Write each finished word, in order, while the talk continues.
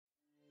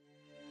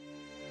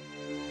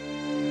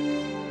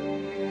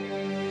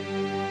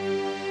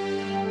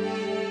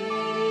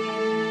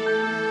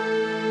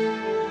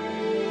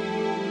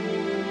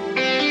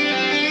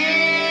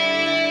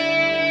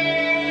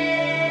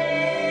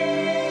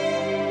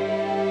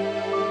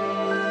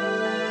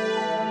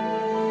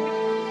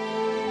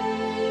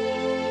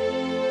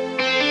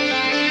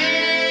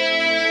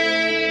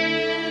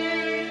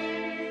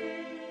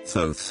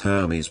Thoth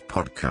Hermes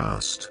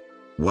podcast.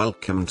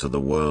 Welcome to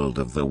the world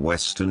of the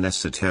Western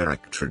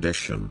esoteric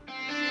tradition.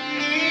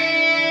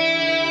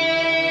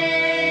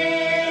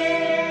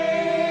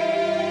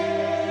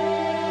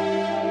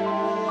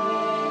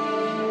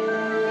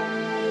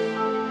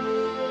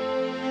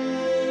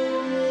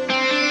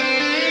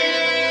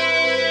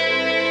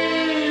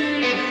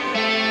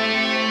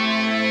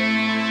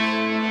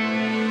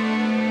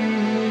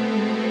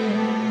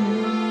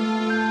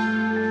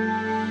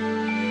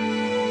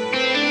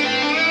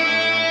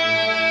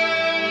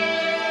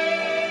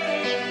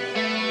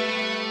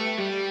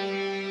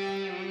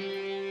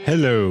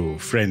 Hello,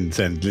 friends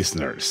and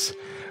listeners.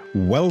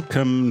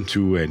 Welcome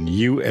to a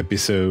new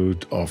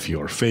episode of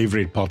your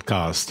favorite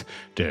podcast,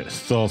 the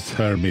Thoth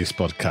Hermes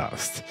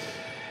podcast.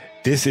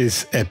 This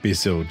is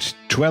episode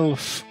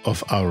 12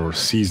 of our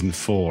season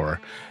 4.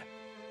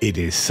 It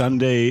is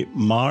Sunday,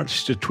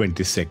 March the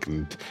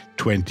 22nd,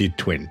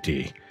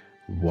 2020.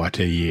 What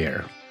a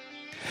year.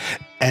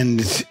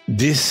 And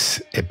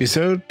this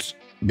episode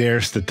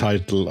bears the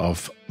title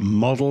of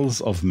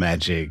Models of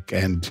Magic,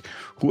 and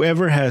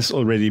whoever has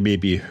already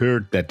maybe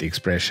heard that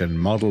expression,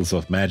 Models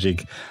of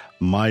Magic,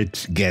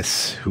 might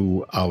guess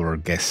who our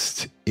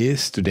guest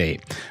is today.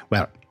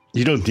 Well,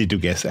 you don't need to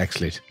guess,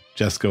 actually.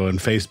 Just go on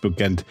Facebook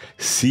and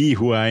see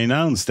who I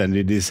announced, and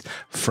it is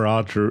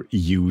Frater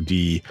U,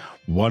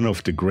 one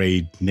of the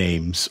great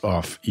names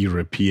of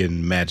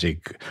European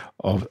magic,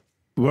 of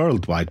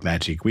worldwide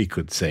magic, we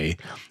could say,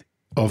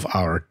 of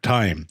our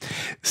time.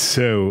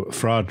 So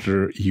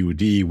Frater U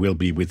will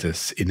be with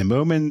us in a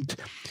moment.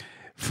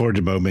 For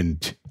the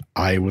moment,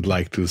 I would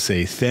like to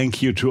say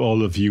thank you to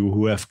all of you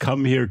who have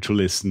come here to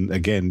listen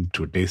again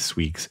to this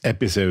week's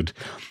episode,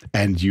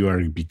 and you are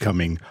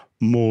becoming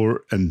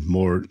more and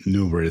more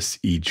numerous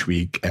each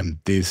week, and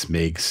this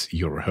makes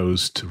your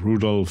host,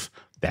 Rudolf,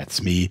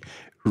 that's me,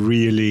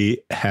 really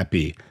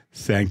happy.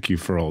 Thank you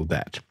for all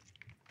that.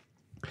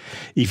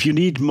 If you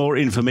need more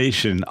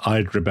information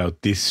either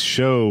about this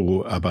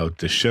show, about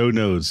the show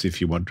notes, if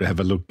you want to have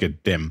a look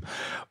at them,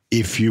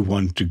 if you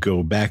want to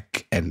go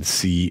back and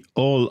see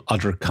all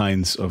other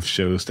kinds of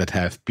shows that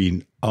have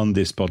been on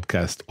this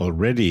podcast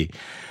already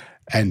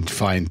and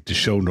find the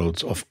show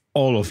notes of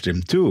all of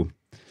them too,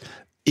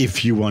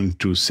 if you want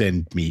to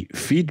send me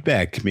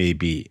feedback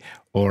maybe,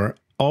 or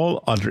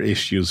all other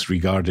issues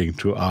regarding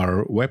to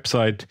our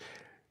website,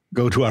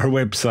 go to our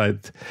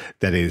website,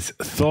 that is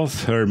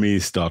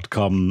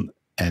thothhermes.com,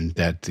 and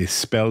that is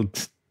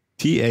spelled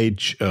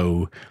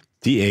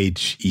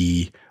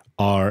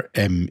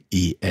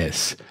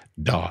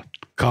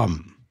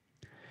THOTHERMES.com.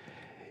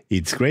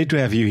 It's great to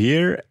have you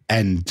here,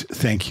 and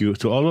thank you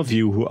to all of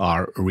you who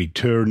are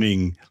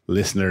returning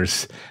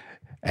listeners,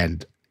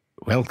 and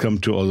welcome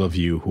to all of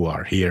you who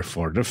are here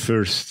for the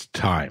first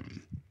time.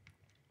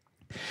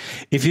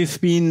 If you've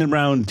been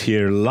around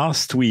here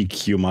last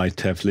week, you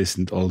might have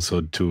listened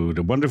also to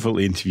the wonderful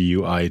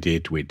interview I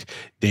did with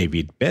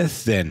David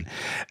Beth then.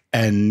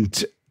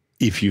 And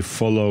if you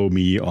follow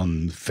me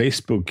on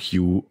Facebook,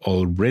 you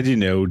already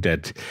know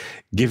that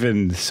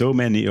given so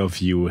many of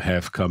you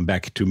have come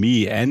back to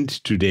me and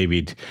to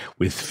David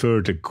with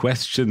further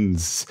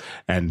questions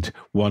and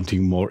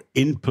wanting more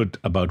input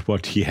about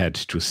what he had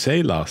to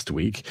say last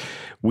week,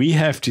 we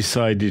have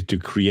decided to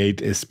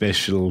create a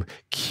special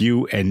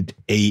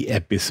Q&A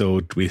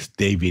episode with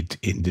David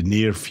in the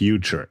near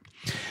future.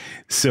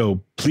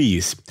 So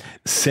please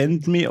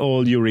send me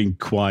all your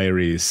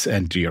inquiries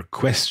and your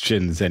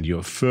questions and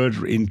your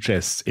further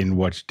interests in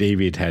what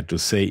David had to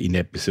say in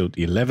episode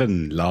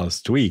 11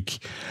 last week,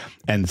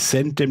 and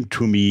send them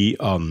to me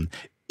on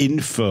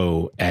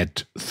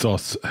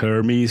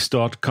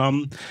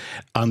info@thothhermes.com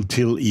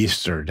until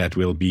Easter. That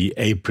will be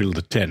April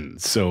the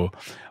 10th. So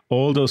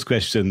all those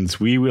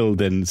questions, we will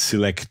then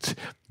select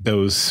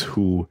those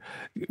who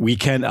we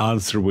can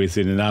answer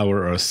within an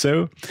hour or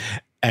so,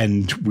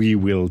 and we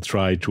will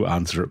try to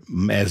answer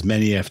as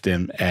many of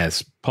them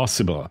as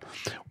possible.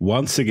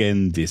 Once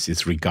again, this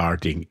is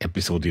regarding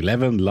episode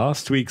 11,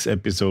 last week's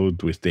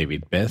episode with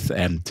David Beth,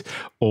 and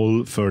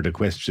all further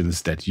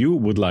questions that you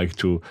would like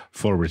to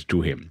forward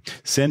to him.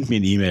 Send me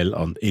an email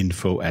on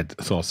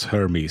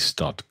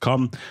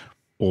info@thothhermes.com,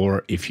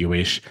 or if you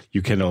wish,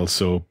 you can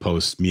also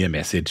post me a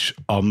message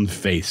on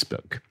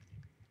Facebook.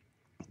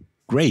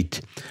 Great.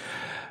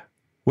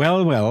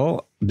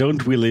 Well,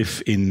 don't we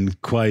live in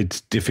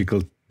quite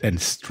difficult and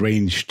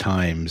strange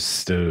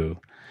times, though?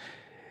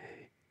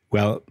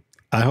 Well,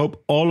 I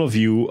hope all of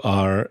you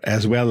are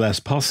as well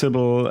as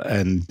possible,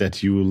 and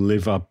that you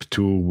live up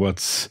to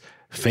what's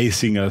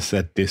facing us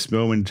at this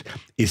moment.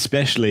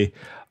 Especially,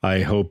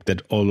 I hope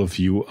that all of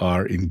you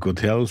are in good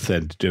health,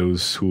 and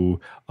those who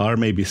are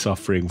maybe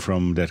suffering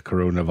from that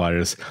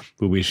coronavirus,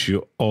 we wish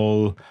you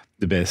all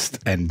the best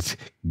and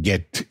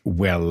get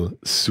well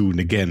soon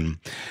again.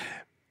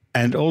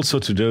 And also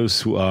to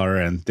those who are,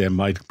 and there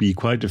might be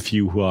quite a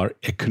few who are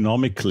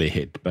economically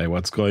hit by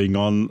what's going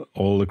on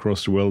all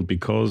across the world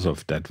because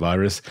of that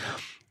virus,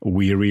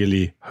 we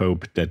really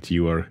hope that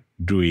you are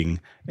doing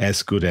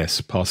as good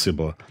as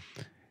possible.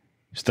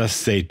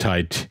 Just stay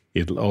tight,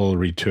 it'll all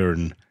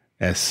return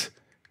as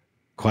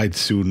quite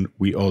soon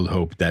we all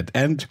hope that.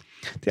 And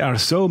there are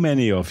so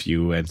many of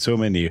you and so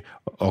many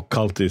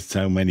occultists,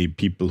 so many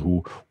people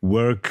who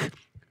work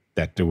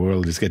that the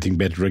world is getting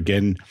better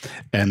again.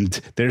 And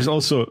there's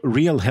also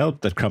real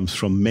help that comes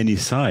from many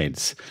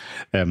sides.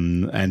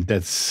 And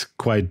that's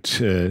quite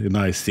a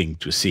nice thing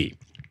to see.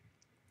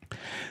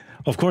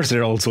 Of course, there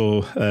are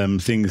also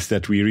things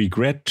that we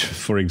regret.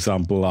 For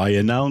example, I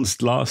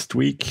announced last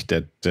week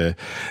that the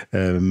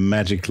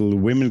Magical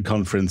Women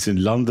Conference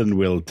in London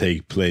will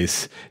take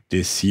place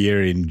this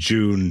year in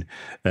June,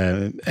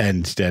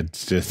 and that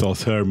the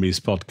Thoth Hermes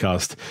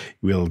podcast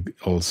will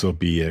also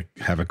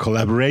have a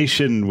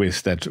collaboration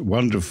with that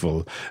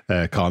wonderful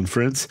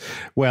conference.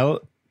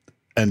 Well,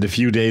 and a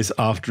few days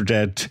after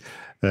that,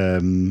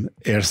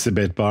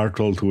 Erzsébet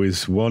Barthold, who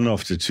is one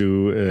of the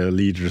two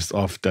leaders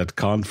of that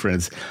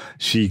conference,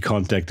 she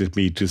contacted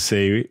me to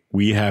say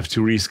we have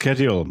to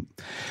reschedule.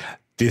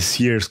 This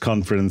year's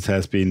conference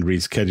has been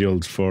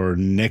rescheduled for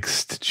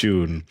next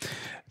June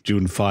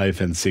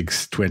 5 and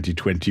 6,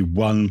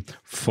 2021,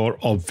 for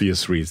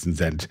obvious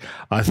reasons. And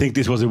I think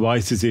this was a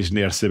wise decision,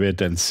 Erzsébet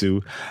and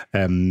Sue,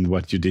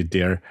 what you did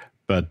there.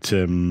 But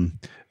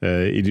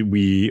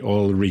we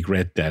all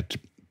regret that.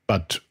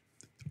 But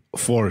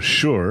for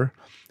sure,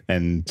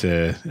 and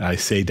I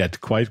say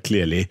that quite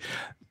clearly,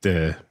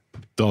 the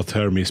Thoth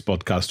Hermes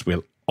podcast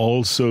will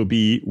also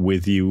be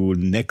with you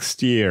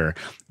next year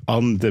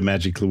on the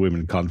Magical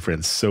Women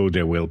Conference. So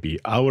there will be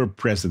our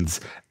presence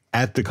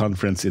at the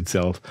conference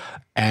itself.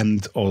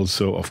 And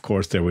also, of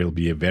course, there will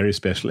be a very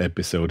special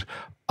episode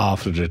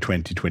after the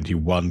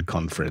 2021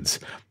 conference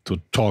to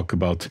talk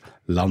about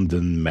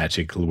London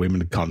Magical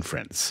Women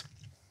Conference.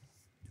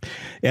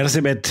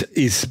 Erzsébet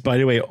is, by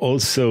the way,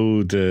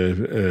 also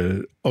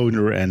the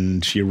owner,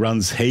 and she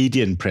runs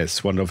Hadean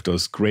Press, one of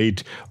those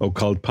great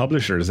occult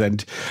publishers.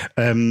 And,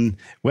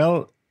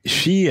 well,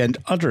 she and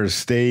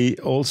others, they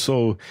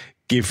also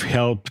give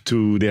help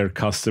to their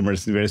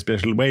customers in very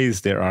special ways.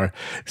 There are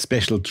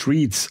special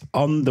treats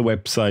on the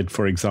website,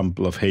 for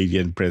example, of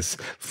Hadean Press,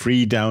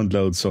 free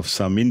downloads of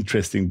some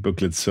interesting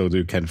booklets so that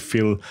you can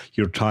fill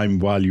your time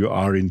while you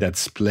are in that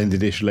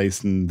splendid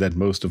isolation that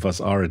most of us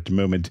are at the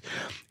moment.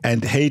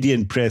 And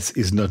Hadean Press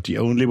is not the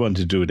only one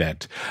to do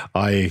that.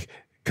 I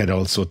can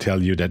also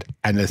tell you that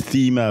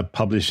Anathema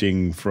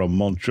Publishing from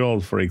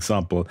Montreal, for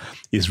example,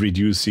 is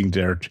reducing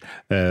their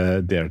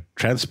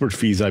transport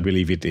fees, I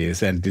believe it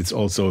is. And it's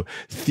also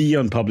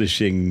Theon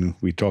Publishing,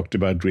 we talked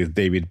about with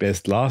David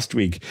Best last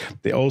week.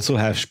 They also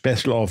have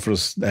special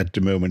offers at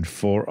the moment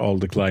for all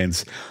the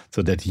clients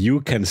so that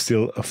you can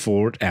still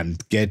afford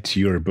and get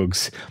your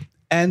books.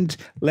 And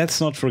let's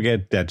not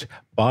forget that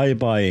by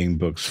buying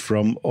books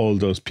from all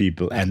those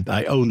people, and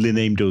I only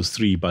named those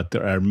three, but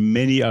there are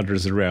many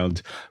others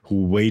around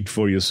who wait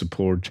for your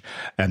support,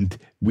 and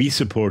we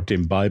support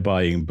them by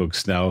buying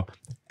books now.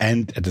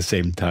 And at the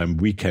same time,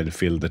 we can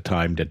fill the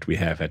time that we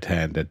have at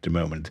hand at the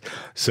moment.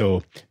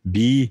 So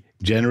be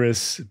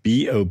generous,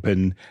 be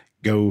open,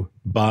 go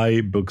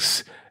buy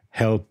books,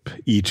 help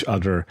each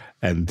other,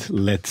 and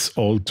let's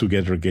all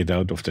together get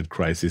out of that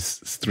crisis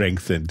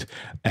strengthened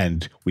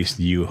and with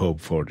new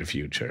hope for the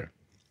future.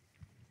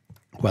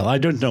 Well, I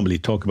don't normally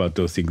talk about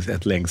those things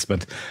at length,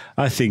 but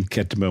I think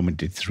at the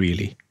moment it's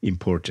really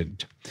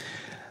important.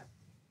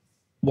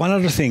 One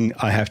other thing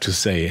I have to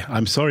say,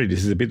 I'm sorry,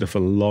 this is a bit of a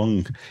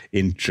long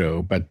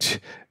intro, but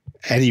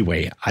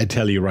anyway, I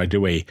tell you right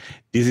away,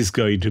 this is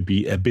going to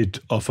be a bit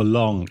of a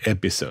long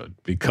episode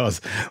because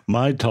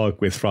my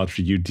talk with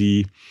Frater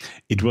U,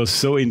 it was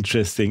so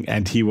interesting,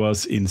 and he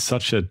was in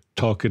such a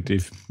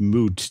talkative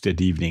mood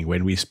that evening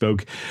when we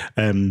spoke.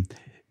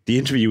 The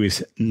interview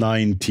is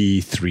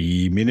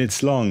 93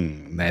 minutes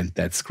long, and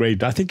that's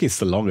great. I think it's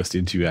the longest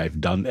interview I've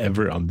done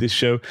ever on this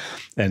show,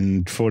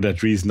 and for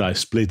that reason, I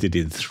split it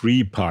in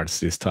 3 parts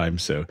this time,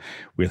 so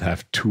we'll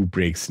have 2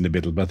 breaks in the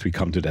middle, but we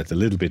come to that a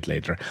little bit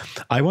later.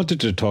 I wanted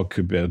to talk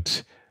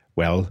about,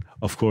 well,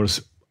 of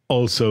course,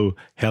 also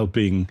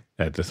helping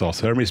the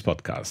Thoth Hermes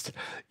podcast.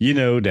 You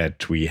know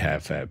that we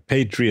have a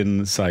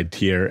Patreon site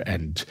here,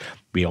 and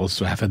we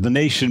also have a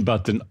donation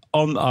button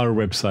on our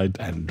website,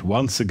 and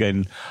once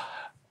again,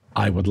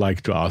 I would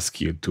like to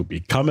ask you to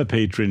become a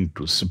patron,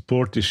 to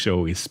support the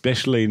show,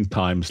 especially in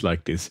times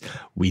like this.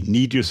 We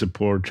need your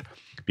support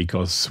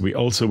because we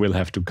also will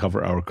have to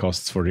cover our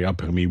costs for the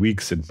upcoming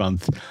weeks and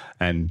months,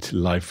 and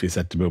life is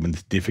at the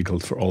moment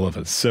difficult for all of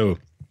us. So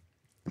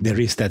there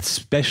is that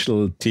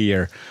special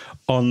tier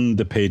on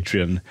the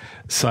Patreon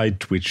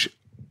site, which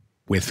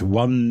with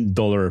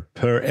 $1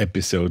 per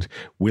episode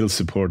will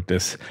support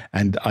this.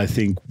 And I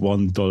think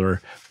 $1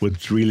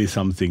 would really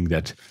something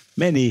that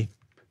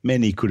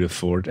many could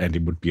afford, and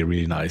it would be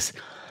really nice.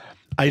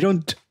 I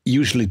don't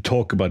usually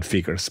talk about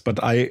figures,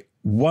 but I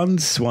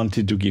once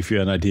wanted to give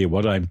you an idea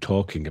what I'm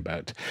talking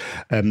about,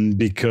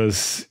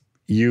 because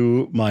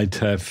you might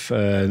have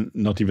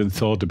not even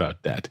thought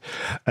about that.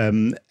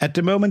 At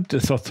the moment, the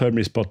Thoth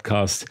Hermes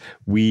podcast,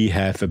 we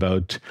have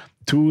about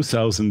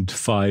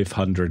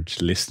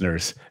 2,500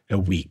 listeners a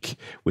week,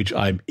 which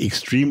I'm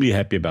extremely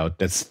happy about.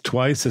 That's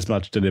twice as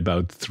much than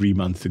about 3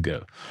 months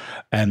ago.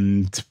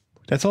 And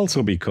that's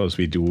also because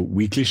we do a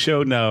weekly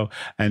show now,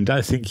 and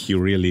I think you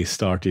really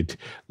started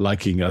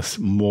liking us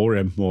more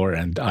and more,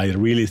 and I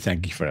really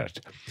thank you for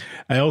that.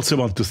 I also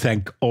want to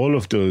thank all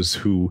of those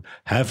who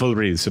have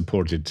already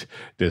supported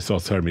the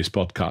Thoth Hermes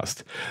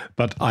podcast,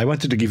 but I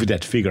wanted to give you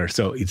that figure.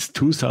 So it's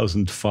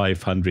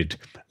 2,500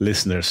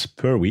 listeners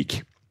per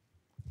week,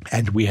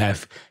 and we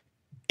have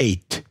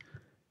eight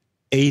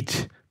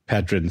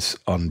patrons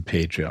on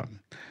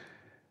Patreon.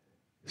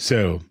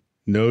 So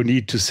no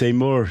need to say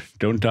more,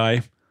 don't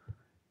I?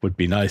 Would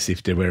be nice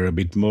if there were a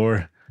bit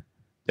more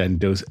than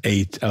those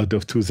 8 out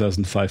of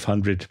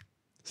 2,500.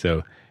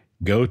 So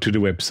go to the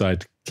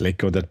website,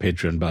 click on that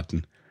Patreon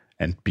button,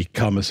 and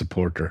become a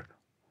supporter.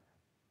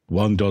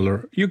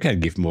 $1, you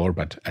can give more,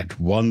 but at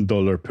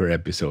 $1 per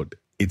episode,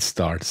 it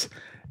starts,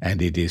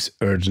 and it is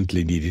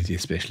urgently needed,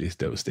 especially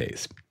those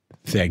days.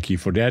 Thank you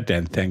for that,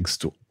 and thanks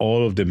to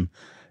all of them,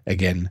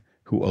 again,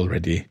 who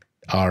already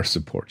are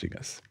supporting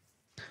us.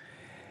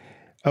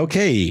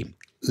 Okay,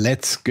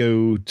 let's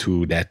go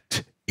to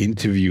that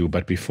interview,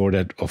 but before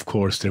that, of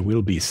course, there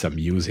will be some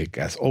music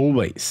as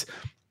always.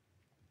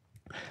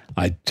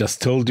 I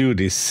just told you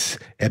this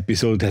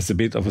episode has a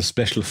bit of a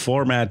special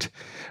format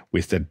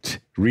with that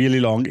really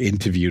long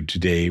interview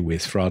today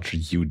with Frater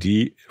U.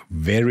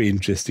 Very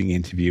interesting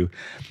interview.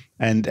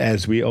 And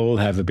as we all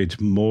have a bit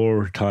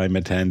more time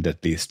at hand,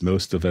 at least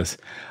most of us,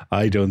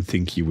 I don't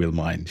think you will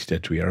mind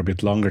that we are a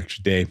bit longer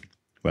today.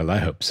 Well, I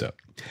hope so.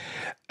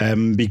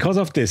 Because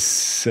of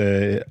this,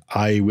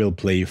 I will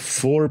play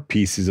 4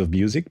 pieces of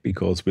music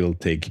because we'll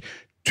take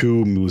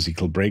 2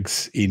 musical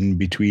breaks in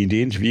between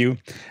the interview.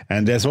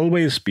 And as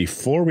always,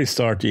 before we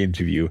start the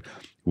interview,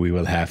 we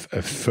will have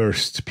a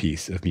first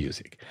piece of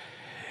music.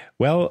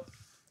 Well,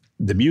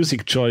 the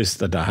music choice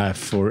that I have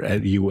for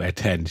you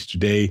at hand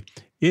today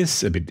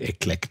is a bit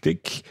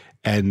eclectic,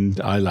 and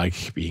I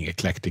like being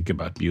eclectic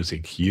about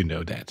music, you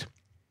know that.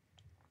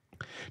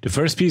 The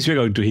first piece we're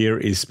going to hear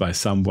is by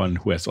someone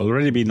who has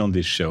already been on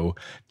this show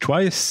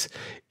twice.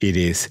 It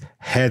is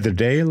Heather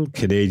Dale,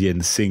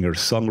 Canadian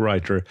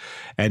singer-songwriter,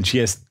 and she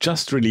has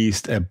just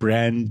released a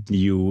brand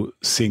new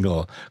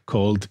single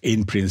called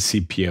In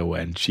Principio,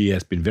 and she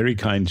has been very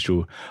kind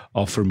to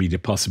offer me the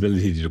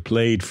possibility to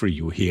play it for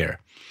you here.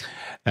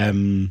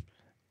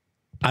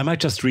 I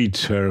might just read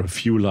her a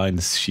few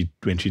lines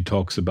when she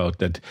talks about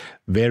that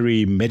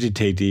very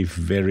meditative,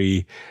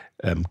 very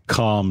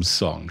calm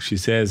song. She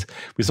says,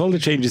 with all the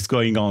changes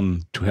going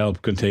on to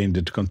help contain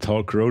the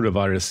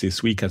coronavirus,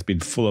 this week has been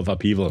full of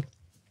upheaval.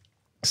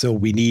 So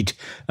we need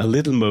a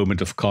little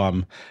moment of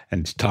calm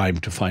and time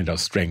to find our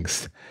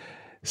strength.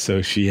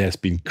 So she has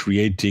been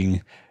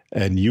creating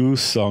a new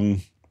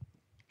song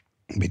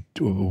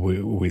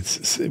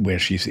where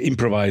she's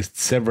improvised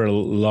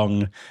several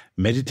long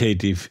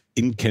meditative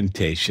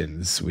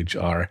incantations, which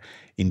are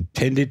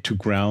intended to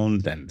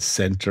ground and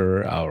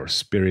center our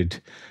spirit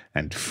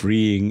and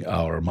freeing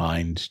our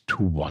mind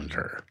to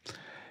wander.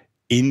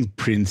 In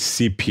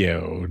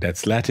Principio,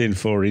 that's Latin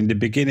for in the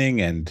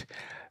beginning, and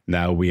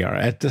now we are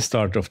at the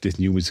start of this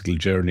new musical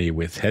journey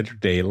with Heather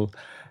Dale.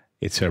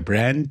 It's her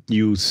brand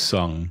new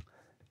song,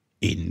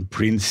 In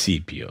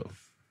Principio.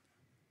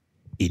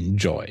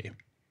 Enjoy.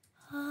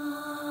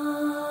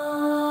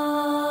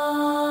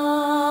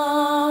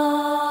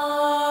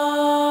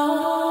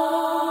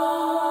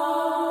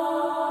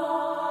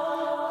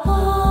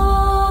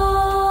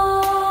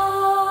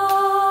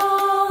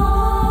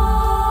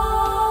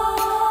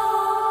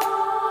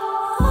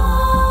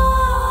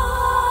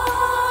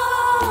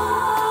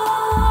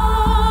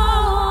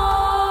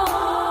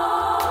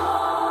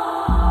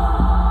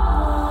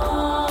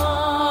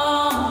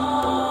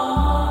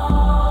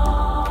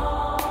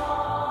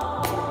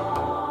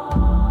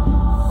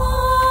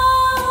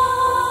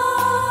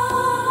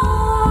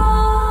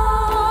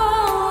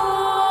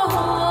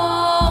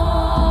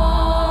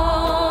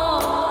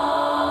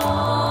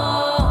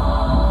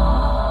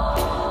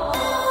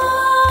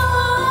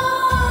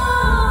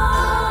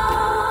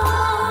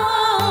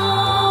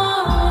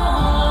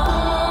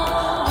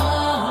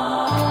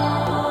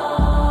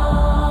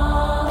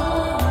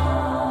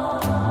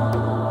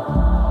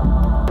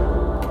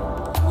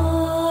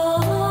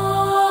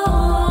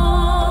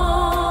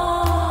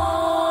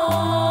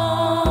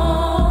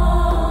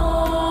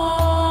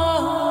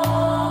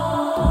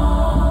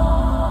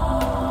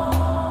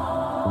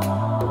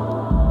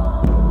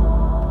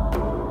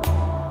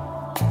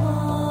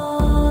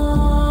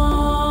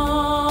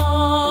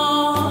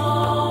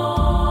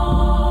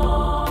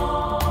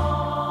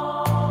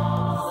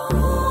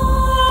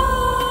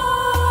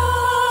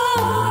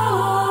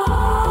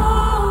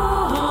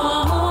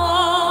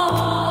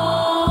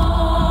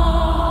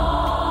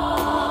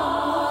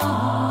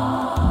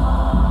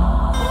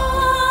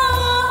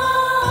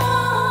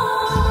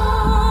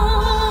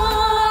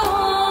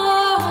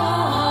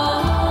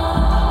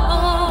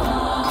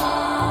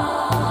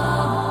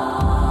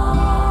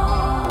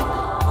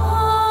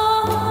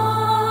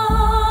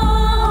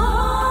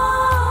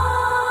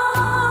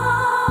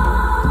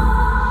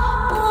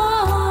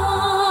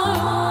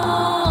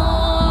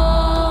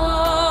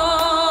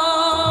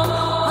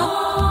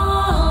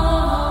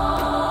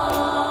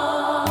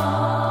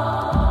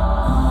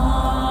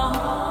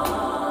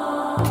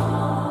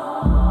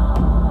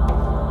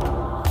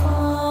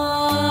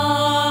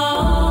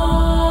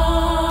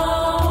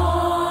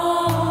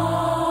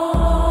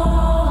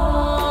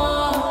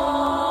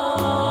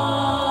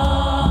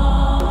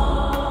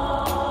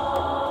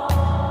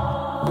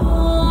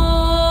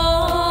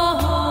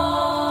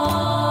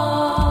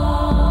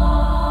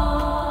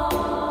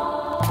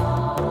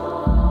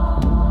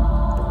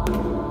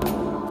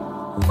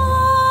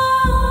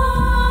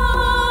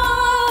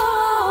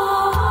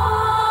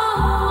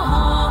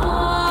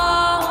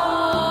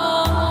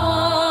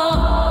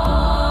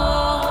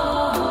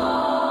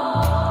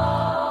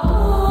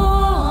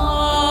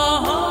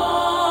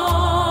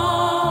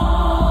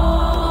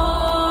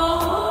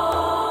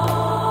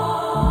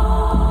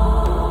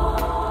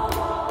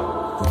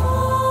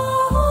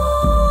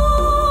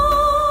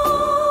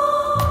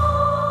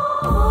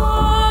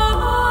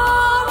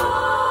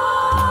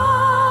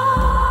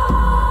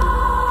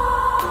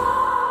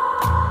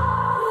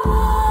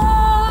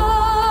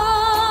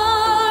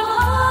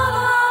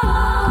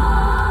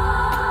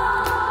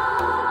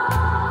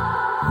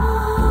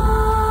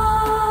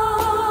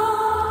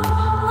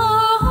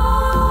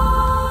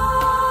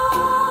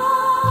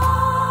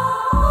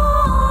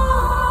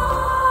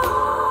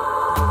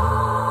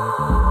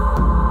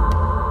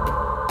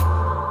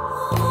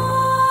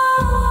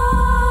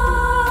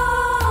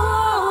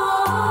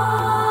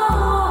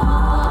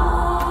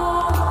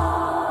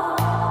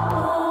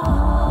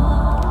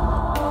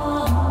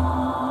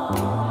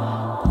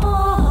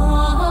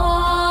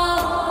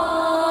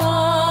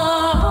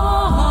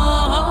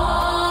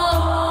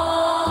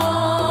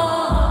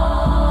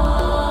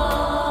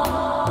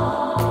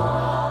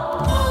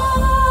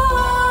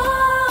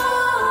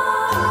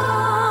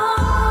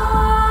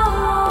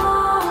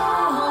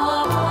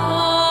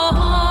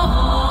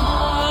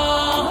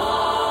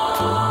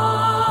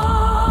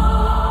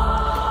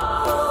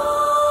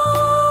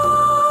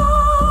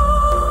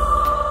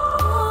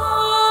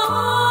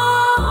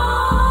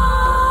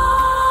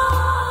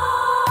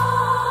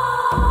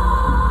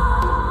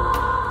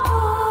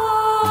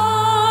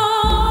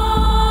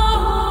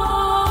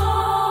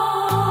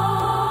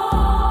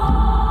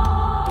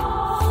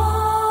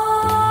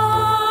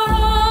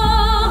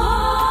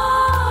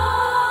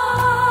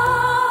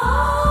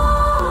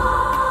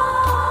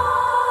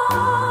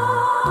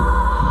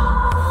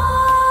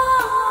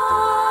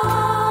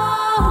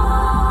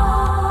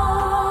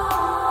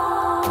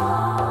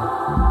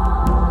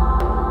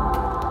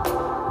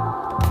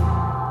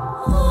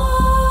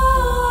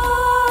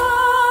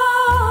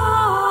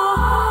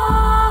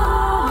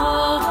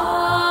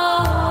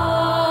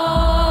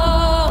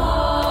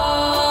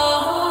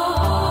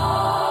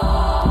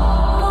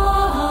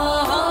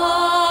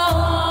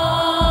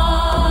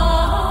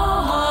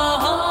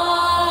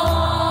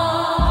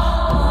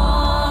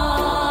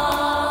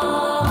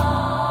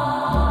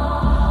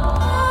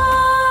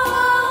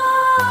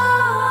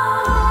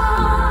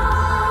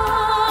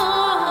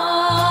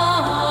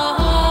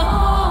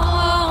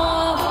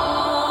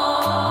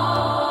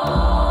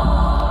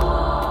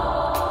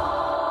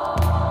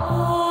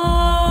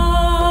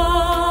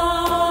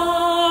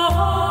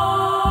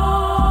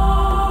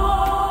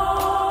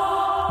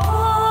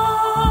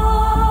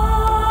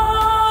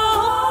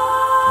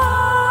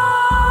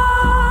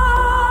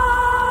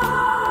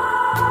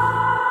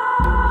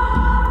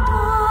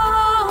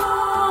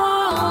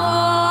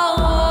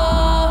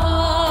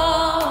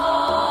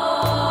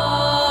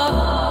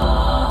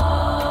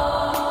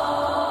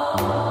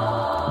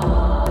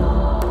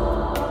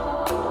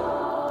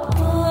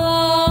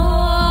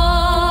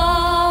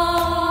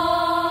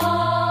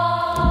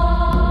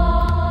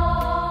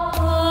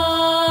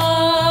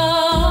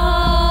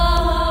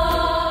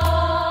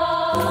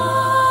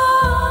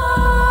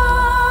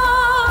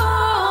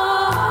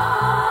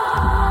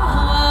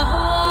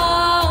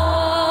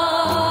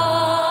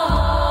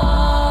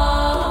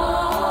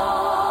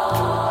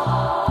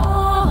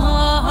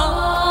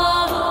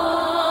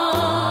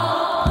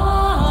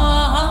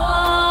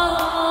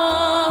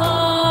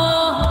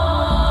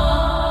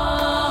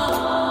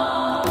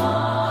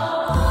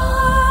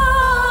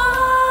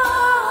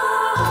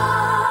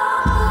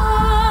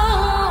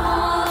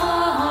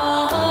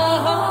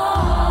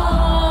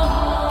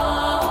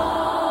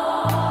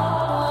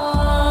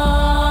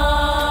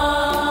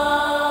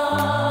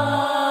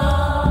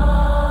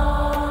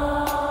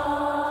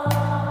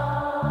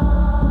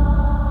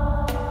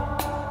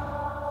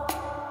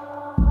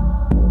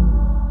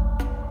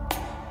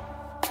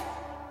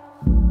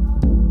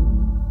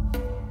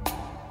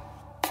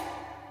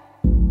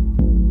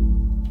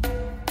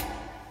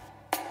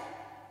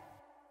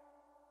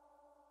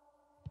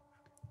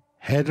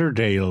 Heather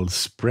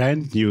Dale's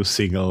brand new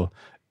single,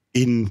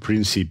 In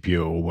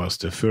Principio, was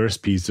the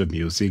first piece of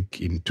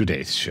music in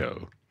today's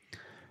show.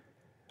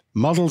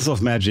 Models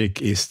of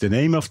Magic is the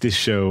name of this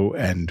show,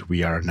 and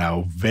we are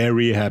now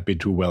very happy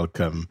to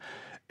welcome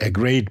a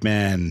great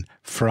man,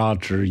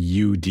 Frater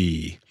U.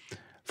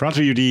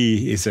 Frater U.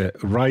 is a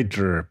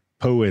writer,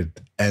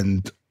 poet,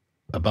 and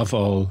above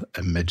all,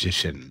 a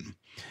magician.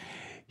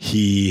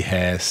 He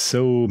has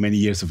so many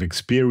years of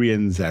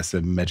experience as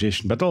a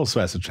magician, but also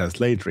as a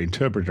translator,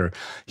 interpreter.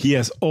 He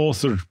has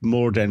authored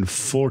more than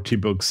 40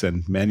 books,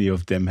 and many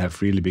of them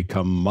have really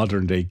become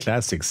modern-day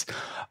classics.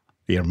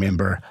 You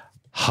remember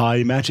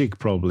High Magic,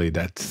 probably,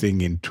 that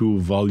thing in 2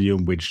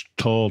 volume, which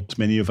taught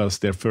many of us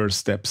their first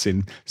steps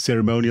in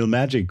ceremonial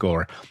magic,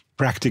 or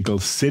practical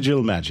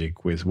sigil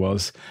magic, which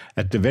was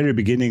at the very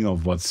beginning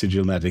of what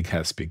sigil magic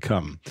has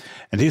become.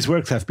 And his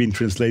works have been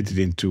translated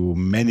into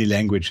many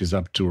languages,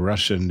 up to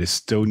Russian,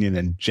 Estonian,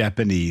 and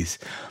Japanese.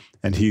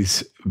 And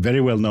he's very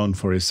well known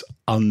for his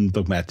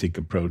undogmatic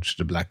approach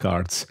to the black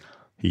arts.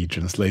 He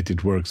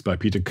translated works by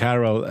Peter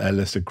Carroll,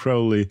 Aleister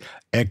Crowley,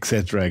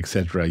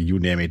 etc., you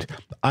name it.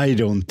 I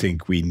don't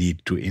think we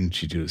need to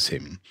introduce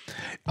him.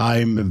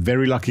 I'm a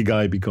very lucky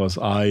guy because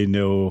I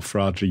know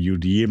Frater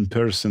UD in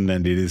person,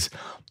 and it is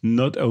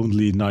not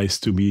only nice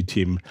to meet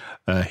him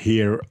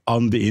here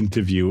on the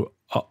interview,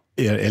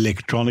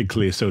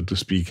 electronically, so to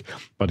speak,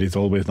 but it's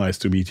always nice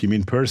to meet him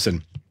in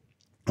person.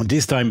 And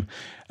this time,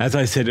 as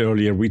I said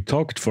earlier, we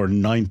talked for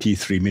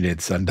 93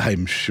 minutes, and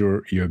I'm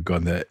sure you're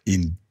gonna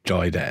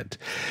enjoy that.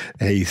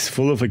 He's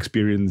full of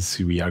experience.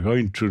 We are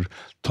going to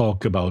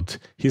talk about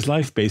his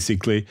life,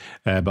 basically,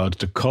 about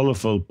the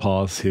colorful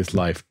path his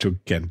life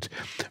took. And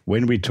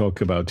when we talk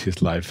about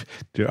his life,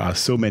 there are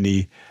so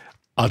many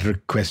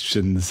other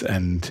questions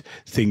and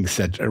things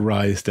that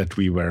arise that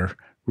we were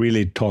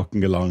really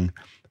talking along.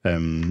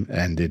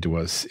 And it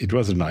was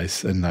a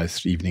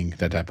nice evening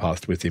that I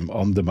passed with him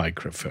on the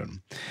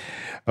microphone.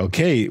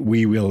 Okay,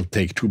 we will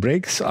take 2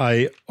 breaks.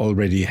 I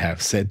already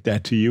have said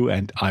that to you,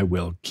 and I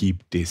will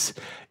keep this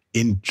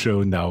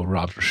intro now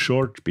rather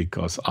short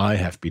because I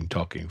have been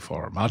talking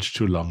for much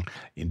too long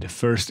in the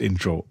first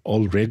intro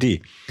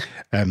already.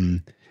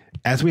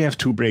 As we have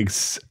 2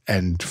 breaks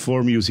and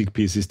 4 music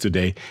pieces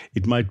today,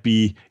 it might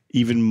be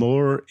even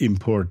more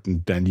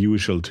important than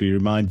usual to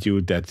remind you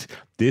that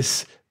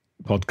this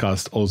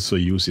podcast also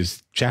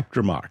uses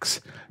chapter marks.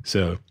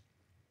 So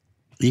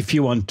if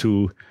you want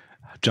to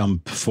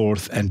jump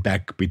forth and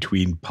back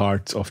between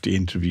parts of the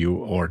interview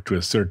or to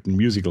a certain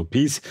musical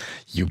piece,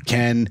 you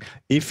can,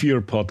 if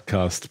your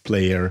podcast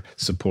player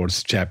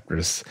supports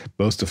chapters.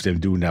 Most of them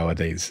do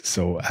nowadays,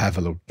 so have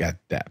a look at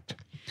that.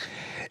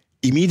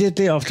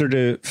 Immediately after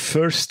the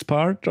first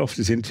part of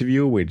this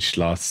interview, which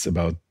lasts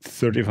about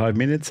 35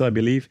 minutes, I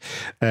believe,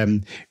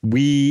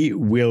 we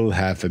will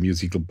have a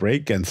musical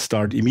break and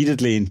start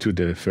immediately into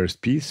the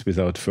first piece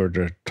without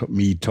further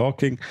me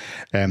talking.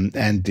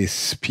 And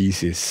this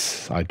piece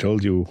is, I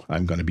told you,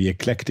 I'm going to be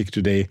eclectic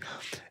today,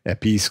 a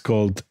piece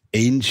called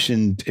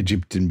Ancient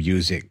Egyptian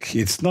Music.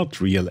 It's not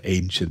real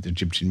ancient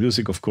Egyptian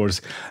music, of course.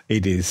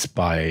 It is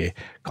by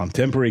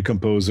contemporary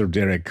composer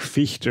Derek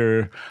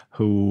Fichter,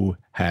 who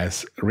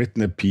has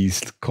written a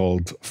piece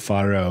called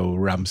Pharaoh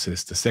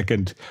Ramses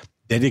II,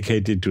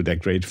 dedicated to that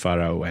great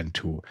pharaoh, and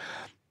who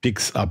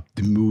picks up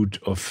the mood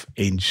of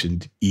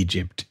ancient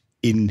Egypt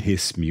in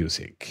his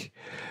music.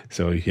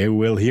 So you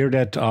will hear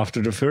that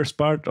after the first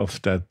part of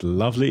that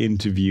lovely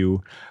interview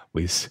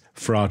with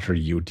Frater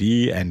UD,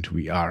 and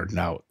we are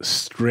now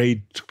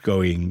straight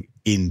going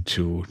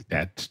into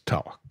that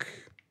talk.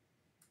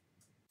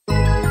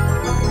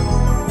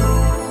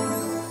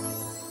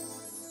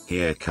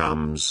 Here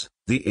comes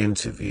the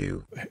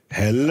interview.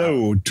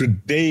 Hello.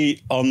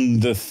 Today on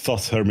the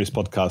Thoth Hermes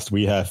podcast,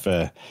 we have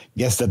a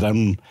guest that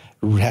I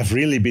have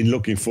really been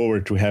looking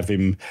forward to have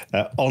him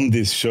on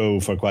this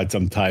show for quite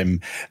some time.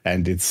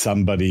 And it's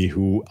somebody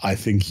who I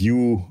think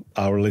you,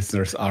 our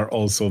listeners, are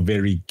also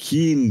very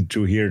keen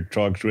to hear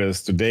talk to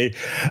us today.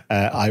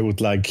 I would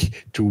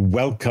like to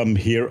welcome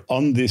here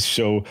on this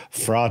show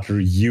Frater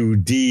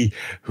UD,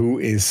 who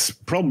is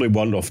probably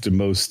one of the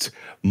most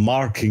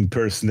marking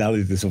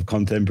personalities of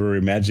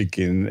contemporary magic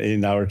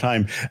in our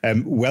time.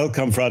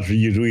 Welcome, Frater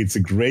UD. It's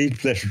a great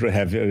pleasure to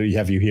have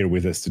you here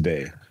with us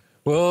today.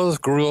 Well,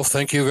 Rudolf,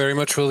 thank you very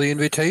much for the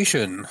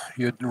invitation.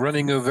 You're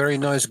running a very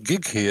nice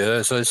gig here,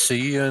 as I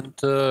see, and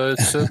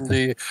it's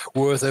certainly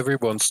worth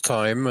everyone's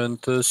time, and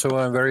so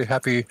I'm very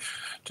happy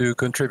to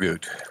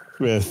contribute.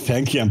 Well,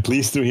 thank you. I'm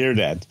pleased to hear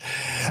that.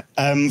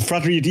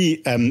 Frater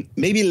UD,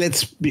 maybe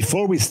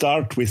before we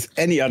start with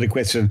any other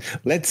question,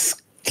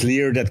 let's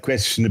clear that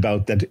question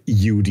about that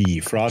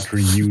UD, Frater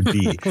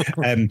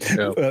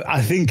UD.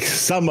 I think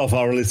some of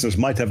our listeners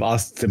might have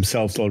asked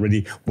themselves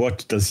already,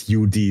 what does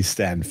UD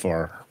stand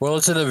for? Well,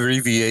 it's an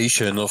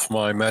abbreviation of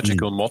my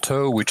magical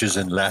motto, which is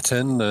in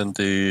Latin, and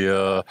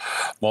the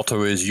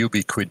motto is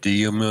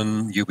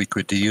ubiquidum,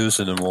 ubiquidius,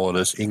 in a more or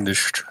less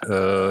English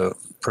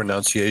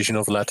pronunciation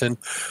of Latin,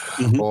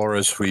 or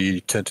as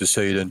we tend to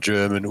say it in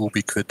German,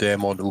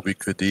 ubiquidem,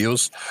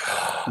 ubiquidius.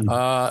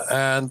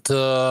 And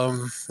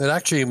it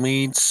actually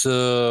means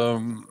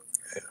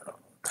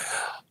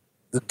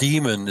the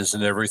demon is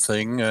in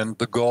everything and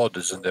the god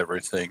is in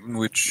everything,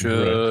 which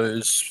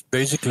is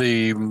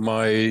basically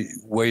my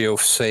way of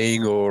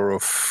saying or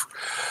of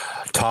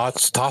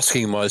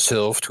tasking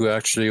myself to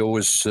actually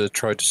always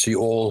try to see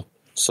all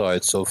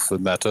sides of the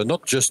matter,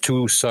 not just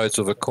 2 sides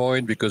of a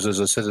coin, because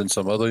as I said in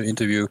some other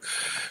interview,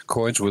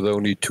 coins with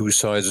only 2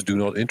 sides do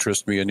not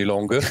interest me any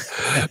longer.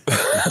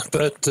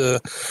 But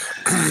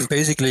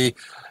basically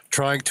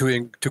trying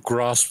to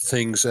grasp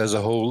things as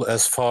a whole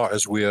as far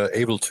as we are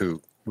able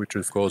to, which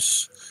of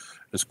course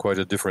is quite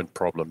a different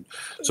problem.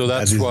 So That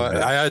that's is why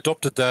right. I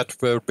adopted that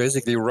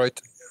basically right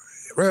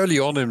early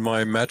on in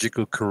my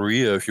magical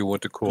career, if you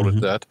want to call it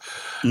that,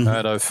 and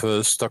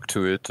I've stuck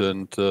to it,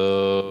 and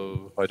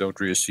I don't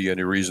really see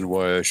any reason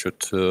why I should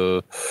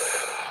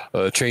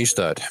change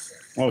that.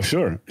 Oh,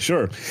 sure.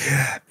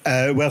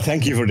 Well,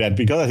 thank you for that,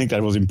 because I think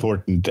that was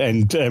important.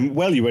 And,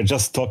 well, you were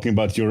just talking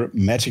about your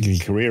magical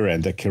career,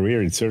 and a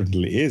career it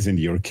certainly is in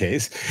your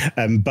case.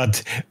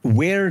 But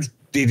where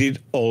did it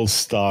all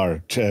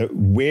start?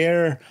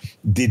 Where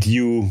did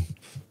you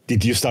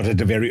start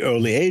at a very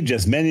early age,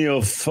 as many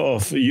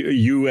of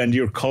you and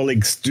your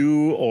colleagues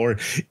do, or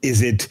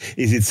is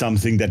it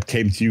something that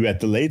came to you at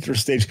the later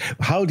stage?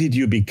 How did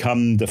you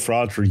become the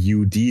Frater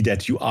UD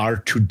that you are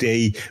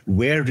today?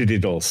 Where did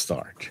it all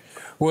start?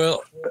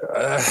 Well,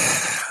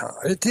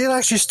 it did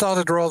actually start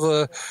at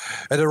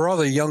a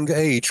rather young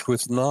age,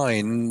 with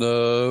 9.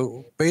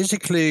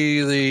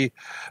 Basically,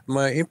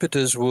 my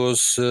impetus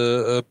was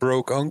a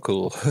broke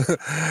uncle.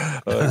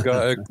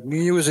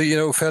 He was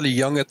fairly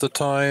young at the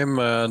time,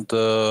 and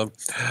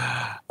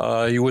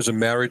he was a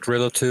married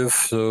relative,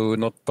 so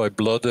not by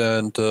blood,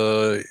 and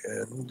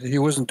he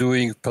wasn't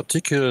doing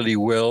particularly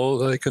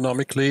well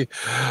economically,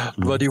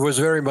 but he was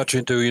very much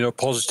into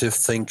positive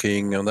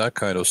thinking and that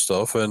kind of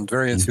stuff, and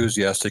very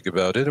enthusiastic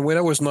about it. And when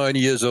I was 9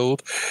 years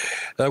old,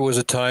 that was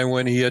a time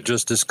when he had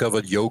just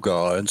discovered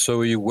yoga, and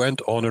so he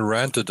went on and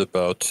ranted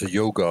about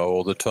yoga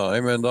all the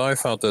time, and I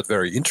found that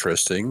very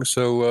interesting.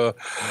 So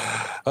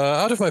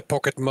out of my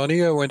pocket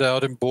money, I went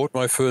out and bought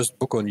my first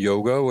book on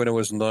yoga when I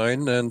was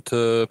 9, and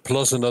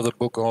plus another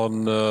book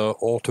on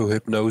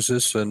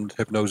auto-hypnosis and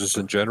hypnosis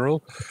in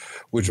general,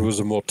 which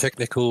was a more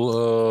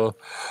technical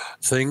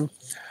thing.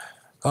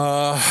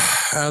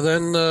 And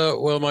then,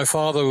 well, my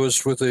father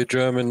was with the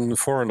German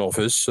Foreign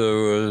Office,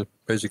 so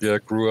basically I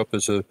grew up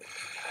as a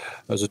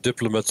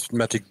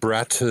diplomatic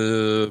brat,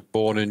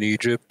 born in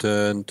Egypt,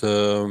 and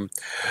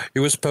he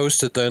was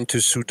posted then to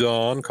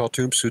Sudan,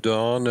 Khartoum,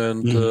 Sudan,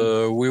 and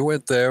we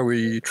went there.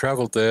 We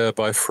traveled there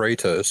by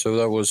freighter, so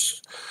that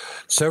was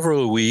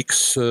several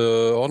weeks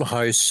on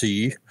high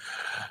sea.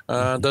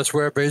 And that's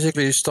where I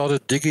basically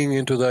started digging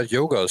into that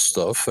yoga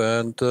stuff,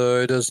 and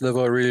it has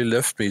never really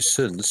left me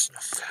since.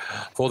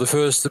 For the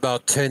first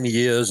about 10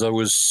 years, I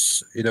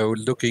was,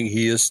 looking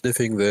here,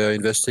 sniffing there,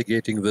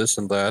 investigating this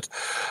and that,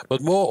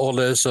 but more or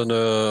less on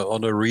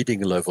a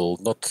reading level,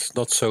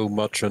 not so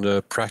much on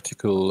a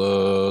practical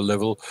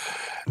level,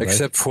 right.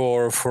 Except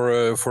for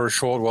a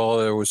short while.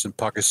 I was in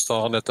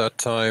Pakistan at that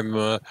time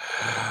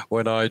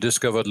when I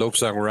discovered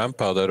Lobsang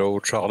Rampa, that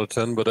old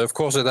charlatan. But of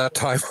course, at that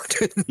time, I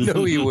didn't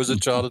know he was a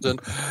charlatan.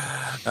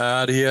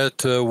 And he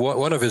had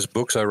one of his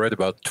books. I read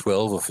about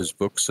 12 of his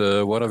books.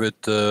 One of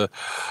it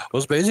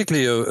was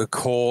basically a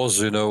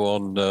course,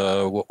 on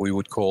what we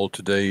would call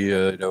today,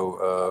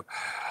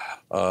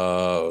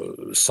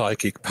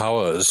 psychic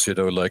powers,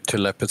 like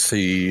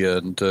telepathy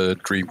and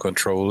dream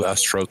control,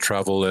 astral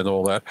travel, and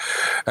all that.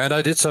 And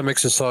I did some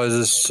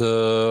exercises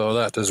on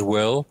that as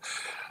well.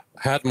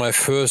 Had my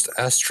first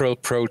astral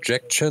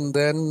projection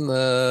then,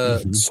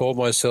 saw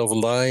myself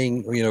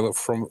lying,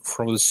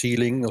 from the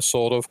ceiling, or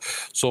sort of,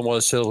 saw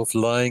myself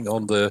lying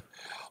on the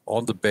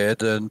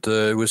bed, and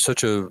it was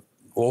such a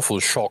awful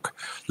shock.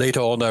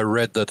 Later on, I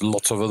read that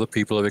lots of other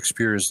people have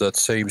experienced that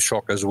same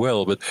shock as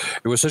well, but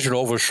it was such an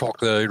awful shock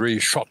that it really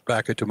shot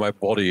back into my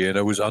body, and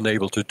I was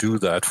unable to do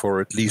that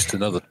for at least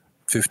another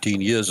 15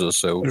 years or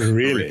so.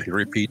 Really?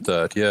 Repeat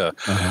that, yeah.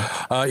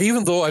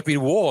 Even though I'd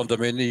been warned, I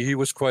mean, he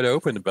was quite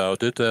open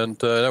about it, and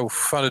I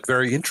found it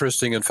very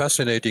interesting and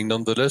fascinating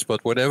nonetheless,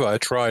 but whenever I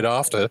tried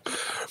after,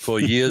 for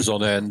years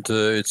on end,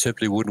 it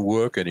simply wouldn't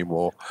work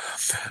anymore.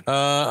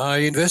 I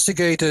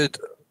investigated.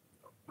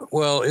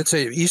 Well, it's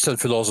a Eastern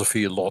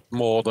philosophy a lot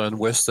more than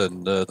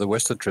Western, the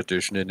Western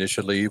tradition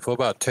initially. For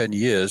about 10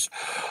 years,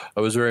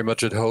 I was very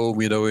much at home,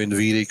 in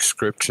Vedic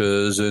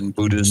scriptures and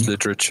Buddhist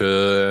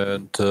literature,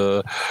 and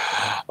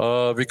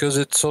because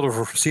it sort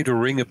of seemed to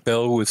ring a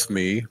bell with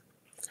me.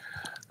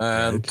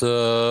 And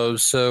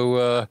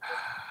so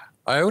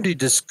I only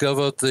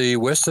discovered the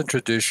Western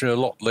tradition a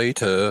lot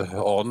later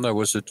on. I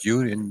was at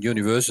in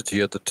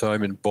university at the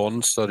time in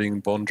Bonn, studying in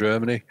Bonn,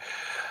 Germany.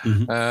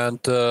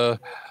 And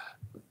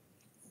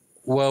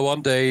well,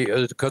 one day,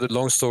 to cut a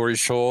long story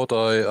short,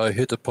 I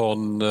hit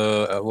upon,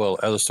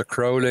 Aleister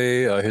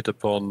Crowley. I hit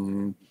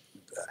upon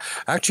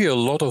actually a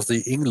lot of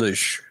the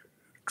English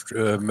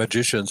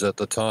magicians at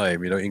the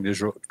time,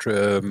 English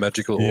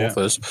magical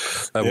authors.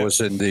 That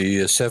was in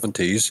the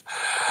 70s.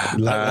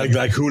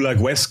 Like who, like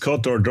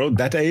Westcott or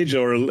that age,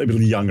 or a little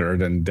bit younger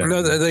than?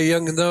 No, they're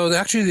young. No,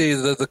 actually,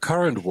 the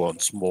current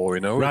ones more.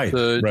 Right.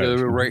 The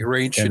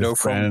range,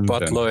 from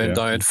Butler and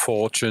Diane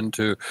Fortune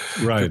to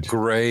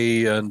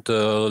Gray, and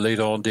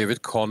later on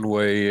David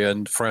Conway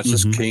and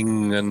Francis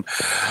King, and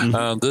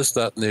this,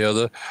 that, and the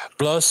other.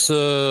 Plus,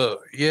 I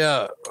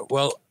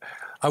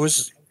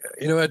was,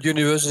 at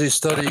university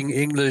studying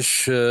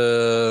English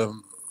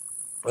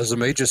as a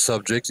major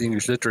subject,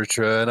 English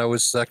literature, and I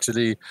was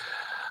actually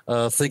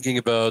thinking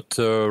about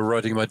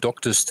writing my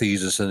doctor's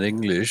thesis in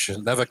English.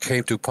 It never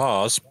came to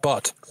pass,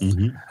 but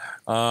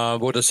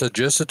what I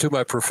suggested to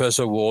my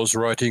professor was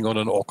writing on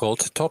an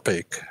occult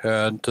topic.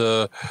 And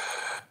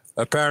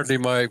apparently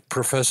my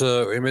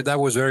professor, I mean, that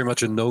was very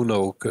much a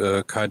no-no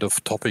kind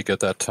of topic at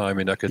that time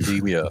in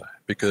academia.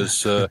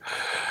 Because, I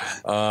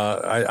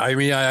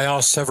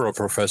asked several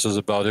professors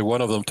about it.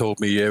 One of them told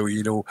me,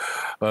 we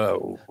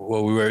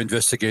were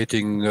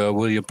investigating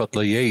William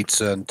Butler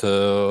Yeats and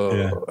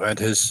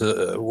his.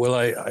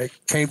 I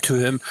came to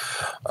him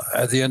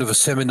at the end of a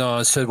seminar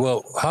and said,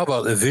 well, how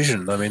about a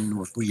vision? I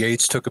mean,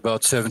 Yeats took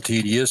about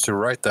 17 years to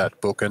write that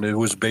book, and it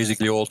was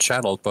basically all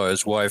channeled by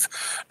his wife,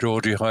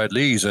 Georgie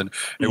Hyde-Lees, and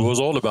it was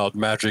all about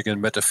magic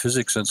and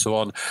metaphysics and so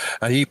on.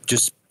 And he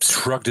just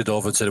shrugged it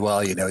off and said,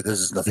 well, this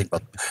is nothing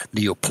but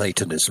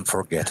Neoplatonism,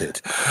 forget it.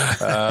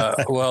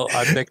 Well,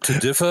 I beg to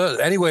differ.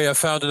 Anyway, I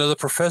found another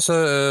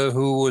professor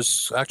who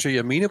was actually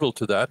amenable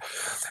to that.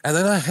 And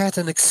then I had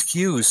an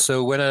excuse.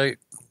 So when I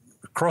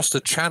crossed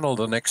the channel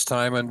the next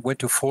time and went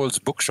to Foyle's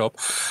bookshop,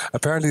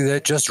 apparently they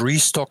just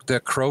restocked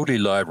their Crowley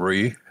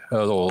library,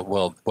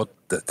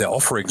 their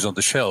offerings on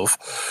the shelf.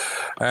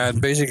 And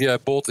basically I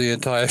bought the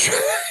entire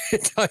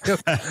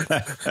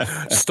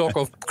stock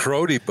of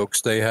Crowley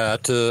books they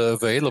had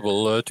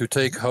available to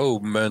take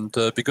home. And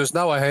because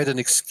now I had an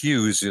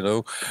excuse,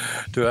 to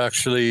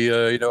actually,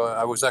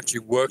 I was actually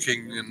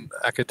working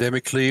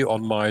academically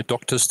on my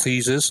doctor's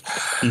thesis.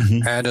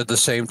 And at the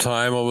same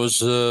time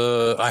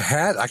I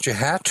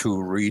had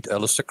to read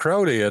Aleister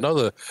Crowley and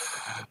other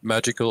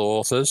magical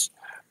authors.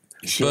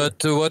 Sure.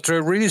 But what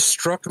really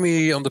struck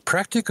me on the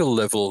practical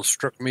level,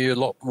 struck me a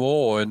lot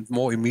more and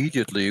more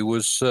immediately,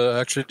 was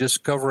actually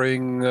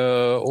discovering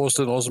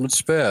Austin Osman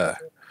Spare,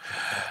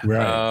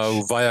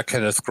 via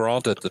Kenneth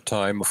Grant at the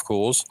time, of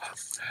course.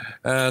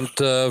 And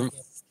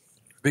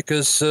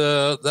because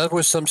that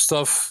was some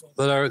stuff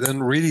that I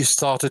then really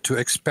started to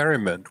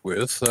experiment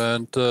with.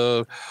 And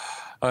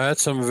I had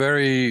some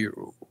very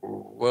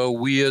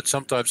weird,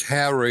 sometimes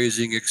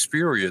hair-raising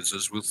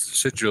experiences with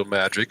sigil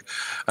magic,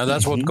 and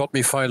that's what got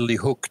me finally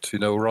hooked.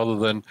 Rather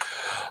than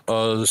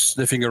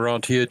sniffing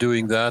around here,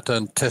 doing that,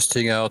 and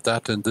testing out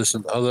that and this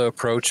and other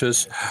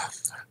approaches.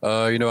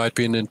 I'd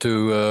been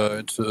into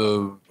a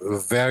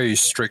very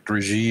strict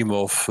regime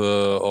of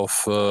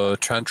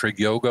tantric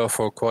yoga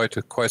for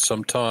quite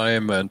some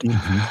time, and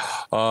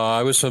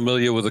I was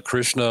familiar with the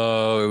Krishna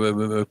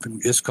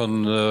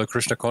ISKCON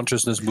Krishna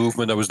consciousness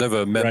movement. I was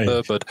never a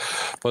member, but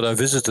I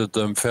visited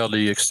them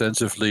fairly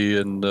extensively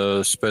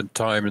and spent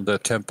time in their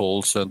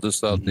temples and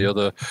this, that, and the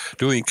other,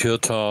 doing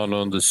kirtan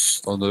on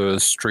the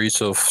streets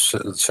of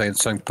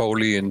St.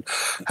 Pauli in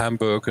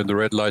Hamburg in the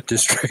red light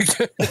district,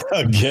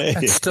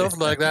 and stuff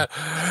like that.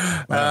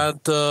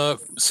 And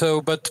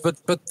but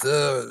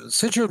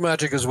sigil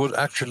magic is what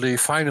actually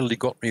finally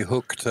got me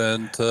hooked,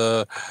 and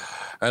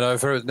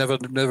I've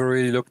never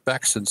really looked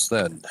back since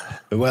then.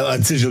 Well,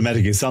 and sigil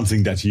magic is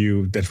something that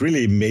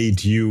really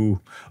made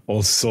you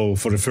also,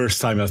 for the first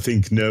time, I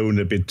think, known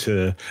a bit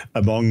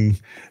among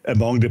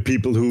the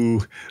people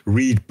who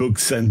read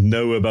books and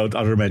know about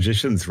other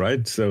magicians,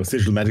 right? So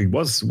sigil magic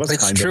was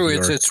it's kind true.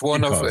 of It's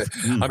one of.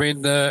 I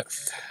mean.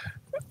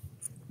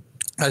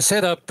 I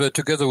set up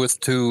together with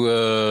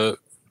two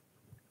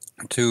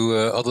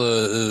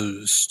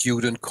other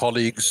student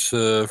colleagues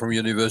from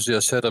university. I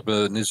set up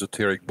an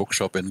esoteric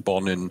bookshop in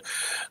Bonn in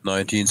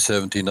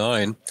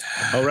 1979.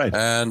 All right.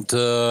 And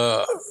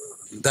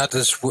that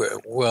is,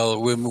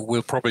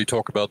 we'll probably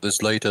talk about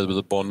this later with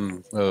the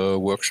Bonn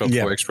workshop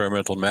for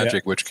experimental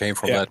magic, which came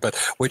from that. But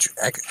which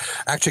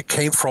actually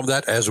came from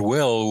that as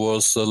well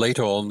was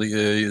later on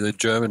the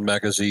German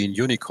magazine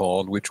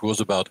Unicorn, which was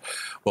about,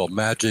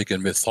 magic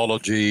and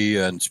mythology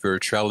and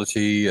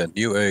spirituality and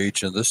New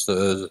Age and this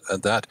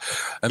and that.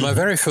 And my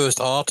very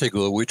first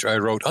article, which I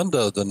wrote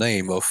under the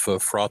name of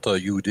Frater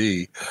U,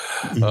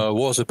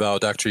 was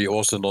about actually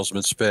Austin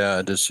Osman Spare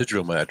and his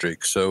sigil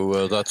magic.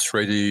 So that's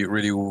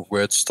really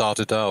where it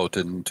started out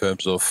in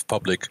terms of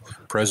public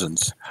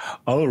presence.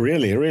 Oh,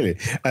 really, really.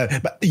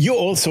 But you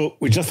also,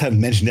 we just haven't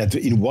mentioned that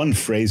in one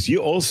phrase, you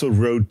also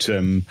wrote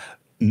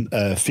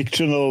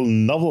fictional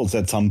novels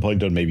at some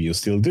point, or maybe you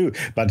still do.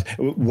 But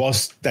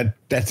was that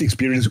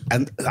experience,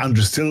 and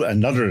under still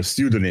another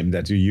pseudonym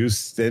that you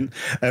used then,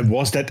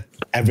 was that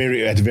at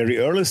a very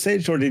early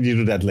stage, or did you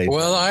do that later?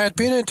 Well, I had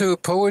been into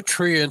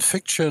poetry and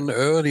fiction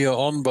earlier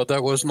on, but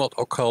that was not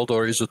occult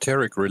or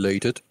esoteric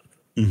related.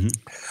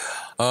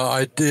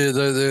 I did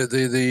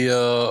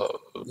the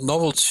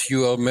novels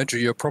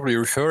you're probably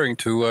referring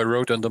to. I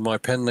wrote under my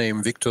pen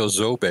name Victor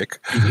Zobeck.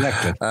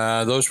 Exactly.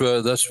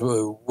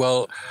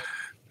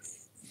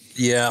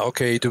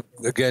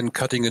 Again,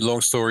 cutting a long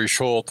story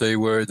short, they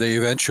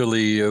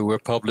eventually were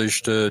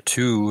published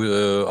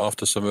too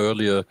after some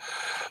earlier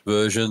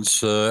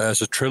versions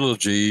as a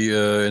trilogy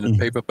in a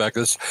paperback.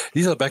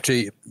 These are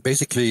actually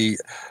basically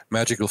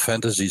magical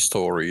fantasy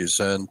stories,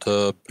 and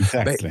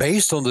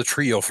based on the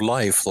Tree of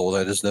Life, though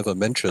that is never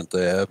mentioned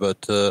there.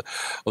 But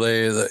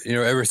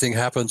everything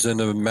happens in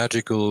a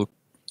magical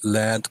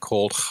land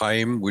called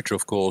Chaim, which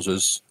of course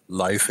is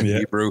life in Yeah.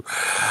 Hebrew.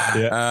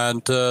 Yeah.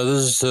 And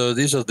these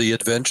are the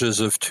adventures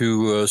of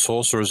two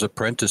sorcerers'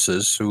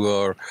 apprentices who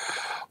are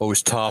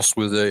always tasked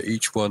with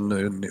each one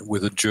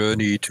with a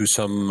journey to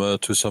some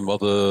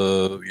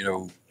other,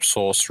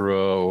 sorcerer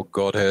or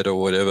godhead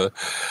or whatever.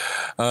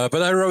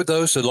 But I wrote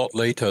those a lot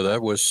later.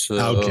 That was,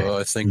 Okay.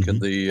 I think, in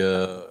the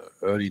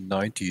early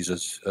 90s,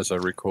 as I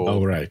recall.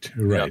 Oh, right.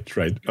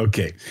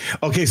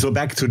 Okay. So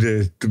back to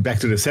the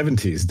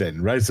 70s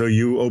then, right? So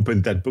you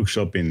opened that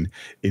bookshop in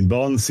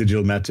Bonn.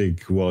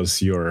 Sigilmatic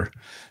was your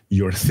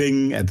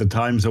thing at the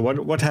time. So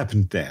what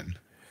happened then?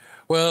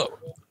 Well,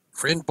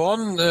 in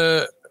Bonn,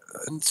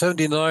 in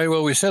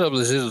 79, we set up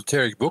this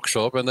esoteric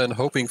bookshop and then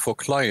hoping for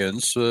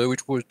clients,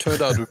 which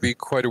turned out to be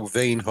quite a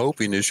vain hope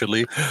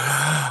initially.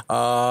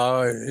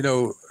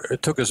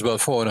 It took us about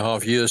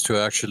 4.5 years to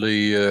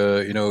actually,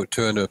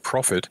 turn a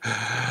profit.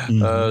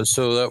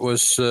 So that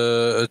was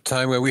a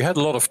time where we had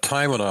a lot of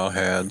time on our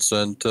hands.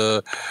 And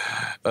I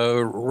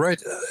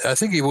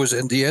think it was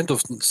in the end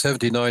of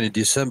 79, in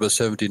December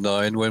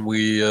 79,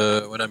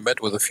 when I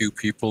met with a few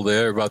people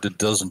there, about a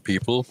dozen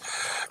people,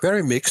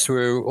 very mixed. We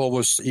were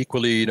almost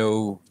equally,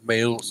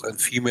 males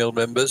and female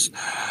members,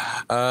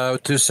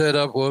 to set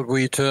up what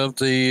we termed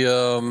the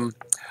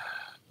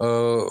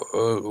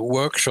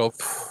workshop,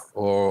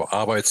 or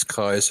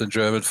Arbeitskreis in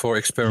German, for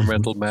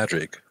experimental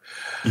magic.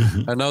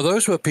 And now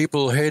those were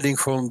people hailing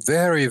from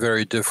very,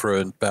 very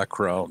different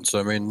backgrounds.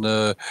 I mean,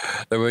 there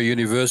were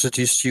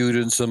university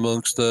students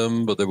amongst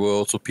them, but there were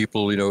also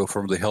people,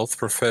 from the health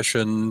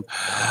profession.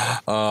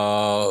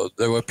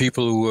 There were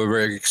people who were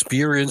very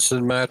experienced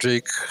in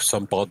magic,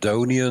 some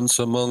Bardonians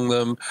among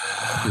them,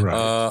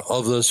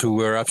 others who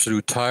were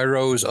absolute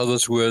tyros,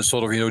 others who were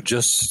sort of,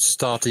 just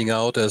starting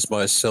out, as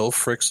myself,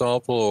 for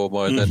example, or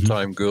my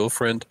then-time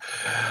girlfriend.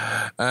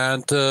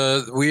 And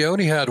we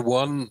only had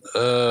one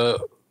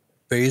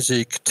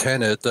basic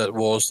tenet, that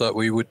was that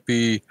we would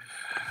be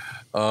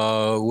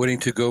willing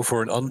to go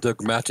for an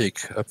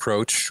undogmatic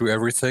approach to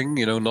everything,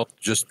 not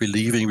just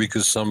believing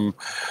because some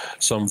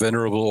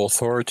venerable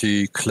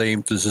authority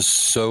claimed this is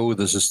so,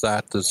 this is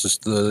that, this is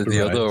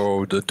the other,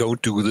 or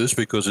don't do this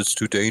because it's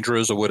too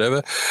dangerous or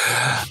whatever.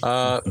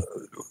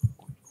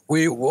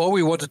 All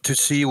we wanted to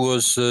see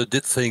was,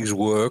 did things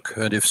work,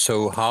 and if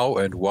so, how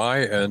and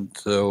why, and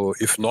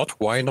if not,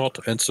 why not,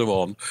 and so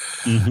on.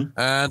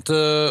 And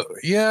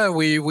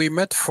we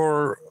met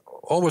for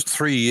almost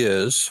 3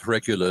 years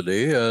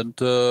regularly, and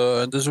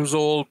this was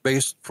all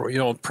based,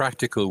 on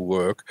practical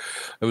work.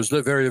 It was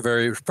very,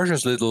 very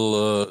precious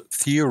little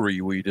theory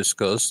we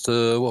discussed.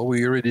 What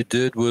we really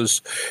did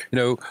was,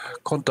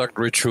 conduct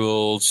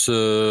rituals,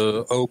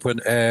 open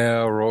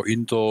air or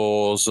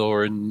indoors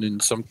or in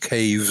some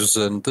caves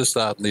and this,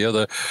 that, and the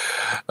other.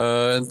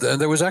 And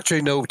there was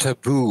actually no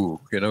taboo,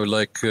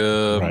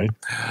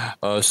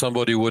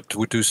 somebody would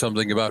do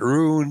something about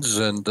runes,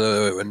 and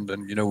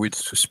we'd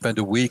spend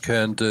a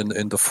weekend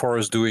in the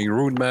forest doing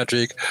rune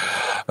magic.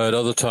 At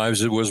other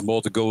times, it was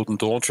more the Golden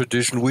Dawn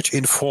tradition, which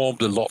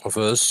informed a lot of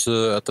us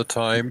at the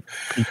time.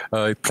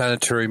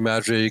 Planetary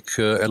magic,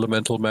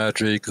 elemental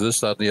magic,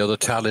 this, that, and the other,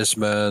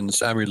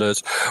 talismans,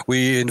 amulets.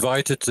 We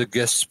invited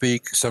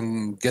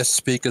some guest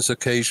speakers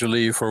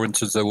occasionally. For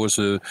instance, there was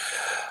an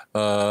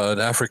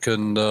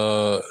African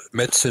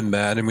medicine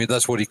man. I mean,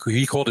 that's what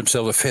he called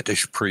himself, a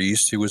fetish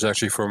priest. He was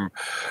actually from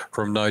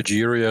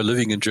Nigeria,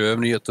 living in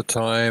Germany at the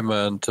time,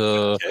 and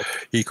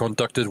he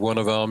conducted one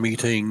of our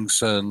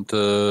meetings, and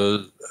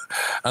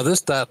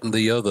this, that, and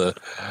the other.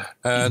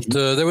 And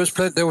there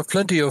were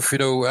plenty of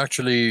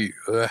actually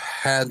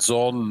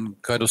hands-on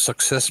kind of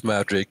success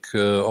magic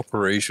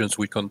operations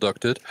we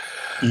conducted,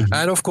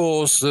 and of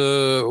course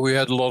we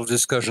had a lot of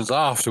discussions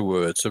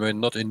afterwards. I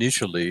mean, not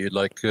initially,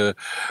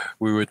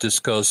 we would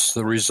discuss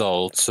the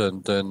results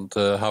and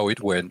how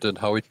it went and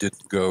how it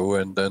didn't go,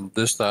 and then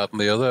this, that, and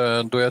the other.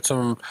 And we had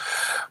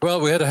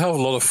we had a hell of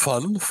a lot of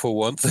fun, for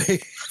one thing.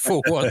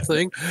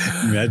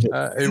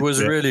 It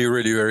was really,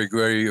 really very,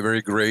 very,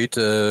 very great,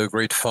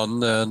 great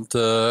fun, and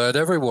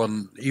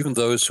everyone, even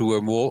those who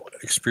were more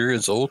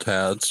experienced old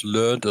hands,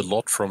 learned a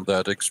lot from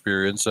that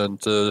experience,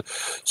 and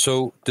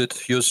so did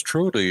yours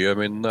truly. I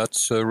mean,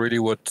 that's really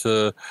what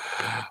you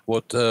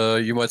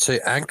might say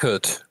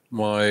anchored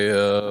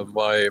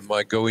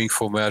my going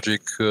for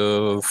magic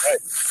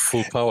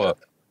full power.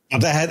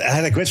 But I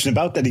had a question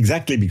about that,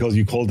 exactly, because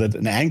you called it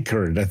an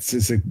anchor.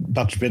 It's a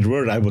much better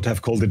word. I would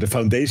have called it a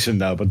foundation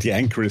now, but the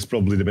anchor is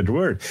probably the better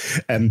word.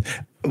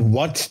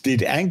 What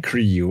did anchor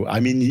you? I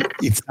mean,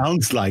 it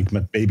sounds like,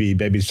 but maybe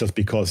it's just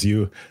because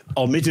you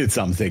omitted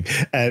something.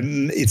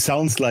 It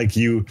sounds like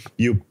you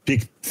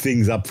picked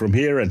things up from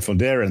here and from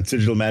there, and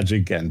sigil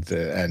magic and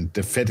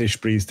the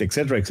fetish priest,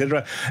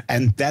 etc.,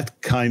 and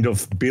that kind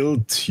of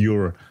built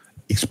your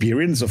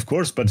experience, of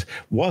course. But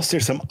was there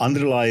some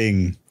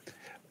underlying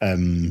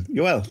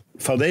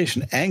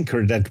foundation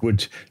anchor that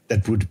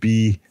would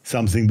be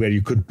something where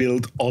you could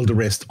build all the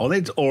rest on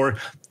it, or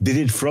was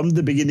it from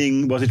the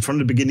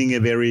beginning a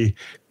very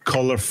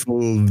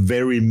colorful,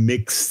 very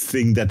mixed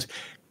thing that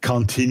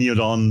continued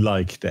on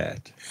like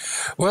that?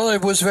 Well,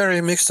 it was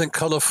very mixed and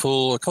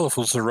colorful.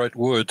 Colorful is the right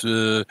word,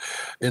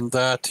 in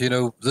that,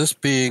 this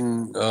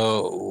being,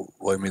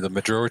 I mean, the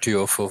majority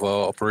of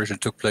our operation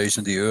took place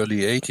in the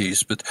early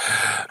 80s,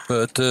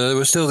 but there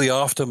was still the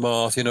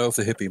aftermath, of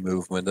the hippie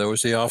movement. There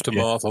was the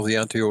aftermath of the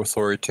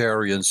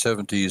anti-authoritarian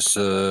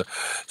 70s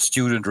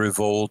student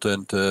revolt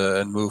and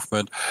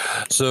movement.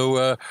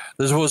 So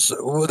there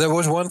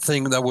was one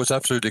thing that was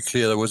absolutely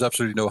clear. There was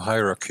absolutely no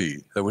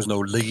hierarchy. There was no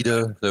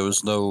leader. There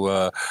was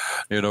no,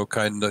 no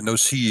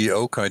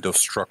CEO kind of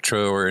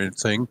structure or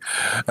anything.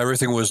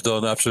 Everything was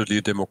done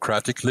absolutely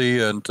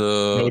democratically, and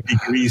no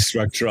degree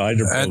structure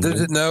either. And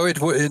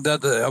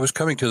I was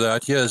coming to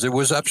that. Yes, there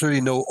was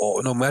absolutely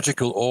no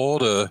magical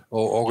order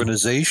or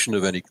organization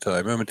of any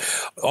time. I mean,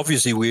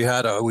 obviously we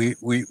had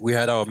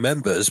our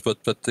members,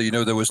 but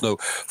there was no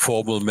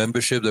formal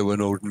membership. There were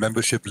no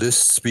membership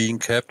lists being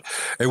kept.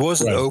 It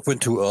wasn't open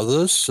to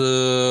others,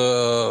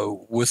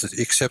 with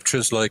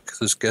exceptions like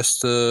this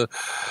guest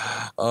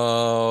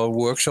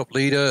workshop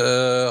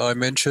leader I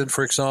mentioned,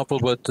 for example.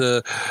 But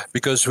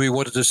because we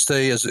wanted to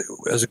stay as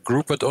a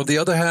group, but on the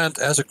other hand,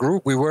 as a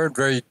group, we weren't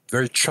very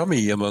very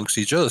chummy amongst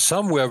each other.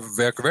 Some were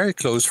very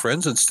close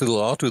friends and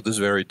still are to this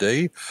very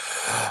day.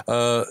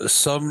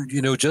 Some,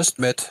 just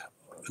met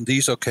on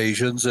these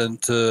occasions and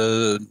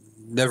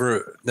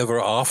never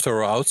after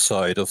or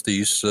outside of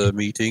these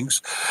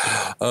meetings.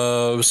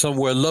 Some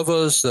were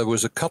lovers. There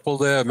was a couple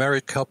there, a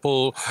married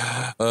couple,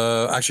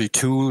 actually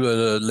two,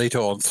 later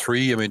on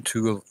three. I mean,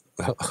 two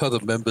other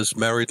members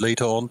married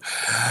later on.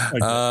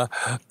 Okay.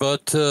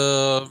 But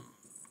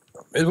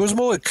it was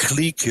more a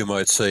clique, you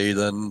might say,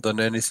 than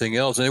anything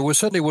else. And it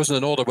certainly wasn't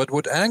an order. But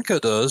what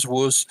anchored us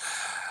was,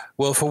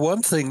 well, for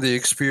one thing, the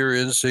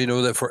experience,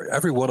 that for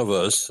every one of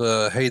us,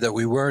 that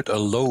we weren't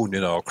alone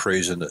in our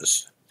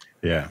craziness.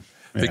 Yeah.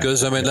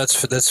 Because I mean,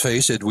 let's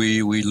face it,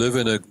 we live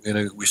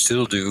we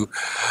still do,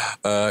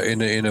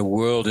 in a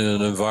world, in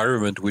an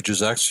environment which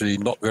is actually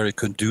not very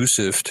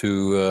conducive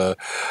to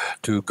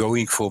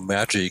going for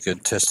magic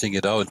and testing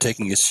it out and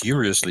taking it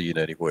seriously in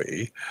any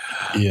way.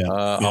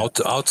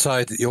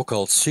 Outside the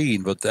occult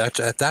scene, but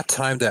at that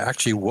time there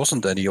actually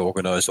wasn't any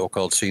organized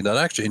occult scene. That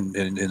actually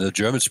in the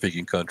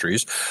German-speaking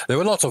countries there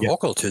were lots of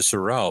occultists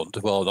around.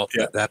 Well, not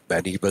that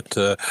many, but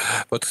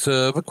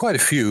quite a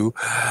few.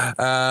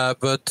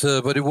 But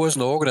it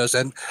wasn't organized,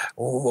 and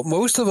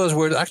most of us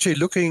were actually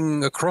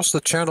looking across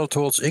the channel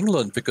towards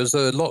England, because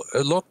a lot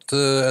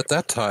at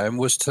that time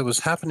was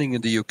happening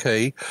in the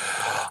UK,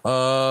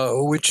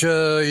 which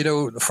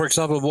for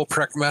example, more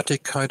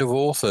pragmatic kind of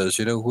authors,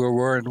 who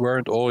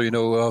weren't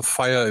all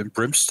fire and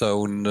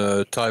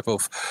brimstone type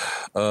of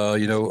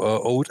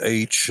old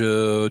age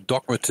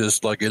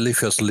dogmatists like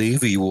Eliphas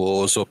Levi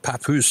was, or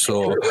Papus,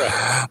 or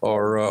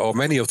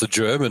many of the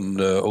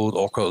German old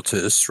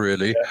occultists,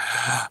 really.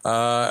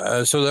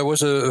 So there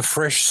was a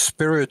fresh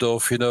spirit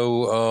of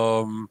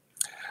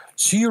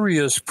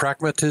serious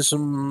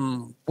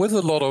pragmatism with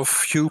a lot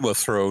of humor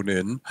thrown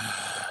in,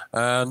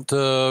 and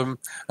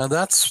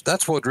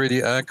that's what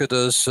really anchored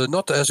us,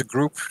 not as a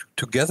group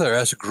together,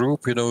 as a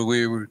group,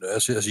 we were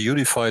as a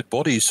unified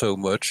body, so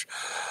much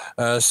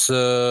as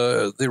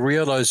the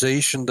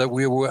realization that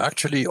we were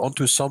actually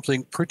onto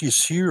something pretty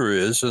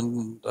serious,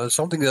 and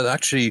something that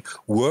actually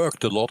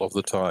worked a lot of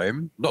the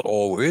time, not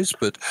always,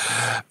 but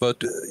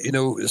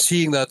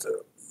seeing that.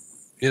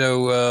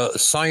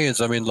 Science,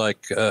 I mean,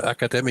 like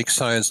academic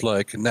science,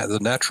 like the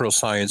natural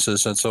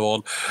sciences and so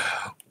on,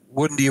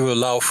 wouldn't even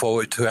allow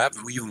for it to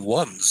happen even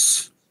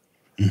once.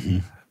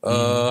 Mm-hmm.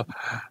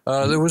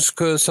 There was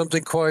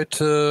something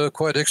quite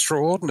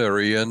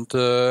extraordinary, and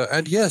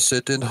yes,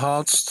 it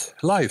enhanced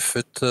life.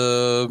 It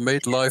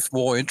made life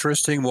more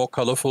interesting, more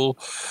colorful,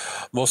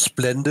 more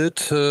splendid,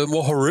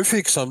 more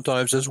horrific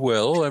sometimes as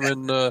well. I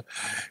mean,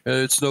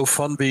 it's no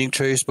fun being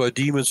chased by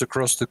demons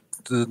across the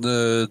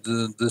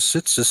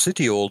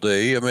city all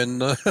day. I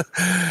mean,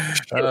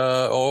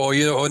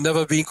 or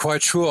never being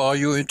quite sure, are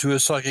you into a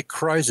psychic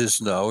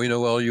crisis now?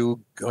 Are you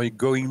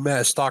going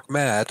mad, stark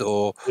mad,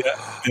 or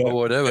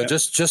whatever? Yeah.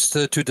 Just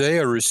today,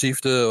 I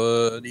received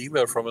an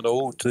email from an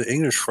old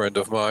English friend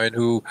of mine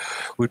who'd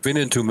been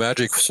into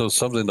magic for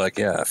something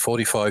like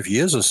 45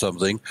 years or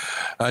something,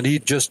 and he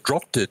just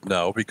dropped it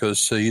now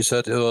because he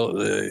said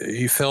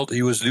he felt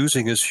he was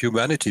losing his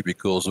humanity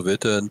because of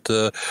it, and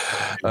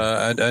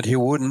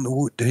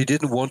he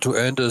didn't want to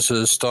end as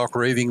a stark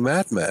raving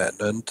madman.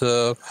 And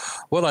I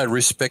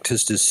respect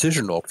his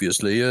decision,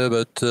 obviously,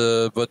 but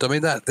I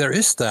mean that there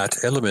is that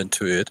element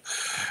to it.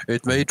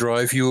 It may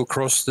drive you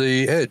across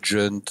the edge,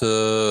 and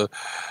more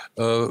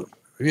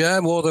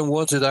than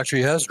once it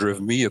actually has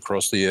driven me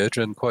across the edge,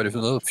 and quite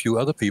a few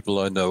other people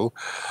I know.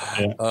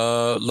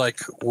 Like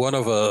one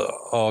of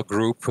our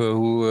group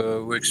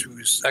who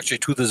actually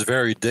to this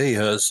very day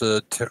has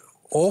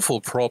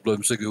awful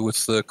problems with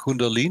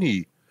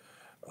Kundalini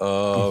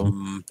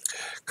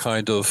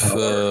kind of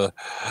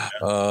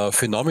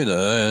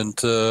phenomena, and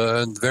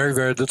very,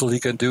 very little he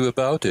can do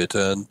about it.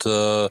 And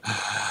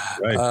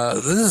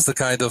this is the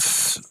kind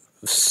of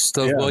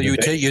stuff. Yeah, Well, you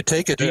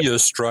take it in your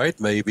stride,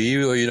 maybe.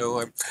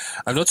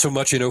 I'm not so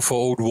much, for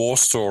old war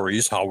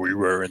stories, how we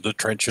were in the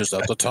trenches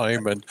at the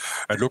time, and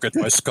look at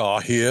my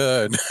scar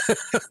here, and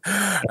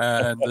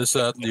and this,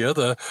 that, and the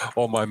other,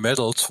 or my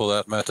medals for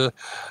that matter.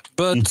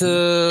 But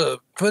yeah,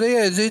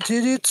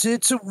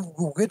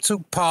 it's a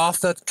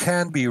path that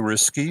can be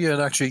risky,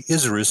 and actually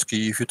is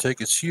risky if you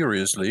take it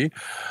seriously.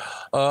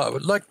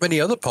 Like many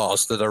other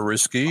paths that are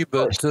risky,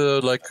 but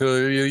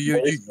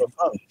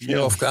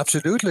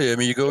absolutely. I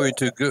mean, you go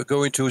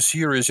into a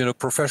serious,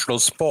 professional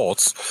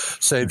sports.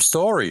 Same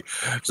story.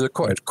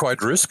 It's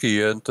quite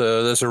risky, and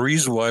there's a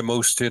reason why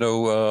most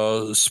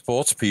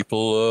sports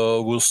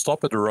people will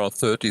stop at around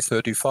 30,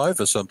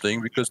 35 or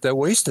something, because they're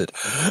wasted.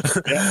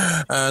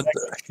 Yeah. And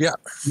yeah.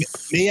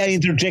 May I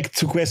interject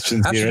 2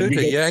 questions here?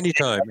 Absolutely. Yeah.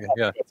 Anytime.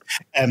 Yeah.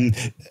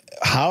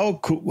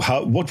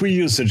 What will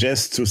you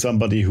suggest to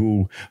somebody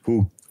who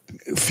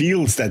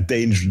feels that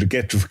danger to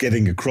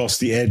getting across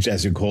the edge,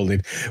 as you called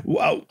it?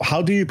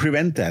 How do you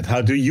prevent that?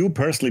 How do you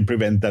personally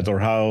prevent that, or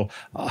how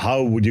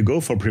would you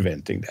go for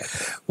preventing that?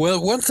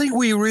 Well, one thing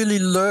we really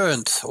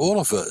learned, all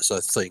of us,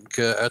 I think,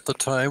 at the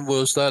time,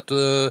 was that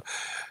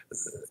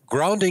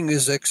grounding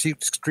is actually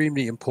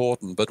extremely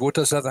important. But what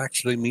does that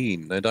actually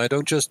mean? And I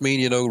don't just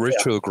mean,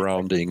 ritual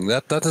grounding.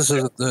 That is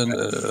a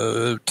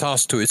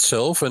task to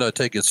itself, and I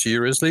take it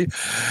seriously.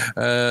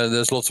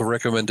 There's lots of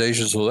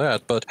recommendations for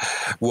that. But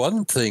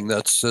one thing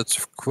that's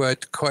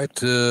quite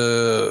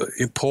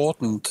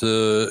important,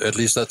 at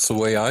least that's the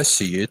way I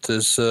see it,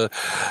 is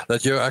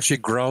that you're actually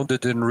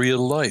grounded in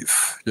real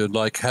life. You're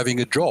like having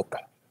a job,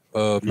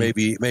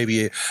 maybe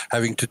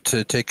having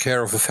to take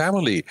care of a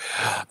family.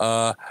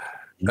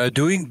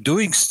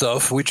 Doing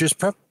stuff which is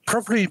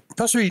possibly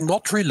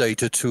not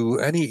related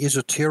to any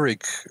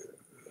esoteric,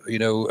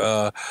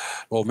 or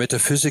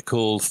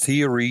metaphysical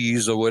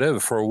theories or whatever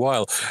for a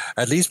while.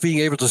 At least being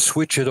able to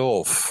switch it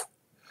off.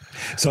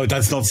 So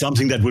that's not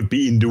something that would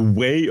be in the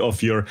way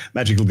of your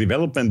magical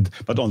development,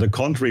 but on the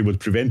contrary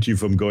would prevent you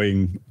from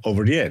going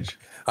over the edge.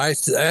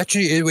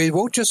 It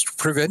won't just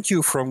prevent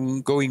you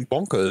from going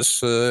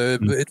bonkers.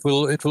 It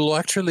will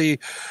actually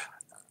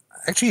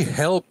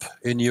help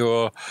in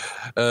your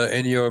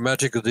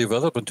magical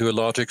development to a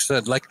large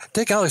extent. Like,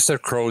 take Aleister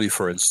Crowley,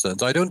 for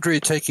instance. I don't really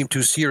take him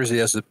too seriously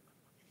as a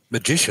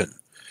magician.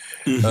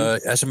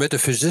 As a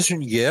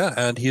metaphysician, yeah,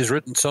 and he's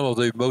written some of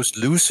the most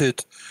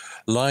lucid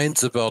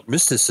lines about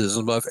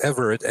mysticism I've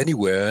ever read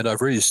anywhere, and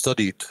I've really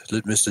studied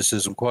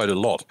mysticism quite a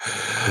lot.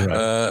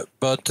 Right.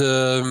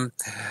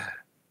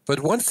 But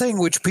one thing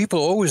which people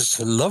always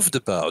loved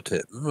about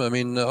him, I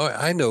mean,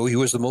 I know he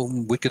was the most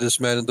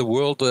wickedest man in the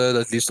world.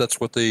 At least that's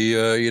what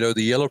the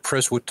yellow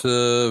press would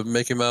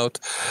make him out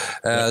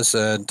as,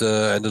 and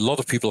a lot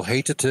of people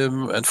hated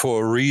him, and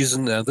for a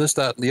reason, and this,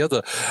 that, and the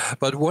other.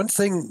 But one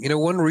thing,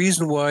 one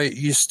reason why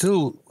he's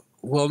still,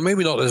 well,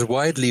 maybe not as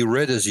widely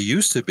read as he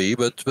used to be,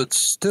 but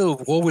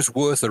still always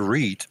worth a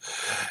read,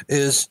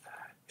 is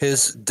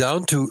his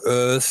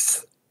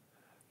down-to-earth,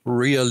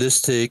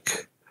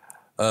 realistic,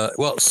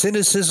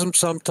 cynicism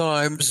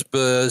sometimes,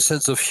 but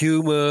sense of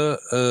humor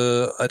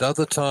at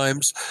other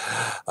times.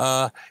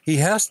 He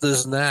has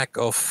this knack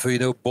of,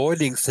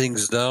 boiling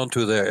things down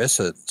to their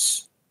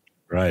essence.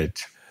 Right.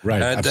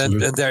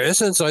 And their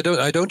essence, I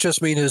don't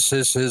just mean his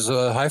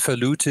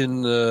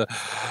highfalutin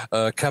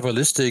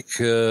Kabbalistic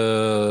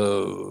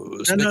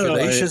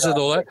speculations and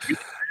all that.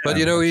 But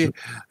he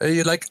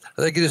like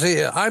you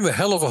say, I'm a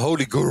hell of a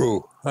holy guru.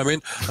 I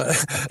mean,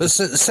 a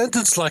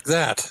sentence like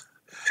that.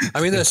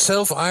 I mean, there's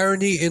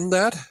self-irony in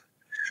that,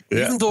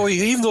 even though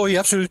he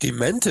absolutely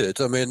meant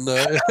it. I mean,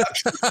 like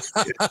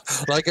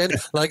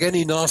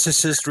any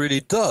narcissist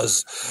really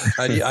does,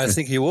 and I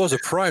think he was a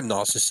prime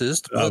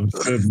narcissist.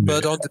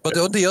 But on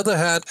the other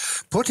hand,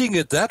 putting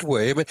it that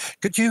way, I mean,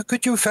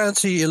 could you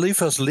fancy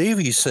Eliphas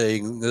Levi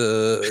saying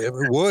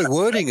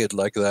wording it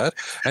like that,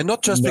 and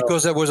not just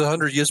because that was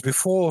 100 years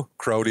before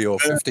Crowley or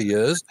 50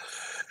 years.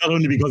 Not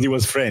only because he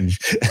was French,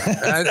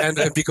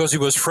 and because he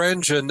was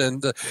French, and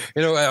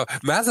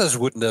Mathers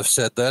wouldn't have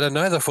said that, and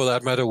neither, for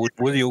that matter, would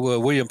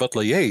William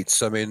Butler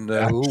Yeats. I mean,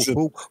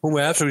 whom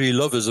I absolutely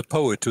love as a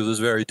poet to this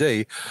very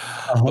day.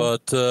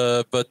 But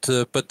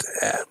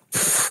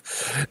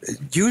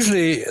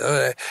usually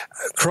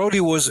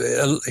Crowley was,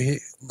 and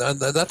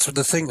that's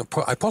the thing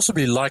I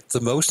possibly liked the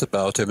most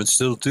about him, and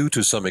still do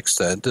to some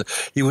extent.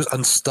 He was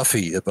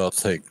unstuffy about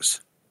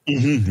things.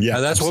 Yeah,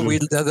 and that's absolutely.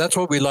 that's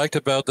what we liked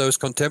about those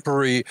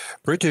contemporary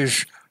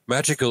British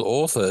magical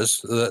authors.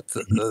 That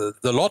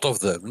the lot of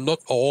them, not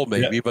all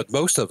maybe, but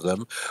most of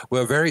them,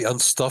 were very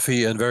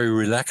unstuffy and very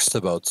relaxed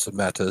about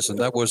matters, and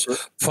that was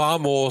spoke far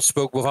more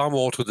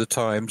to the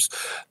times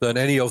than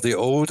any of the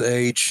old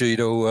age,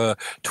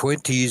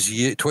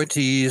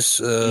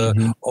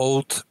 20s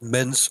old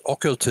men's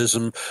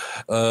occultism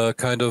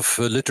kind of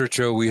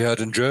literature we had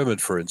in German,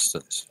 for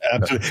instance.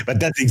 Absolutely, but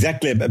that's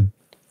exactly a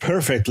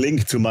perfect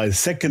link to my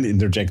second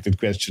interjected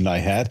question I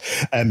had.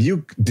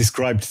 You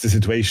described the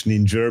situation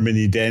in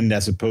Germany then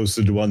as opposed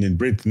to the one in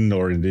Britain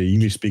or in the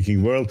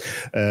English-speaking world.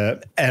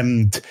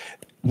 And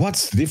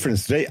what's the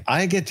difference today?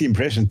 I get the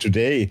impression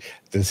today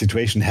the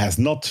situation has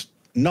not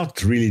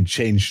really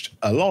changed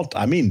a lot.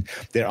 I mean,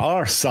 there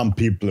are some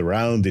people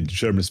around in the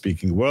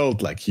German-speaking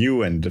world, like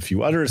you and a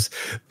few others,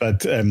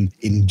 but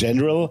in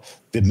general,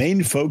 the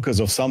main focus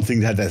of something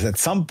that has at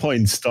some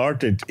point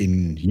started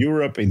in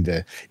Europe,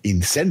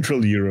 in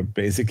Central Europe,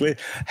 basically,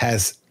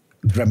 has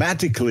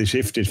dramatically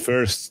shifted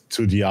first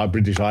to the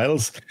British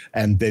Isles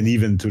and then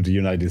even to the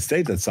United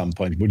States at some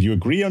point. Would you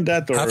agree on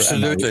that? Or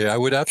absolutely. I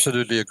would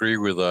absolutely agree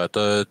with that.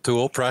 To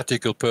all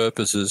practical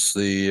purposes,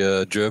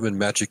 the German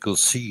magical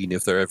scene,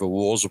 if there ever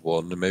was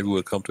one, and maybe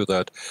we'll come to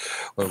that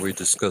when we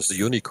discuss the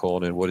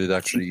unicorn and what it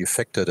actually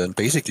affected. And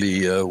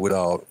basically, with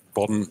our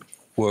modern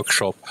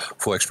workshop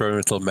for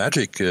experimental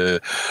magic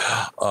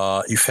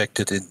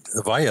effected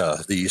via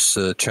these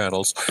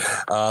channels.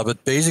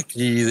 But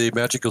basically, the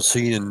magical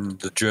scene in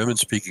the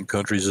German-speaking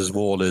countries is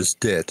more or less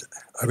dead.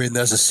 I mean,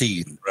 there's a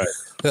scene. Right.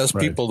 There's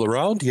people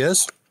around,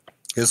 yes.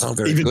 There's some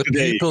very Even good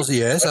today. people.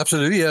 Yes,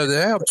 absolutely.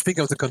 Yeah, I'm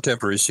speaking of the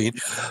contemporary scene.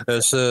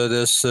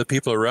 There's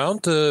people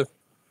around.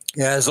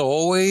 As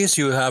always,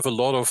 you have a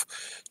lot of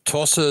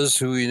tossers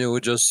who, are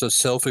just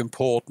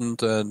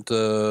self-important and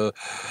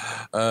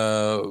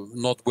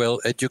not well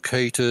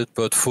educated,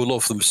 but full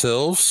of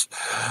themselves.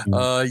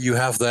 You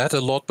have that a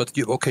lot, but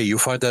you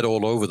find that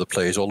all over the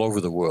place, all over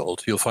the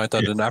world. You'll find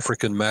that in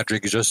African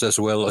magic just as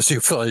well as you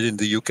find in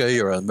the UK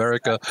or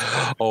America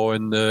or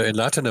in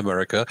Latin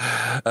America.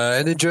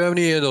 And in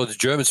Germany, the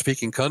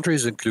German-speaking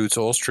countries includes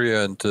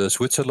Austria and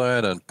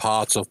Switzerland and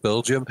parts of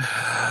Belgium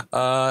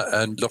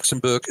and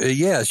Luxembourg.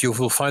 Yes, you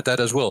will find that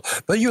as well.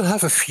 But you'll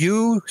have a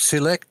few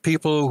select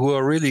people who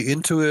are really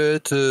into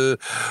it,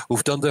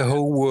 who've done their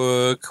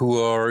homework,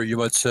 who are, you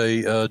might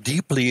say,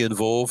 deeply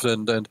involved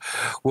and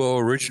who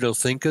are original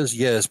thinkers,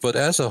 yes. But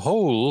as a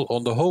whole,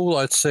 on the whole,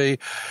 I'd say,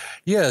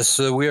 yes,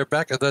 we are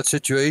back at that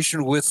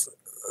situation with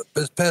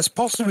has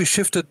possibly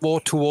shifted more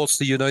towards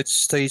the United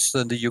States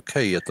than the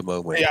UK at the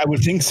moment. Yeah, I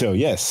would think so,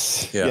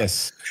 yes. Yeah.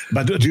 Yes.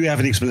 But do you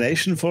have an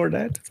explanation for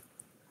that?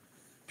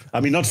 I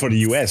mean, not for the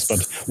US,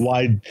 but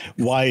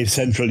why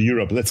Central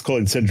Europe? Let's call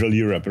it Central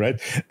Europe, right?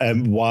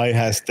 Why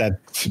has that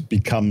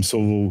become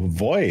so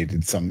void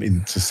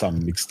to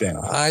some extent?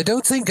 I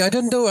don't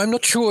know. I'm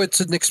not sure it's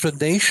an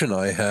explanation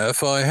I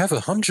have. I have a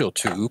hunch or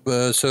two.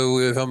 So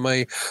if I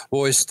may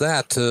voice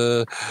that,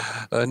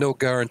 no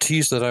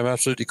guarantees that I'm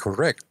absolutely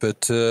correct,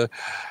 but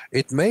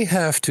it may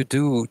have to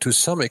do to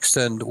some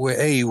extent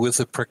with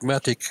a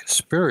pragmatic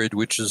spirit,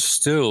 which is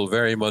still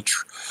very much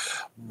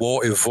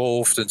more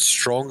evolved and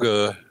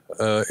stronger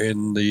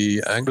in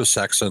the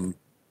Anglo-Saxon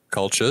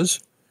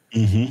cultures.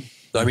 Mm-hmm.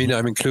 I mean,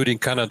 I'm including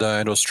Canada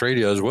and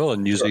Australia as well,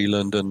 and New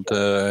Zealand and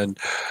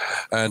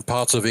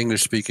parts of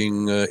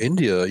English-speaking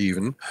India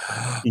even.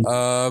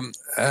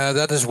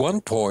 That is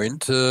one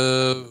point.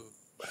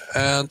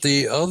 And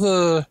the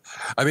other,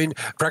 I mean,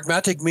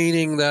 pragmatic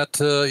meaning that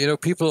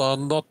people are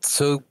not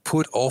so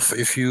put off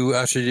if you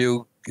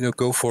actually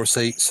go for,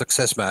 say,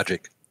 success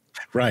magic.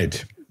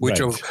 Right. Which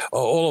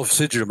all of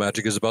sigil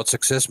magic is about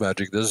success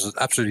magic. There's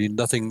absolutely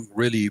nothing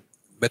really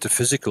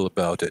metaphysical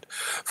about it.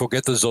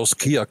 Forget the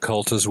Zoskia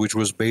cultus, which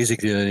was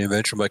basically an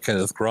invention by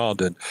Kenneth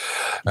Grant, and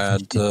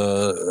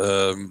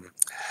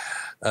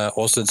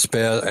Austin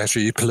Spare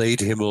actually played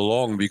him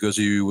along because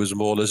he was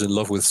more or less in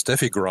love with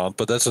Steffi Grant.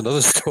 But that's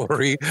another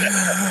story.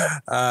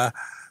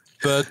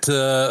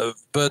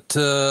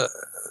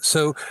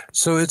 So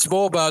it's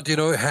more about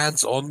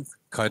hands-on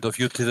kind of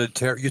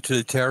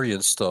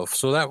utilitarian stuff.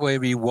 So that may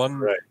be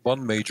one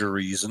major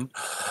reason.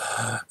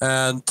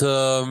 And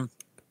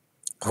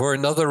for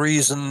another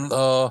reason,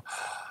 I'm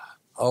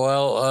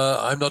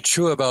not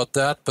sure about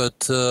that,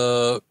 but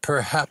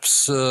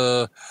perhaps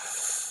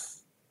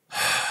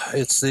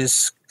it's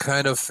this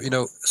kind of,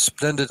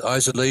 splendid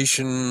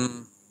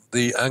isolation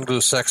the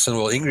Anglo-Saxon,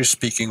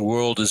 English-speaking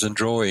world is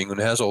enjoying and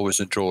has always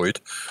enjoyed,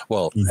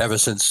 ever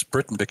since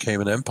Britain became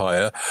an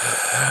empire,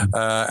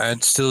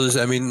 and still is.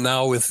 I mean,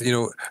 now with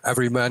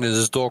every man and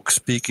his dog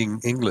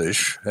speaking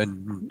English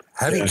and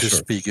having to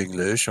speak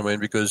English. I mean,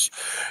 because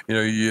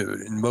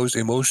in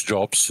most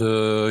jobs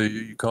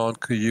you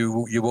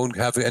won't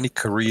have any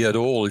career at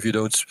all if you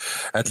don't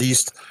at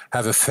least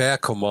have a fair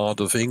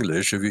command of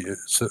English,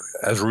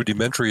 as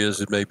rudimentary as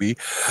it may be.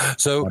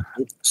 So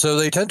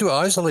they tend to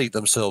isolate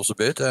themselves a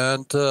bit.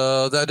 And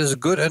that is a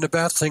good and a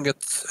bad thing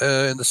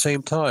in the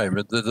same time.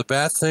 The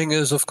bad thing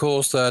is, of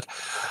course, that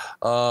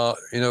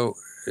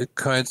it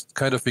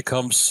kind of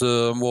becomes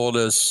more or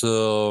less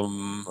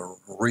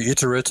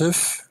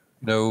reiterative.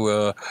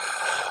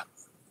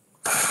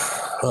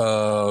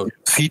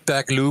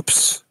 Feedback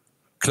loops,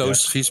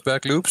 closed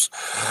feedback loops.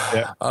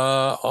 Yeah.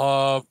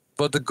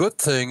 But the good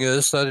thing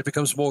is that it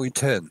becomes more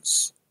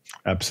intense.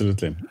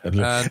 Absolutely. And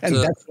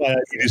that's why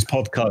I do this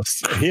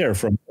podcast here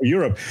from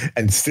Europe.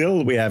 And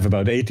still we have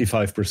about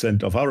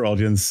 85% of our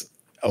audience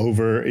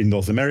over in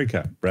North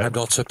America, right? I'm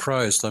not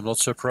surprised.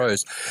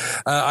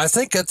 I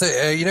think at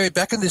the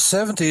back in the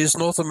 70s,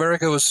 North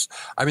America was.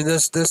 I mean,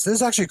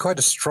 there's actually quite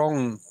a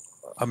strong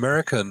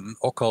American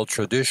occult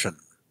tradition.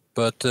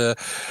 but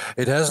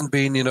it hasn't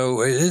been,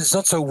 it's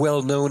not so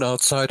well known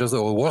outside of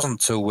or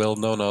wasn't so well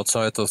known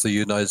outside of the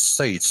United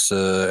States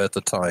at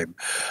the time.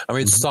 I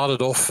mean, it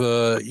started off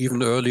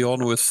even early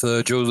on with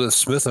Joseph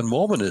Smith and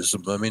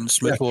Mormonism. I mean,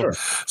 Smith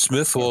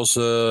was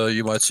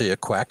you might say a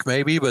quack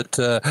maybe, but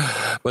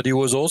he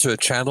was also a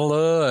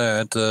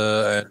channeler and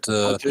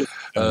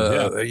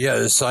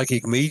a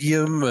psychic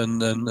medium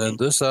and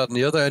this, that, and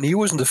the other. And he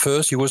wasn't the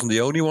first, he wasn't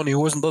the only one, he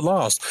wasn't the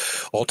last.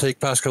 Or take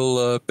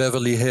Pascal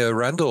Beverly Hare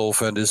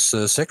Randolph and his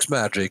sex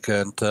magic,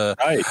 and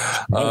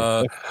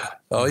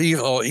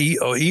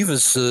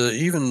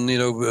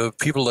even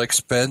people like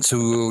Spence,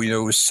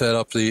 who set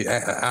up the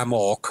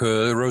Amok,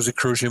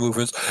 Rosicrucian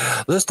movements,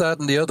 this, that,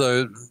 and the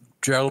other.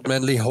 Gerald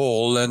Manley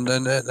Hall and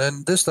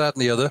this, that,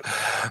 and the other.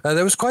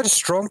 There was quite a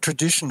strong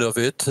tradition of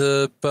it,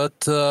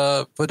 but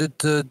it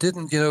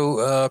didn't,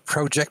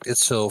 project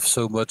itself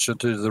so much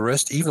into the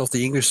rest, even of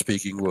the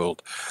English-speaking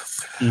world.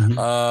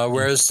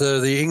 Whereas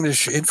the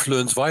English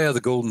influence via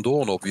the Golden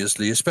Dawn,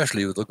 obviously,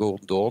 especially with the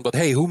Golden Dawn. But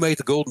hey, who made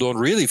the Golden Dawn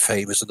really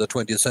famous in the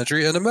 20th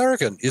century? An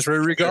American,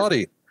 Israel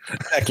Regardie.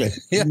 Exactly.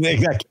 Yeah.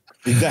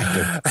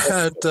 Exactly.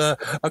 And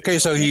okay,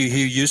 so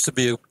he used to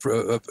be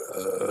a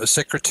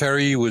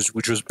secretary,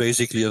 which was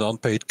basically an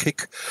unpaid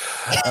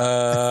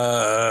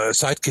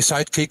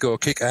sidekick or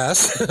kick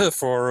ass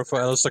for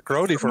Aleister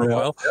Crowley for a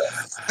while.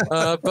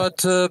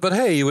 But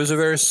hey, he was a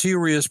very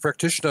serious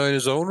practitioner in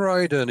his own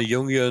right and a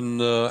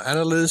Jungian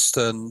analyst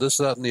and this,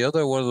 that, and the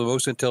other. One of the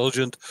most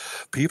intelligent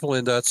people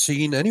in that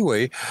scene,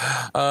 anyway.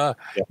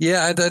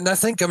 And I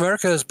think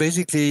America has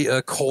basically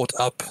caught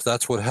up.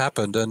 That's what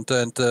happened, and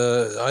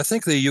I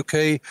think the UK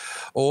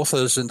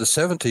authors in the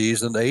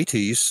 70s and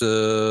 80s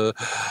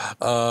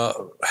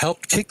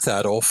helped kick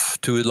that off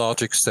to a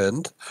large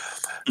extent.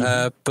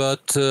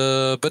 But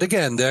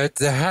again, there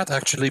had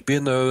actually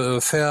been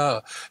a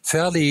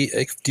fairly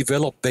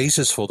developed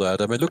basis for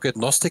that. I mean, look at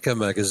Gnostica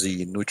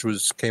magazine, which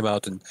came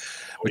out in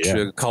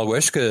Karl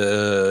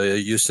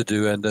Weschke used to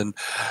do, and then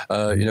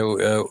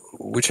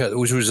which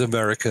was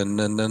American,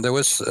 and then there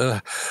was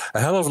a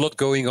hell of a lot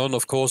going on,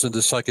 of course, in the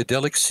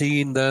psychedelic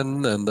scene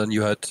then, and then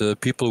you had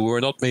people who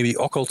were not maybe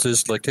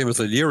occultists like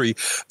Timothy Leary,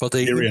 but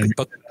Leary,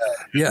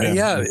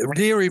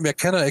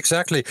 McKenna,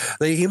 exactly.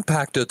 They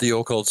impacted the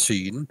occult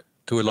scene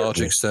to a large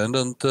extent,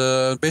 and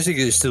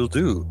basically still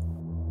do.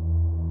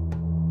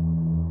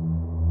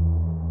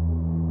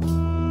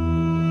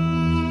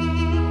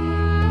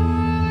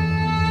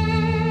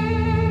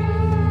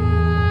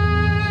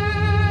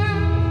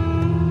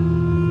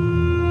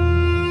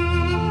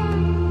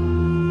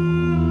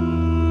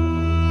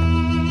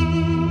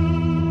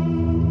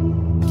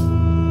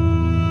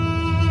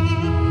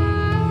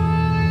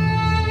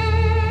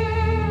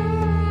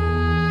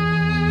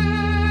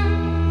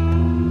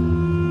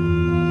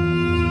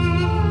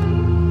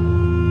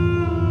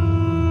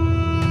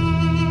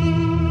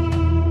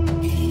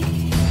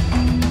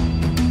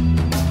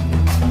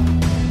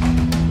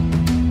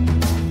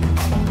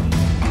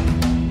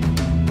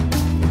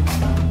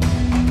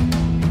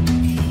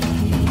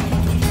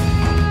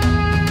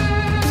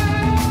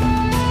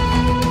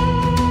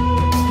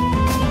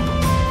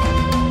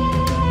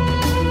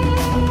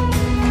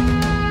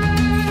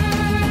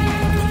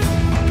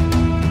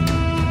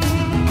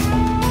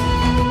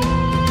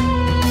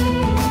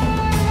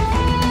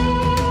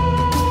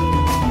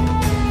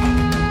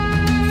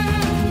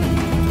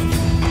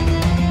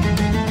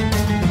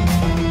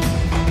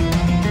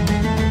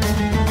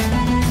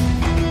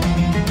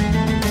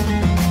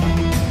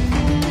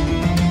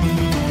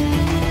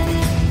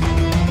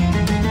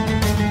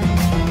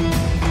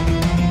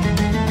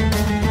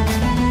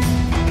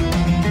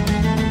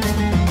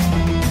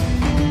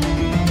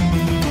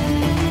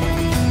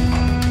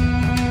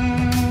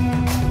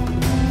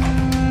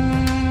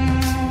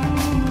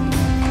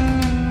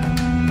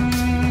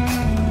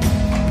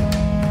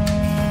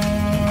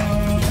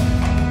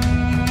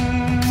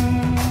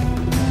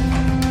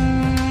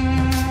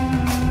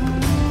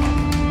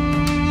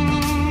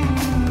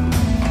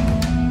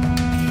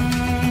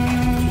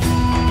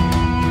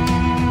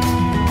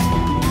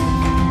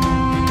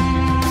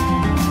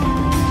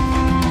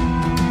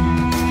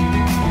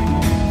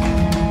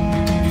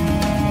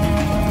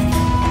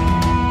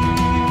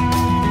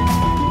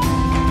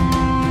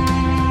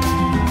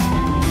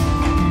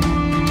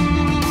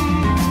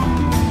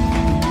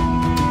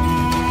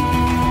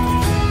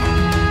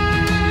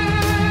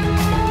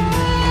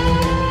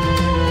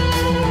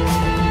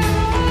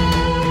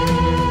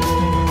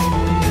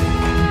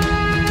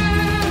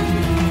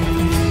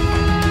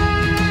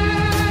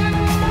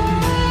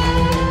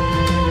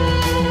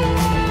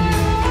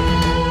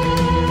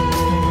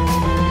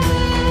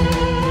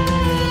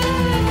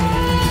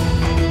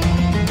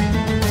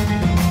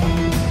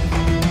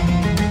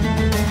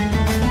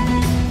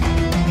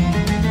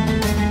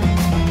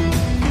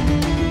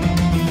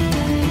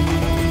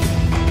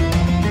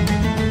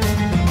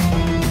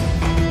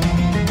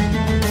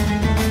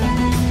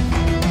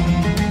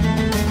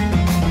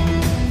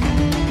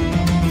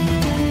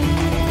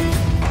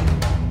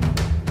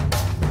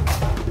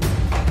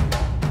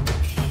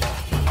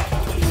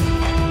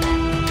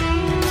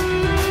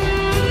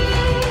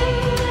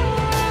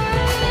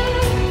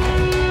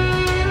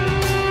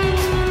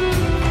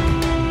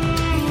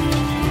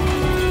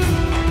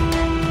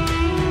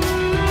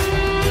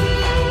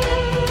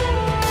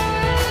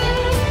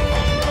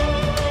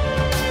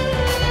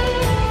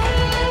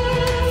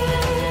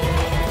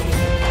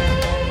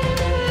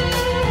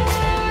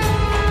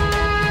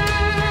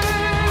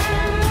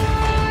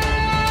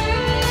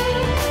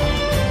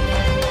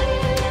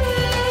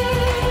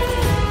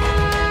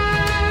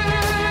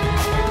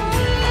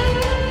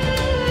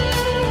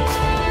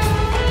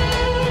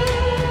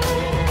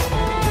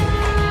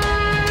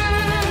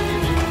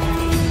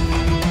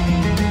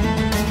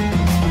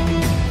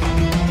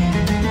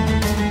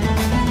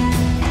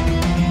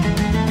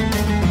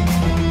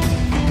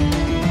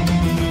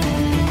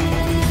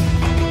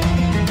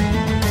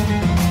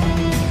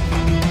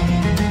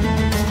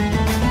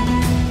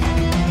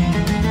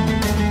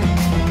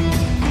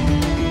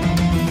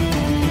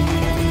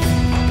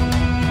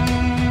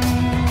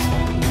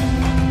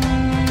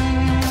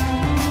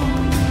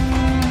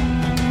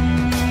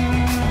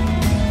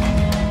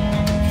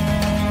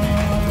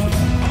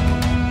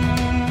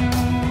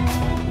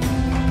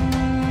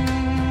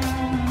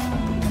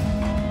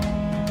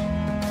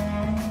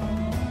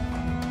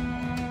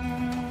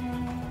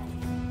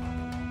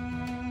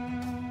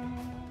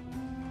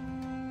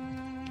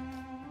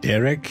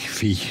 Derek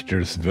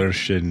Fichter's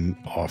version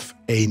of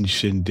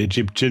ancient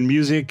Egyptian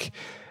music.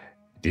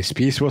 This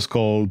piece was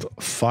called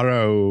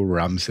Pharaoh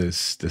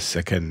Ramses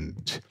II,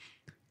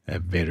 a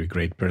very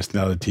great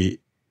personality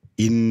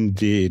in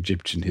the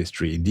Egyptian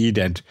history indeed,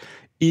 and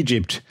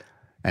Egypt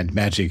and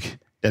magic,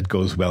 that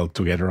goes well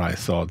together, I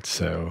thought,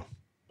 so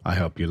I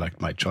hope you liked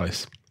my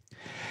choice.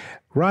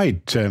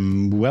 Right,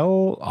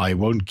 well, I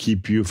won't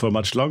keep you for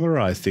much longer.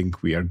 I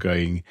think we are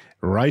going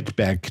right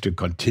back to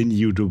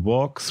continue to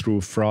walk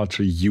through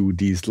Frater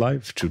U's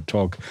life, to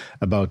talk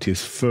about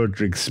his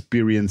further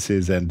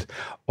experiences and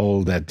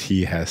all that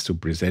he has to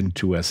present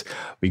to us.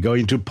 We go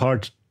into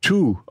part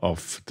 2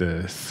 of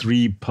the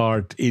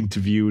 3-part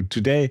interview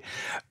today.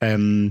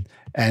 And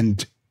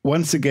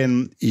once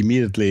again,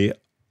 immediately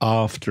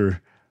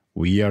after,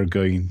 we are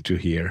going to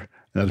hear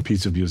another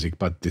piece of music,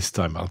 but this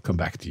time I'll come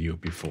back to you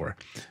before.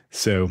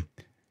 So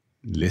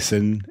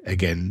listen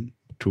again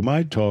to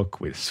my talk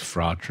with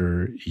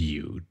Frater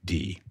U.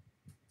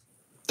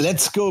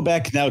 Let's go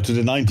back now to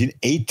the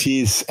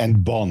 1980s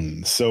and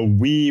Bonn. So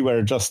we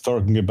were just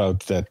talking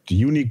about that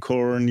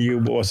unicorn.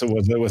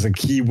 There was a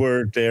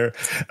keyword there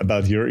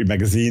about your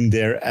magazine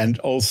there, and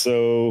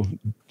also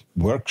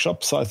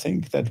workshops, I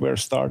think, that were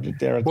started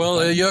there. Well,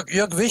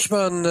 Jörg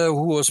Wichmann,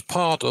 who was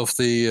part of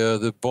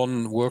the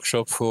Bonn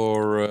workshop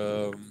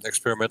for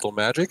experimental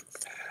magic,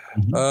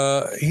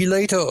 he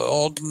later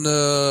on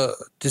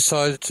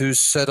decided to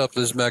set up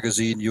this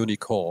magazine,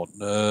 Unicorn,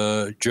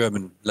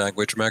 German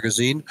language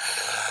magazine.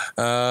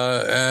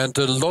 And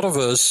a lot of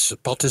us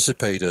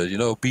participated,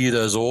 be it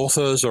as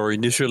authors or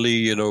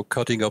initially,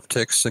 cutting up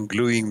texts and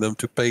gluing them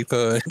to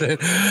paper.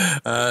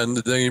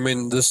 And I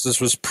mean, this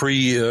was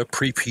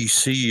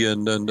pre-PC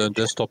and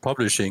desktop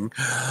publishing,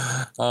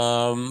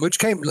 which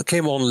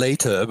came on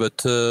later,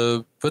 but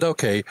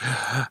okay.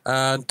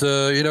 And,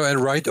 and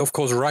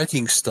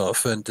writing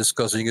stuff and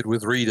discussing it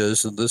with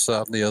readers and this,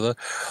 that, and the other.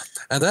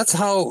 And that's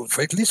how,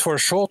 at least for a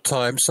short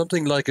time,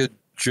 something like a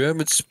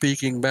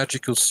German-speaking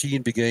magical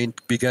scene began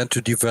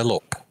to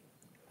develop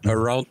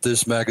around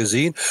this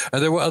magazine.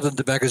 And there were other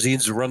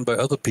magazines run by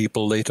other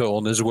people later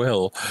on as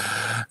well.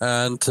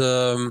 And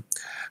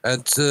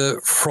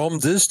from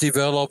this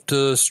developed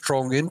a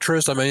strong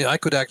interest. I mean,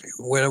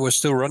 when I was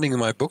still running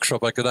my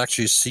bookshop, I could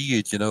actually see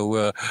it,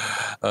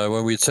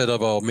 when we set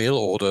up our mail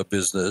order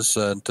business.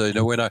 And,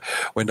 when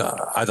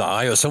either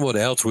I or someone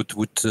else would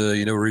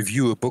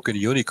review a book in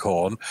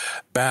Unicorn,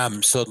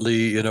 bam,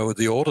 suddenly,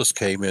 the orders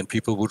came in.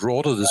 People would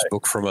order this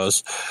book from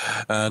us.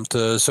 And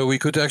so we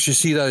could actually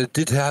see that it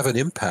did have an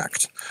impact.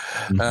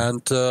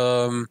 And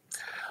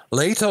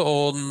later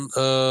on,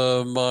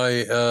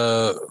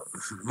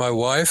 my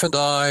wife and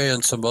I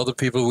and some other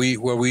people,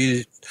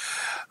 I'd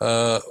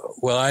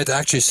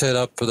actually set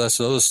up. That's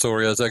another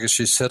story. I'd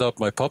actually set up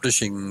my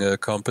publishing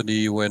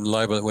company when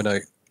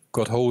I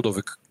got hold of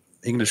an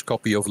English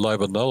copy of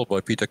Liber Null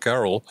by Peter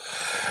Carroll.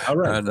 All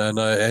right.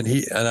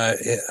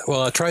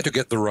 I tried to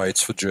get the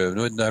rights for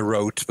German, and I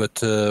wrote,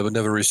 but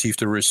never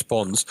received a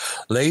response.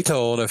 Later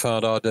on, I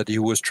found out that he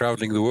was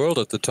traveling the world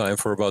at the time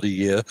for about a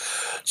year,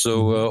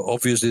 so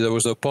obviously there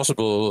was no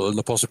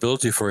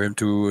possibility for him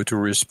to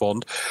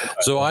respond.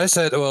 So I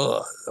said,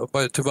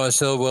 to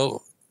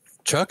myself,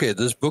 chuck it.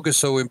 This book is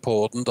so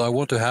important. I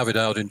want to have it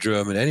out in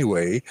German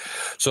anyway.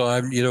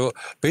 So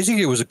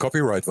basically it was a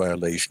copyright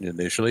violation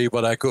initially,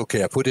 but I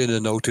put in a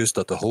notice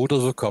that the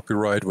holders of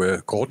copyright were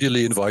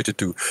cordially invited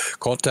to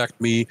contact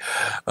me,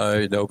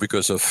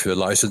 because of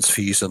license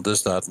fees and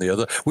this, that, and the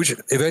other, which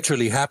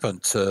eventually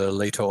happened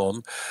later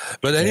on.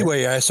 But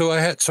anyway, I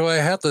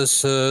had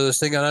this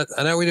thing, and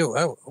I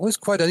was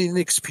quite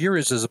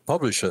inexperienced as a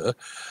publisher.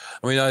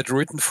 I mean, I'd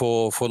written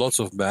for lots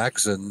of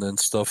mags and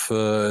stuff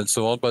and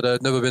so on, but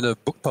I'd never been a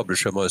book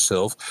publisher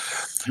myself.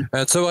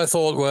 And so I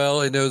thought,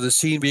 the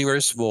scene being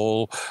very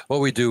small,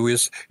 what we do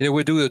is,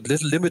 we do a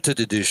little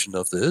limited edition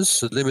of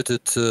this, a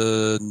limited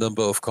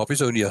number of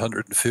copies, only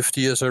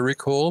 150 as I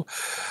recall.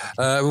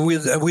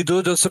 We do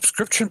it on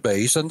subscription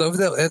base, and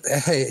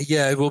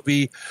it will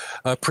be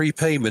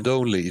prepayment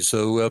only.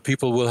 So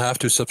people will have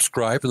to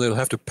subscribe, and they'll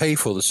have to pay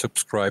for the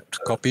subscribed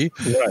copy.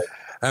 Right.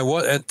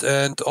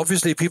 And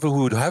obviously people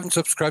who haven't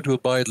subscribed will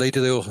buy it later.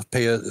 They will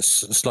pay a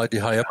slightly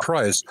higher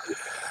price.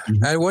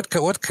 Mm-hmm. And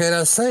what can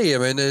I say? I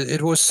mean,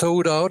 it was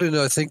sold out in,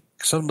 I think,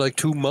 something like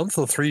 2 months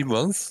or 3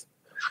 months.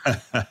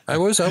 I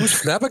was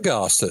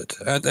flabbergasted,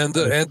 and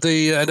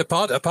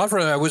apart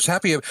from it, I was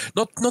happy.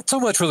 Not so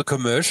much for the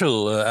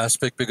commercial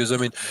aspect, because I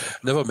mean,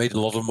 never made a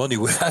lot of money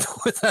with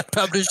that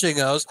publishing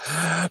house.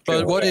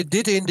 But what it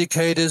did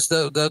indicate is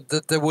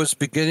that there was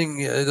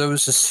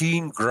a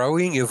scene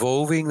growing,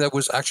 evolving, that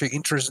was actually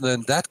interested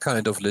in that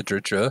kind of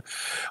literature,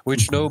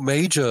 which no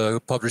major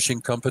publishing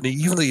company,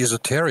 even the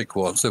esoteric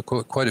ones, there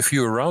were quite a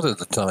few around at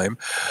the time,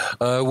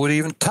 would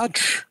even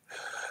touch.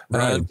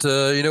 Right. And,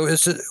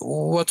 it's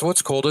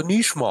what's called a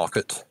niche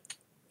market.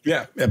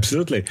 Yeah,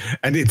 absolutely.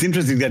 And it's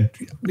interesting that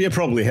you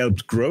probably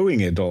helped growing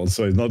it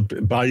also,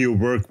 not by your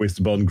work with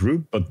the Bonn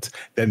Group, but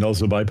then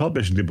also by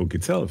publishing the book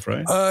itself,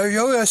 right?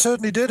 I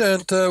certainly did.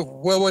 And,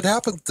 what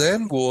happened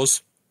then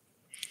was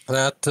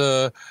that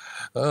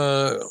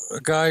a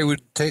guy who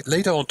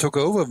later on took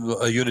over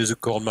a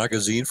Unicorn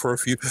magazine for a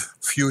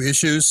few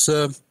issues.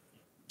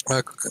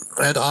 And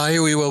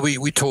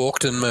we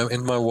talked, and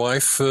my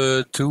wife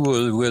too,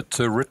 who had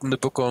written a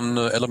book on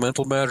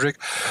elemental magic,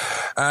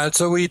 and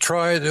so we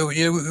tried.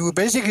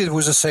 Basically, it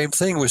was the same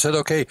thing. We said,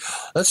 okay,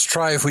 let's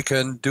try if we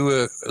can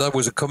do that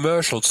was a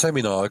commercial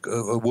seminar,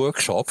 a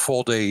workshop,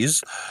 4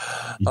 days,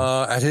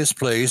 at his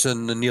place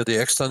and near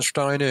the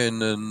Externsteine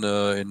in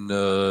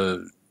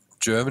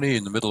Germany,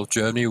 in the middle of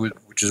Germany,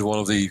 which is one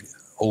of the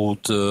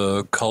old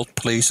cult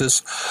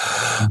places,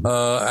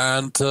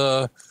 and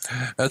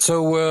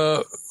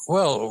so.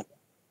 Well,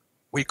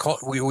 we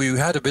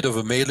had a bit of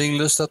a mailing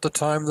list at the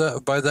time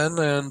by then,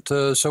 and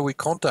so we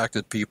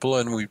contacted people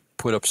and we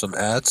put up some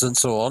ads and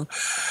so on.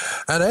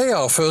 And hey,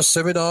 our first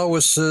seminar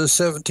was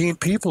 17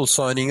 people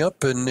signing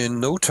up in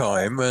no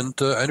time, and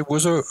it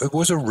was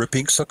a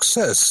ripping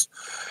success.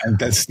 And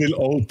that's still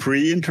all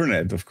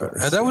pre-internet, of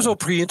course. And that was all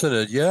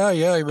pre-internet. Yeah.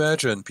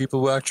 Imagine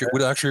people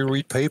would actually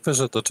read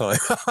papers at the time.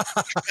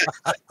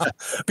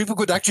 People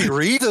could actually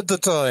read at the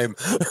time.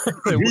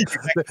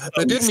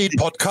 They didn't need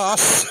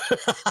podcasts.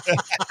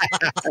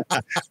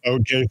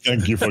 Okay,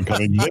 thank you for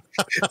coming.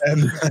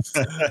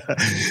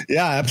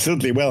 Yeah,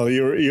 absolutely. Well,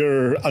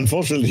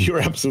 unfortunately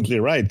you're absolutely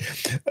right.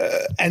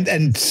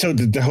 And so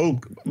the whole,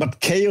 but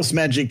chaos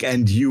magic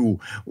and you,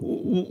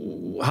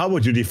 how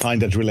would you define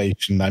that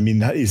relation? I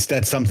mean, is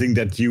that something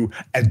that you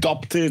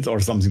adopted or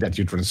something that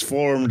you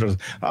transformed, or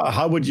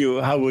how would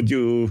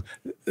you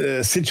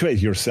situate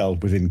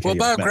yourself within chaos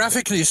magic? Well,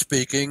 biographically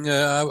speaking,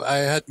 I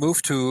had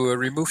removed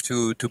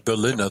to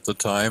Berlin at the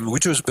time,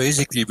 which was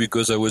basically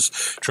because I was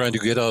trying to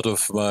get out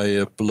of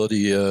my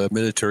bloody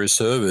military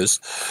service,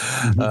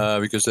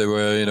 because they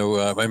were,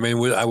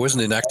 I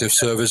wasn't in active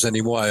service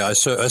anymore. I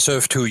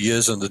served 2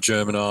 years in the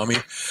German army,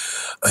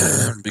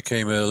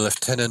 became a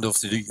lieutenant of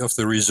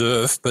the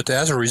reserve. But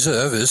as a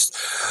reservist,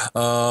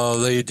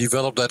 they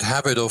developed that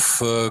habit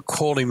of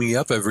calling me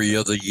up every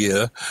other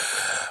year.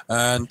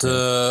 And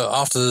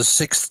after the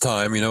 6th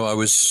time, I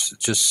was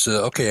just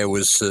I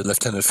was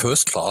lieutenant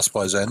first class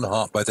by then,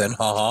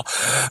 haha.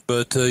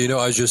 But I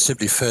was just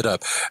simply fed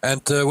up.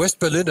 And West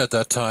Berlin at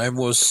that time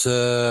was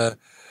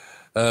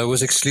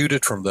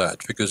excluded from that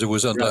because it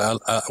was under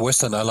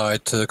Western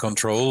Allied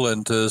control,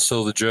 and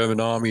so the German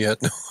army had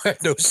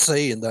no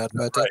say in that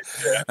matter. Right.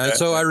 Yeah. And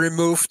so I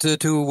removed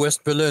to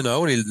West Berlin. I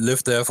only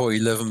lived there for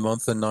 11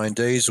 months and 9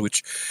 days,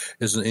 which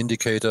is an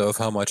indicator of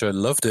how much I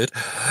loved it.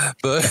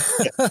 But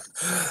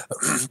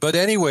but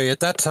anyway, at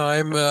that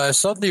time, I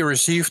suddenly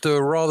received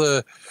a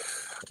rather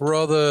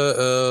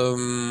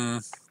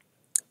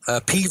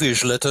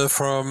peevish letter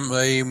from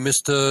a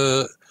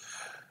Mr.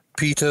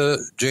 Peter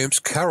James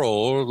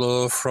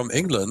Carroll from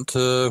England,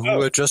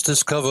 who had just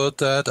discovered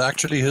that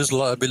actually his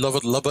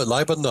beloved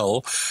Liber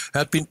Null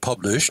had been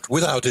published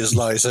without his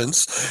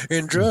license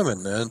in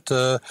German. And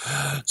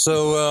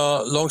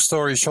so, long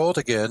story short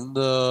again,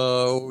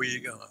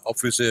 we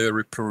obviously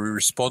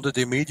responded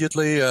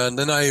immediately, and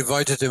then I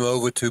invited him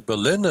over to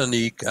Berlin, and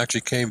he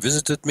actually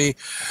visited me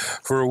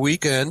for a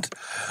weekend.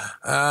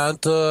 And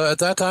at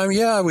that time,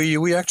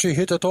 we actually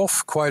hit it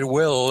off quite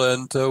well,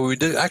 and we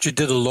did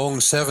a long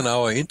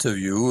 7-hour interview,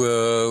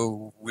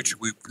 which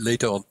we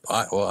later on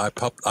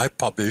I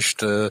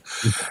published in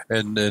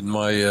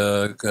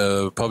my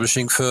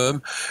publishing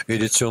firm,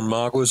 Edition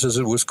Magus, as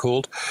it was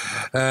called,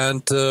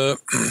 and then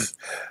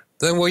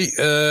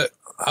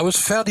I was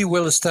fairly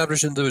well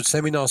established in the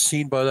seminar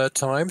scene by that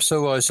time,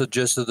 so I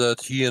suggested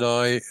that he and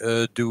I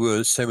do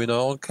a seminar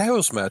on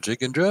chaos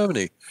magic in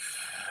Germany.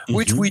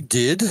 Which we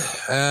did,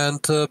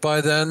 and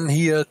by then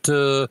he had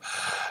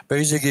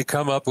basically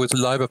come up with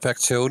Liber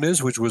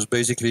Pactionis, which was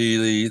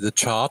basically the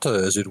charter,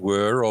 as it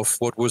were, of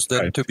what was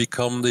then to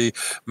become the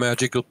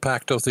magical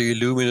pact of the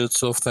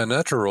Illuminates of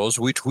Thanateros,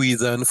 which we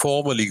then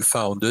formally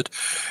founded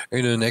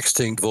in an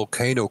extinct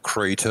volcano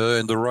crater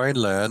in the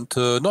Rhineland,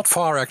 not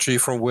far actually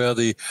from where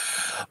the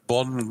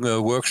Bonn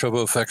Workshop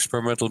of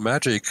Experimental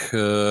Magic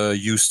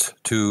used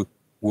to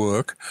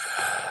work.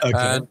 Okay.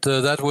 And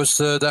that was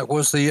the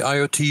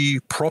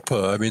IoT proper.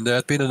 I mean, there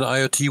had been an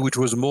IoT which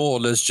was more or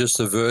less just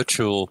a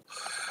virtual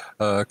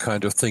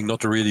kind of thing,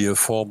 not really a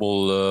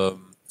formal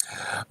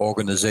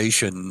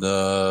organization.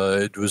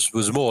 It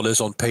was more or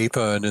less on paper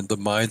and in the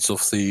minds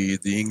of the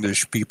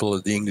English people,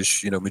 the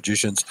English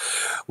magicians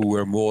who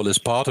were more or less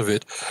part of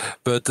it.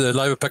 But the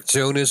Liber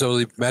Pactionis, or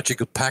the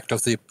Magical Pact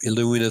of the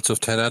Illuminates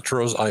of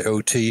Thanateros,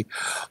 IoT,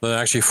 then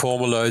actually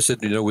formalized it,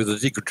 with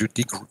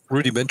a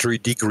rudimentary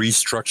degree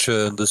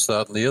structure and this,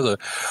 that, and the other.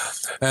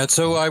 And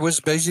so I was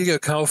basically a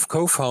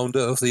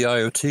co-founder of the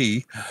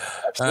IoT.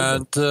 Absolutely.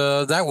 And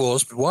that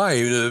was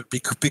why,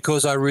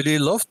 because I really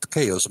loved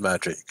chaos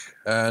magic.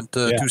 And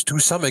to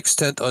some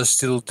extent, I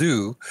still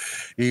do,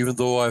 even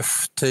though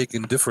I've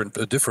taken a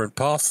different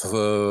path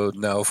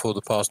now for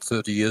the past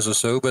 30 years or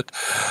so. But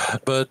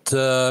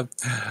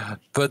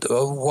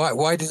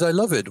why did I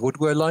love it? What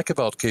do I like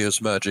about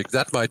chaos magic?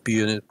 That might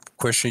be a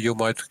question you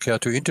might care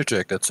to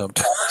interject at some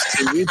time.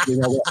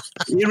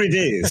 Here it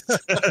is.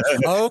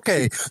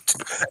 Okay,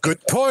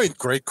 good point.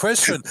 Great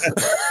question.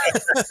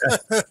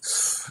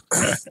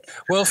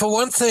 Well, for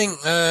one thing,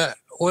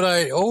 what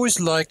I always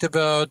liked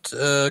about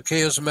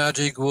chaos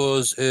magic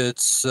was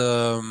its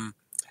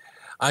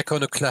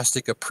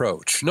iconoclastic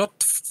approach.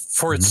 Not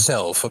for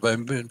itself. I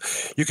mean,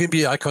 you can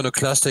be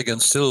iconoclastic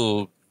and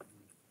still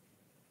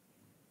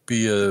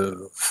be a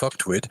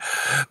fuckwit,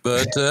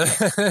 but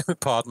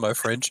pardon my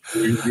French.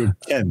 You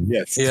can,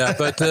 yes. Yeah,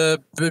 but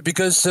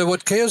because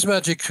what chaos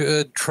magic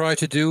tried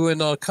to do,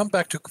 and I'll come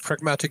back to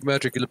pragmatic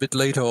magic a little bit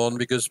later on,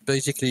 because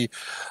basically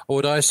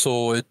what I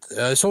saw it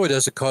as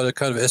a kind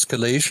of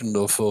escalation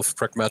of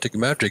pragmatic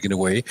magic in a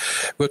way.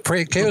 But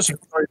chaos.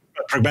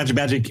 Pragmatic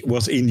magic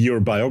was in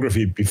your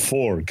biography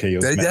before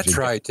chaos magic.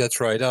 That's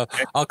right.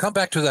 I'll come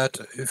back to that,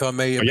 if I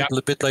may, a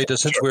bit later,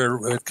 since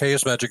we're at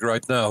chaos magic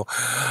right now.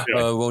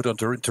 Won't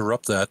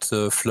interrupt that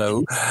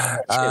flow.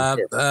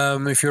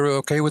 Sure. If you're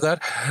okay with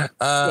that.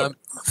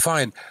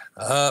 Fine.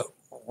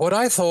 What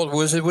I thought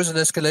was it was an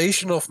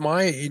escalation of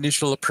my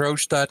initial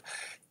approach that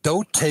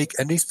don't take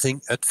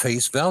anything at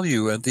face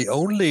value. And the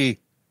only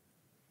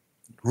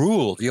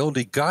rule, the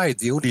only guide,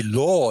 the only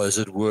law, as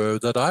it were,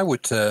 that I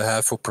would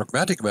have for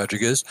pragmatic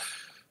magic is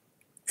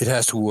it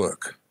has to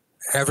work.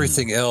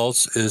 Everything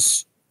else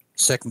is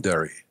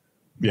secondary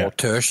or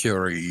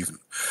tertiary even.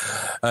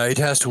 It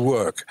has to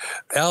work.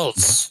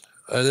 Else,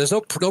 there's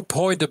no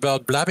point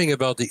about blabbing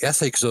about the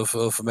ethics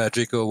of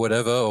magic or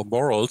whatever, or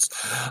morals,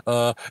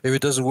 if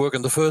it doesn't work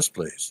in the first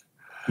place.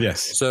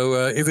 Yes.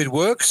 So if it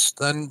works,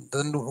 then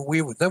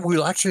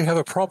we'll actually have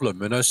a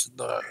problem, and I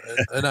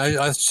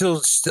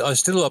still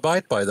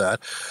abide by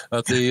that.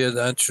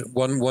 That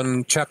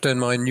one chapter in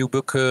my new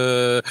book,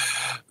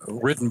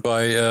 written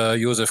by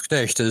Josef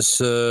Knecht,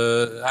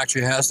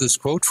 actually has this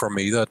quote from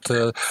me that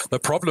the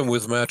problem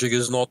with magic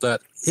is not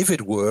that if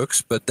it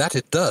works, but that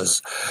it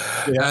does.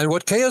 Yeah. And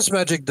what chaos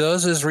magic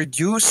does is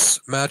reduce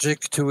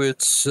magic to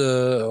its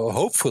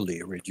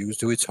hopefully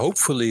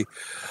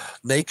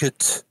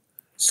naked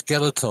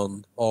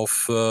skeleton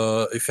of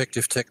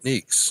effective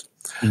techniques.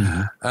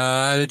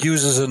 And it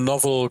uses a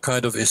novel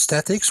kind of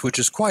aesthetics, which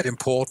is quite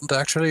important,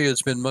 actually.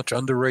 It's been much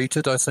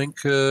underrated, I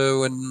think,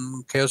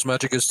 when chaos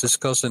magic is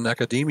discussed in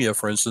academia,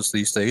 for instance,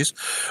 these days,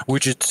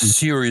 which it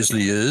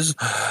seriously is.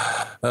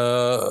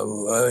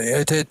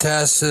 It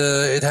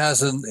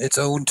has its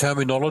own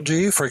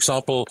terminology. For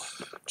example,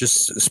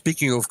 just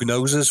speaking of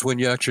gnosis, when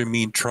you actually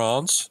mean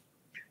trance.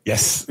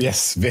 Yes,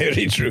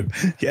 very true.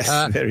 Yes,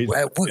 very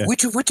true.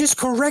 Which is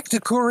correct, the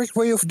correct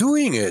way of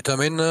doing it. I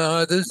mean,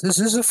 this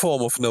is a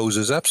form of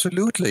gnosis,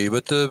 absolutely,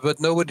 but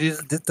nobody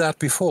did that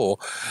before.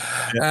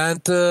 Yeah.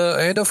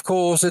 And of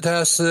course, it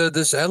has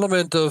this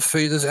element of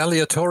this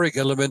aleatoric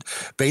element.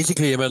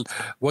 Basically, I mean,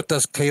 what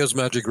does chaos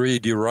magic really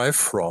derive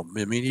from?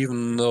 I mean,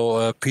 even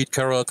though Pete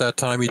Carroll at that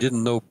time, he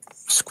didn't know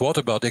squat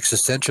about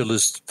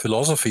existentialist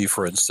philosophy,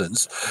 for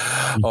instance,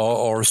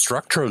 or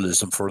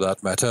structuralism for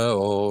that matter,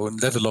 or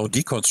let alone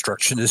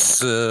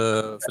deconstructionist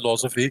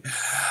philosophy.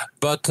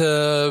 But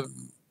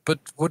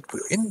what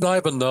in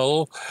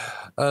Leiber-Null,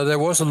 there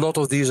was a lot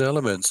of these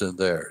elements in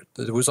there.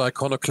 It was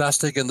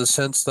iconoclastic in the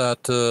sense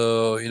that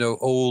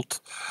old,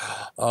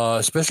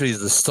 especially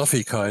the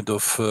stuffy kind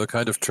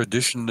of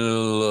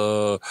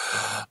traditional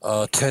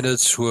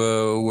tenets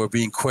were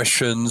being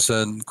questioned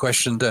and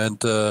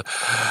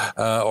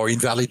or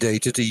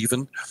invalidated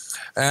even.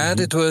 And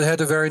it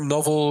had a very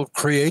novel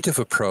creative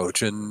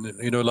approach, and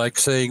like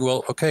saying,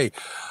 well, okay.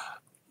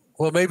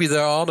 Well, maybe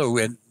there are no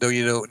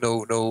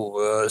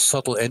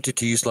subtle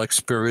entities like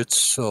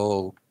spirits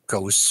or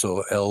ghosts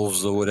or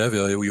elves or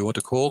whatever you want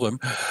to call them.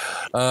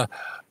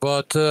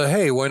 But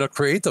hey, why not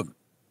create them?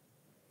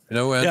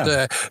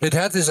 It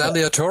had this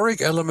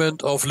aleatoric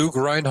element of Luke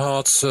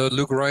Reinhardt's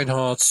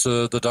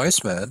The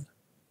Dice Man.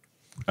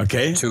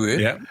 Okay. To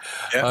it. Yeah.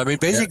 I mean,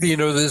 basically,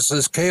 there's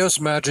this chaos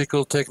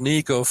magical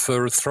technique of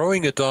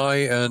throwing a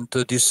die and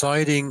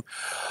deciding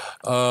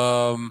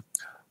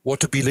what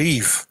to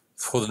believe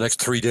for the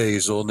next 3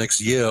 days or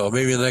next year or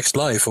maybe the next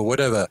life or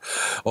whatever.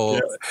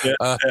 Or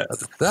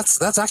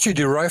that's actually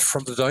derived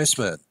from the Dice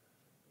Man.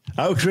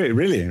 Oh, great!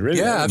 Really?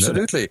 Yeah,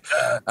 absolutely.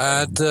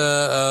 And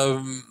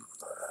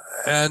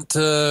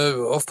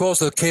of course,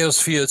 the chaos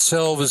sphere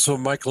itself is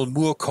from Michael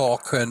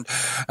Moorcock,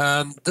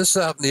 and this,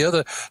 that, and the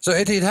other. So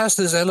it has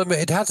this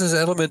element. It has this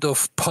element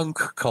of punk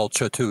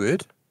culture to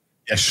it.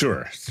 Yeah,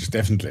 sure,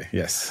 definitely,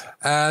 yes.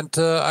 And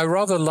I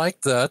rather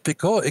liked that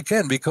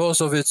because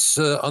of its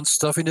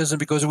unstuffiness, and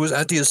because it was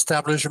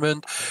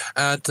anti-establishment,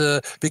 and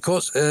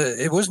because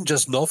it wasn't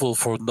just novel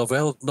for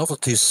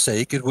novelty's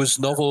sake. It was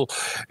novel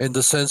in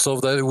the sense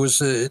of that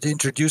it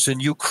introduced a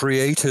new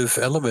creative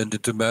element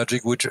into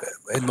magic, which,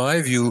 in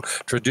my view,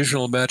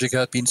 traditional magic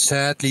had been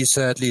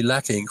sadly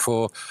lacking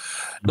for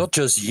not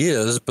just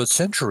years but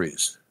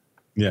centuries.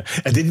 Yeah,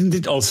 and didn't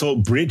it also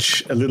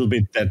bridge a little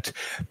bit that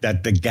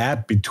the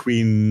gap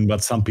between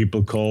what some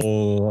people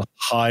call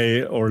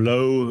high or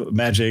low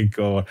magic,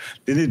 or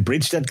did it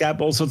bridge that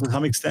gap also to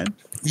some extent?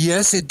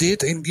 Yes, it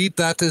did. Indeed,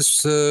 that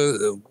is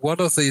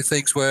one of the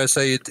things where I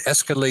say it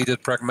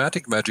escalated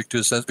pragmatic magic to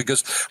a sense,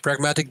 because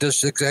pragmatic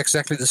does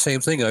exactly the same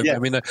thing. I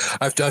mean,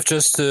 I've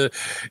just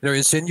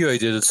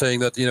insinuated it, saying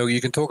that you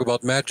can talk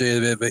about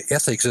magic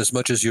ethics as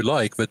much as you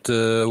like, but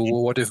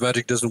what if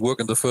magic doesn't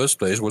work in the first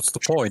place? What's the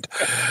point?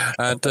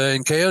 And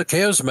in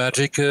chaos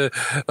magic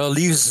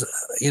leaves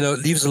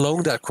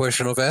alone that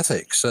question of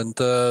ethics, and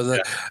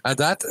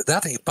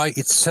that by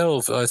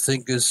itself, I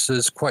think,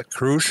 is quite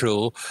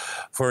crucial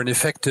for an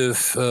effective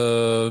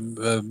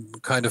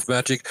kind of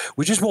magic,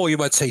 which is more, you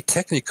might say,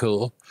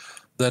 technical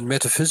than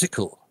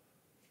metaphysical.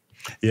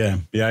 Yeah,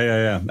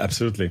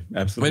 absolutely.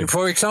 I mean,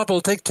 for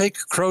example, take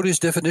Crowley's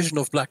definition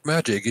of black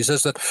magic. He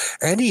says that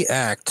any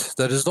act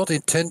that is not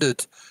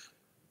intended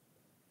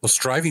or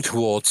striving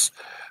towards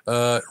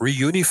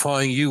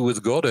reunifying you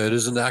with Godhead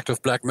is an act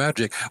of black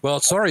magic. Well,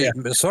 sorry,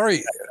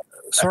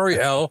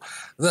 Al,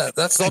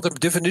 that's not a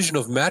definition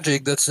of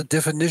magic. That's a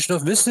definition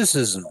of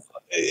mysticism.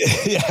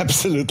 Yeah,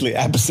 absolutely,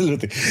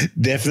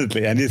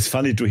 definitely, and it's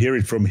funny to hear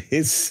it from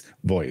his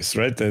voice,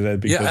 right?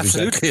 Yeah,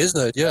 absolutely,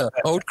 isn't it? Yeah,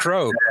 old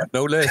crow,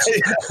 no less.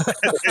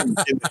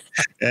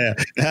 Yeah,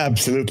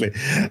 absolutely.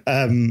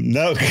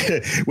 No,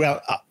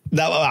 well,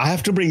 now I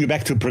have to bring you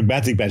back to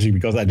pragmatic magic,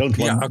 because I don't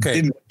want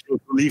didn't to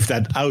leave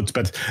that out,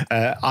 but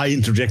I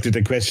interjected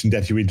a question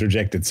that you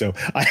interjected, so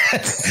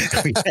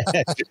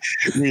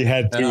we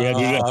had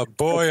to.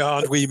 Boy,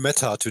 aren't we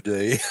meta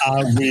today?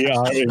 We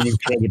are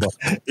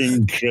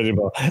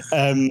incredible.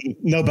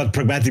 No, but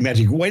pragmatic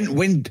magic.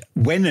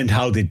 When and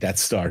how did that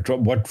start?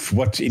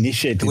 What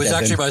initiated? It was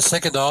that actually my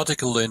second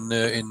article in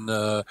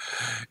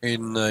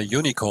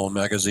Unicorn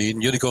magazine.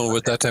 Unicorn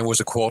at that time was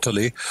a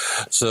quarterly,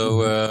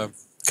 so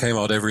came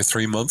out every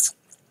 3 months.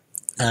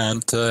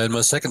 And in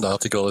my second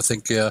article, I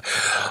think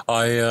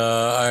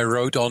I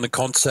wrote on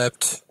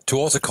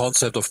towards the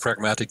concept of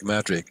pragmatic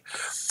magic.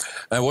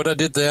 And what I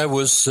did there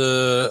was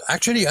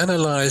actually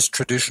analyze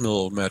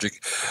traditional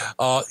magic.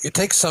 It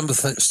takes some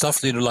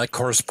stuff, like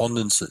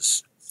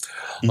correspondences.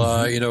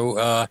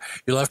 You'll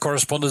have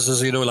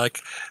correspondences, like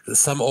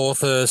some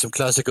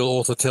classical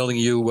author telling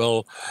you,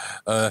 well,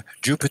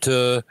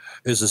 Jupiter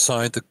is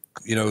assigned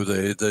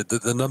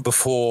the number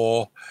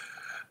 4,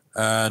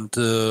 and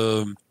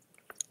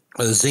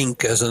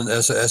zinc as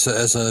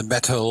a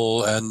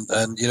metal, and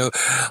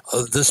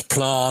this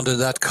plant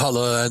and that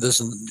color and this,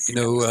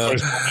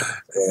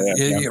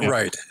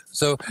 right.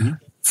 So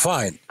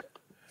fine.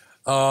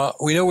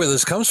 We know where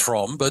this comes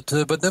from, but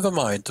never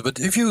mind. But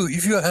if you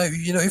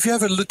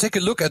take a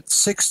look at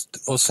 6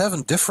 or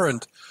 7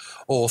 different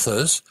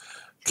authors,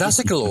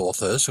 classical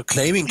authors, or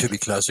claiming to be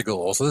classical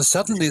authors,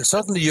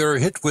 suddenly you're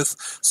hit with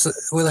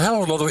a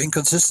hell of a lot of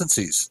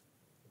inconsistencies.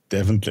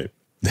 Definitely.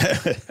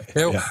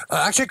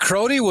 Actually,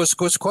 Crowley was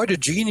quite a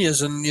genius,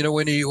 and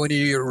when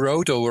he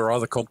wrote, or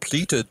rather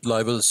completed,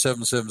 Libel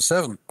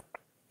 777,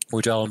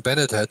 which Alan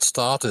Bennett had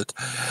started,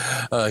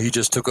 he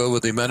just took over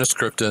the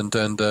manuscript and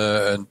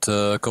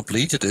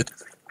completed it.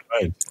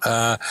 Right.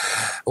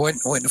 When,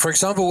 for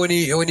example, when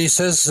he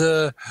says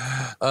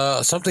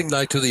something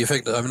like to the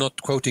effect, I'm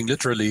not quoting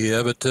literally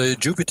here, but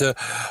Jupiter,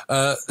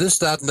 this,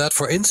 that, and that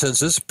for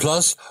incenses,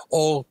 plus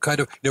all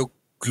kind of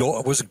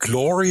was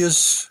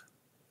glorious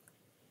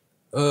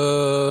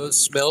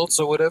smells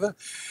or whatever.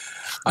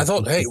 I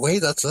thought, hey,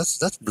 wait,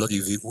 that's bloody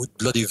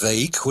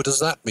vague. What does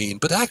that mean?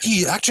 But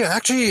actually,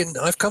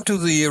 I've come to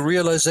the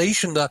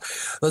realization that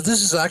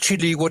this is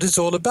actually what it's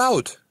all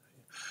about.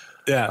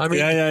 Yeah, I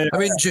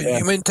mean,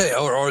 you mean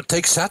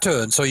take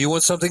Saturn. So you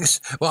want something?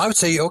 Well, I would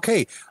say,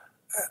 okay,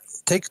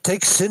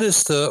 take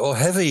sinister or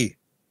heavy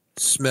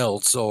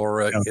smells,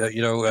 or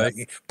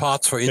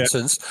parts, for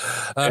instance.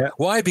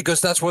 Why? Because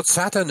that's what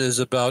Saturn is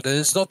about, and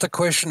it's not the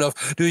question of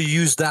do you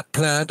use that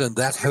plant and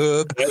that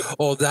herb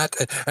or that,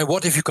 and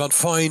what if you can't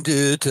find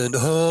it, and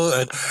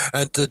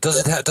does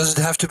it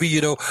have to be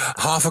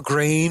half a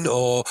grain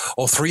or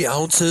 3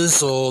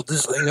 ounces or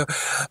this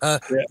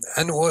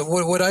and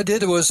what I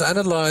did was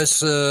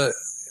analyze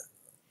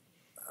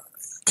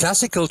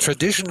classical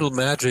traditional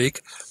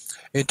magic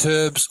in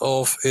terms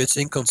of its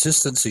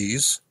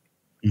inconsistencies.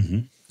 Mm-hmm.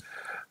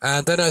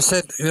 And then I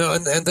said,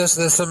 and there's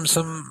some,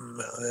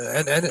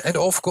 and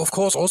of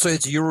course also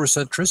its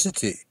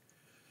Eurocentricity,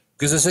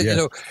 Because I said,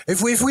 Yeah.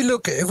 if we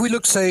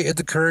look, say, at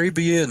the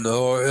Caribbean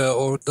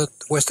or the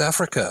West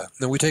Africa,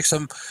 then we take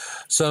some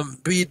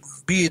be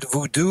it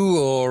voodoo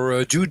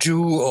or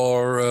juju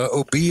or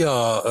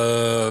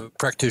obeah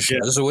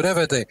practitioners or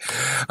whatever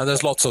and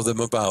there's lots of them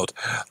about.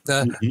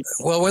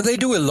 Well, when they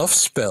do a love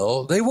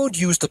spell, they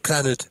won't use the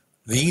planet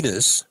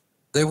Venus.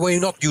 They will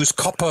not use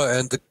copper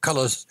and the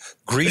colors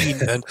green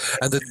and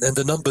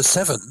the number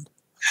 7.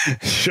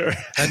 Sure.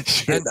 And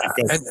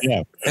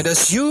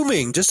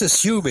assuming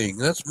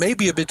that's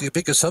maybe a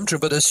big assumption,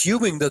 but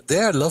assuming that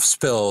their love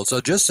spells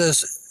are just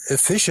as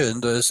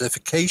efficient, as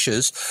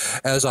efficacious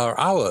as are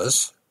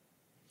ours,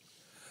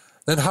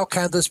 then how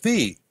can this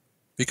be?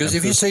 Because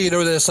if you say,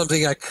 there's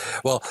something like,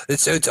 well,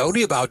 it's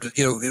only about,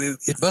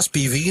 it must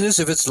be Venus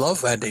if it's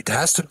love, and it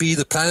has to be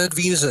the planet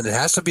Venus, and it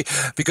has to be,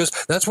 because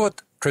that's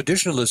what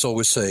traditionalists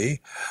always say.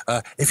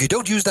 If you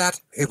don't use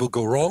that, it will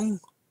go wrong.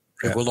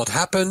 It will not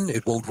happen.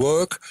 It won't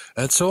work,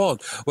 and so on.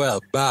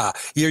 Well,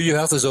 here you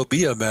have this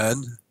obeah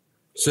man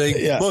saying,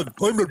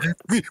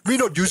 we're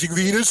not using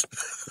Venus.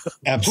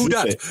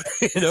 Absolutely.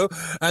 Who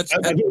that?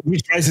 And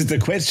which raises the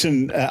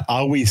question: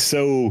 are we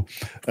so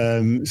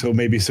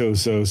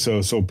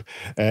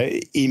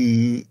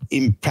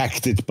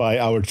impacted by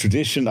our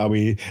tradition? Are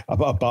we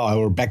about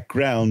our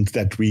background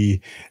that we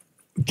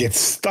get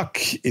stuck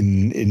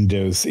in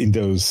those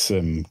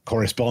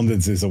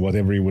correspondences or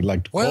whatever you would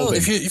like to call them? Well,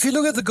 if you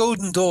look at the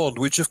Golden Dawn,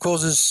 which of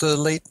course is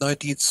late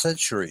 19th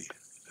century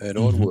and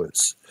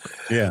onwards,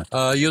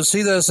 you'll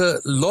see there's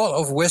a lot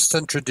of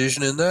Western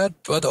tradition in that,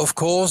 but of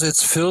course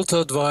it's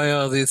filtered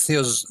via the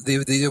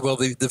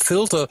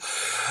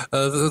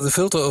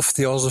filter of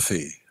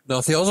theosophy.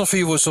 Now,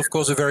 theosophy was of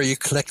course a very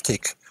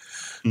eclectic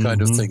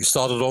kind of thing. It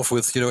started off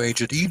with,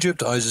 ancient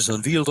Egypt, Isis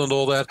Unveiled and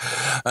all that.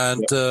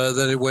 And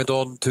then it went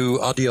on to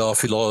Adyar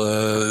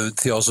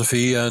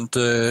theosophy and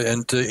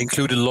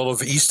included a lot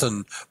of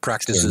Eastern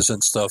practices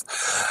and stuff.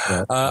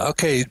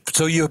 Okay,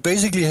 so you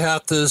basically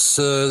had this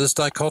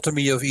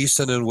dichotomy of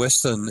Eastern and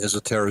Western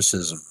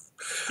esotericism,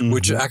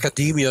 which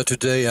academia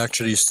today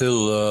actually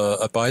still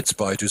abides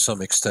by to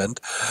some extent.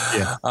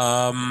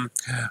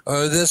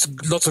 There's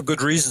lots of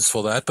good reasons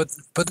for that,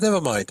 but never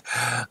mind.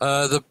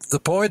 The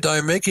point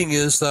I'm making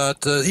is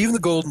that even the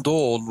Golden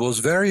Dawn was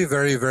very,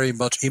 very, very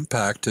much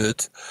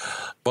impacted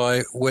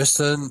by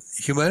Western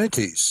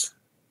humanities.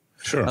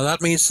 Sure. And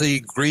that means the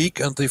Greek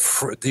and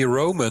the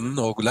Roman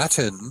or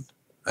Latin,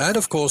 and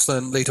of course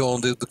then later on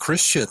the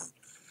Christian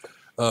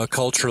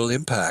cultural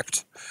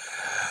impact.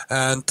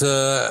 And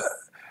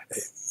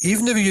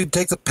even if you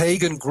take the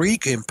pagan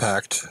Greek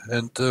impact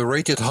and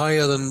rate it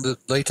higher than the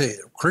later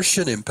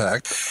Christian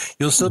impact,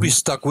 you'll still be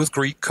stuck with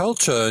Greek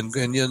culture and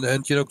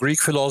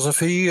Greek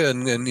philosophy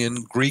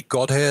and Greek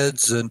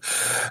godheads and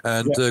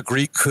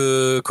Greek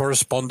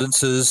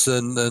correspondences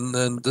and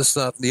this,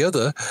 that, and the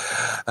other.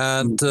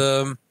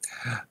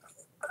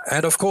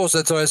 And of course,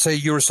 that's why I say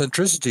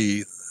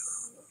Eurocentricity.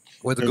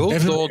 When the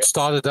Golden Dawn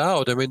started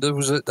out, I mean,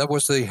 that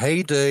was the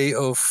heyday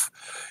of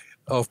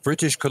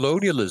British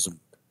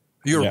colonialism.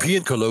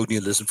 European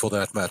colonialism, for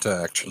that matter,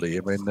 actually.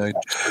 I mean,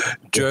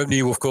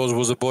 Germany, of course,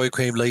 was a boy who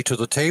came late to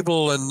the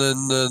table, and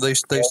then they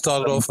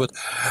started off with,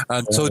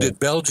 and so did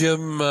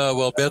Belgium.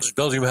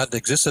 Belgium hadn't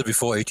existed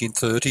before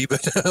 1830,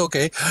 but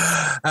okay.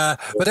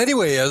 But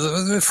anyway,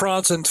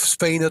 France and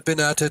Spain had been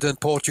at it, and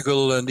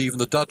Portugal, and even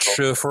the Dutch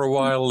for a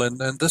while,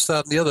 and this,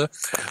 that, and the other.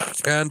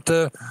 And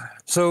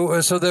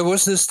so there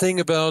was this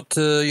thing about,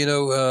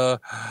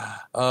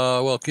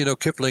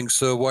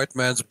 Kipling's White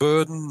Man's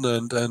Burden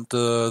and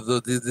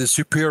the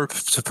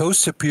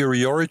supposed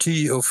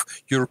superiority of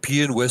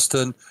European,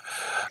 Western,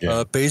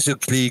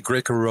 basically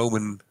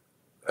Greco-Roman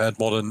and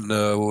modern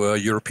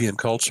European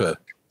culture.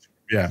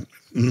 Yeah.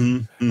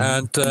 Mm-hmm.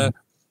 And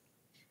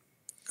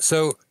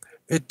so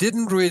it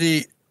didn't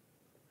really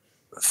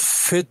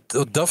fit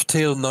or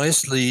dovetail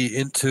nicely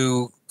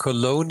into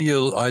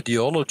colonial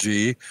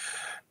ideology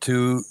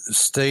to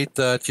state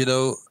that,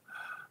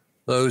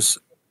 those,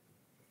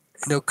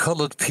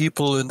 colored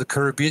people in the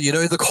Caribbean,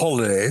 in the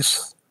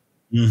colonies,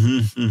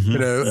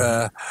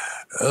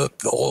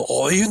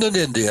 or even in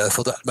India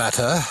for that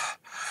matter,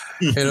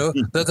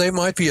 that they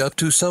might be up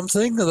to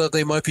something, that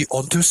they might be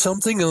onto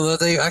something, and that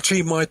they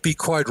actually might be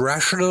quite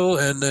rational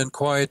and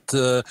quite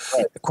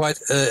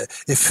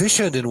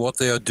efficient in what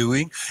they are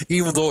doing,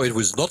 even though it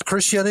was not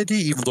Christianity,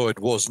 even though it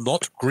was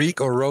not Greek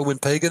or Roman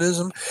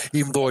paganism,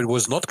 even though it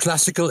was not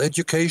classical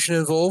education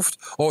involved,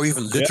 or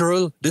even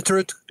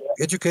literate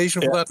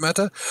education for that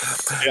matter.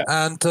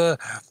 And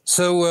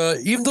so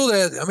even though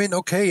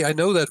I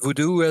know that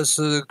voodoo has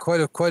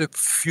quite a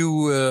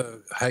few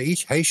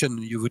Haitian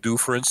voodoo,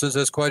 for instance,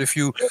 has quite a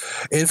few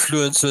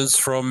influences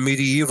from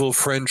medieval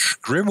French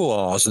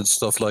grimoires and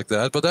stuff like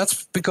that, but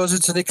that's because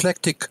it's an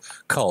eclectic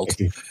cult.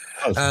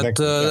 And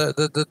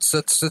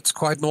that's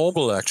quite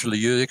normal, actually.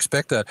 You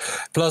expect that.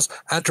 Plus,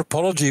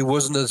 anthropology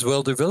wasn't as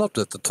well developed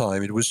at the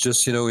time. It was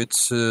just,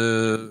 it's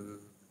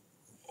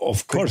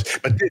Of course,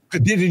 but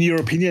in your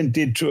opinion,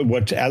 did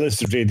what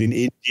Alistair did in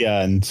India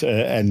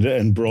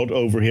and brought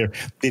over here,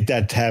 did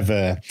that have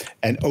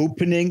an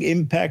opening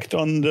impact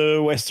on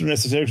the Western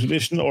esoteric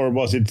tradition, or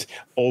was it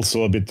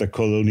also a bit the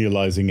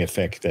colonializing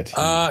effect that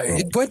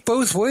it went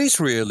both ways,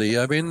 really.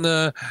 I mean,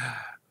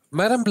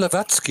 Madame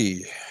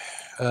Blavatsky,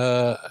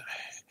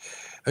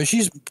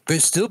 she's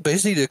still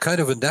basically a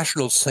kind of a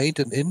national saint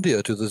in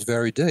India to this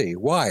very day.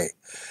 Why?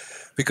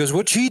 Because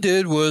what she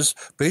did was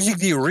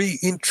basically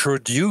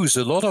reintroduce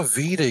a lot of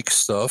Vedic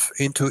stuff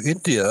into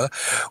India,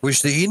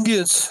 which the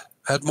Indians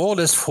had more or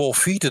less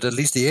forfeited, at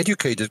least the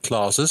educated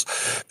classes,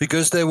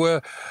 because they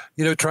were,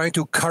 trying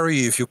to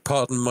curry, if you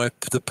pardon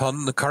the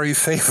pun, curry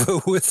favor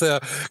with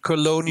their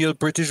colonial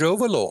British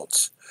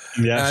overlords.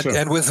 Yeah,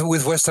 and with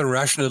Western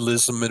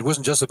rationalism, it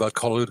wasn't just about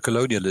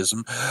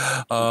colonialism.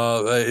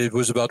 It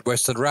was about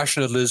Western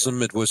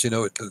rationalism. It was,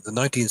 the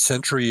 19th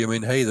century. I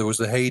mean, hey, there was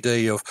the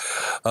heyday of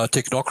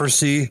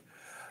technocracy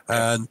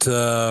and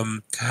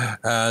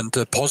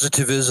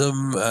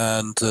positivism,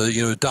 and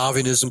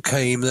Darwinism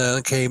came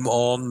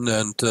on,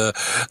 and the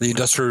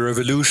Industrial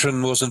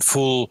Revolution was in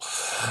full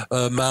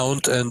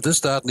mount, and this,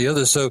 that, and the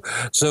other. So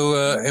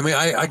I mean,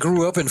 I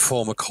grew up in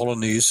former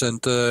colonies,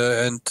 and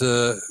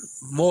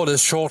more or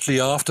less shortly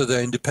after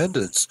their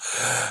independence,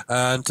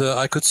 and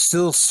I could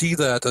still see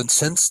that and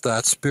sense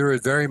that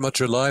spirit very much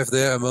alive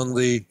there among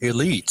the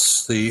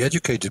elites, the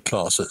educated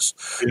classes,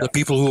 the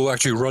people who were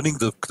actually running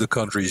the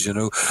countries.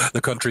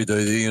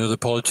 The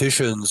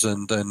politicians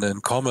and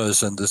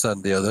commerce and this, that,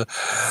 and the other.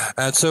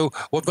 And so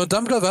what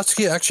Madame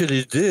Blavatsky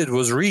actually did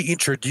was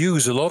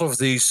reintroduce a lot of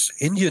these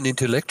Indian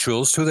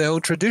intellectuals to their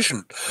own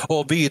tradition,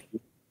 albeit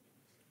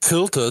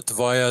filtered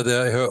via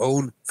her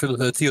own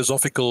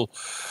theosophical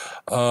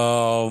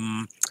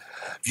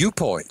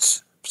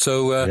viewpoints.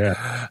 So,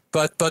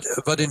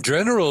 but in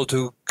general,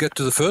 to get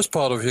to the first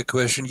part of your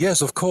question,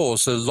 yes, of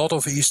course, a lot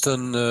of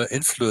Eastern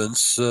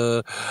influence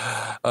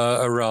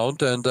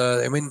around, and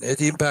I mean,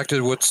 it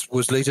impacted what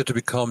was later to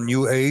become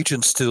New Age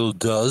and still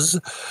does,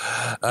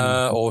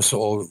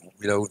 also,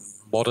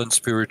 modern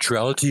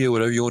spirituality, or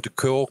whatever you want to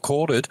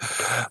call it,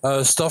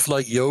 stuff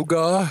like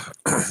yoga,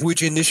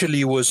 which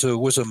initially was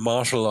a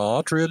martial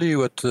art, really,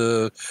 but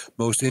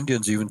most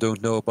Indians even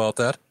don't know about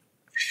that.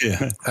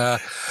 Yeah.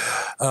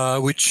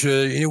 Which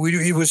it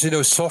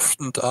was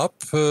softened up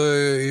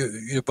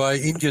by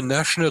Indian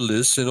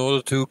nationalists in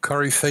order to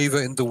curry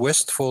favor in the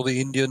West for the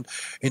Indian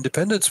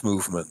independence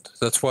movement.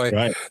 That's why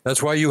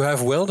you have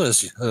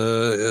wellness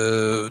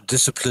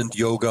disciplined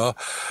yoga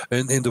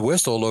in the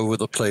West all over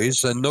the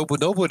place, and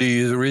nobody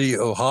is really,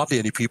 or hardly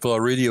any people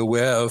are really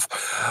aware of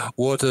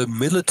what a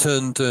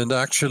militant and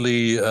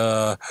actually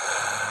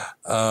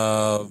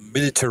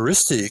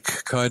militaristic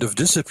kind of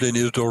discipline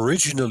it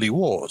originally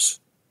was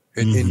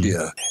in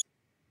India.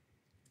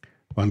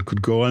 One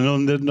could go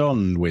on and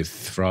on with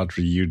Frater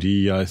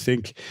UD, I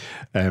think.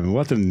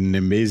 What an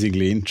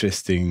amazingly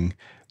interesting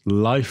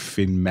life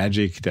in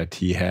magic that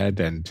he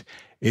had. And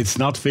it's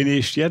not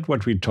finished yet,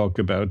 what we talk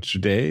about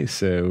today.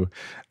 So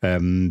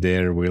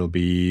there will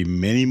be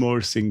many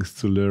more things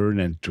to learn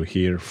and to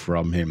hear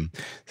from him.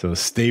 So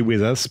stay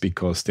with us,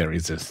 because there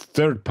is a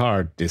third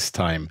part this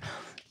time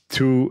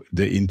to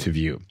the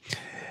interview.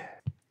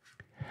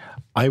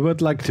 I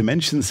would like to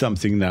mention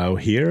something now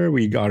here.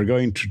 We are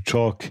going to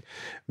talk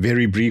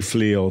very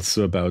briefly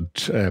also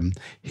about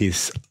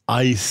his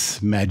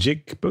Ice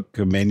Magic book.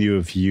 Many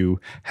of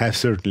you have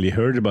certainly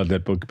heard about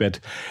that book,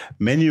 but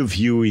many of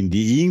you in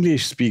the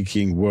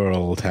English-speaking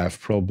world have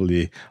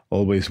probably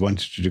always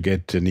wanted to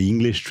get an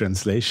English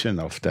translation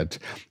of that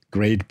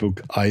great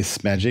book,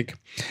 Ice Magic,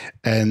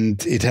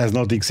 and it has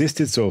not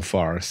existed so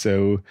far.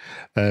 So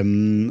I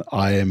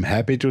am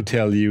happy to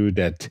tell you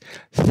that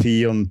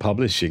Theon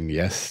Publishing,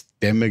 yes,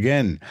 them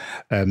again,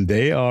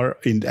 they are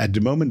at the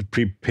moment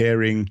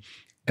preparing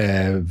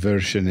a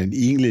version, an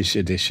English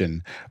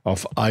edition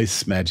of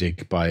Ice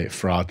Magic by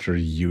Frater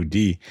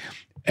UD.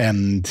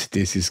 And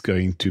this is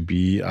going to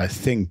be, I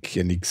think,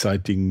 an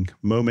exciting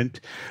moment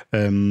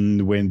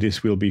when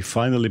this will be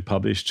finally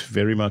published,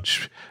 very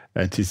much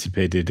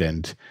anticipated.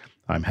 And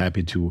I'm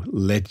happy to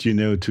let you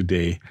know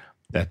today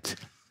that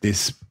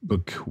this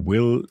book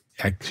will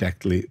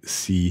actually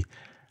see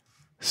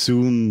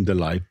soon the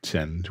light,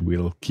 and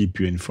we'll keep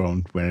you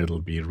informed when it'll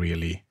be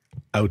really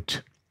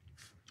out.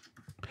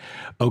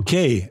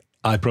 Okay,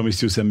 I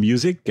promised you some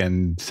music,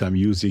 and some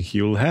music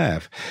you'll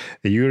have.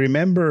 You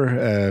remember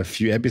a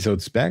few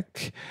episodes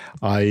back,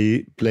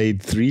 I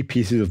played 3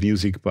 pieces of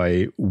music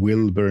by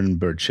Wilburn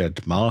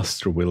Burchett,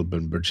 Master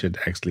Wilburn Burchett,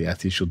 actually,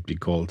 as he should be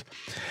called.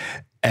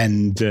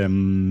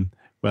 And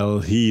well,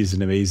 he is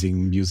an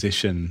amazing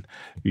musician.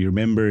 You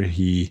remember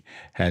he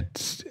had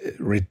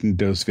written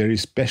those very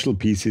special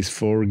pieces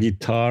for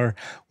guitar,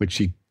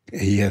 which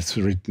he has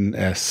written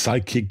a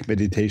psychic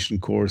meditation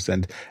course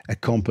and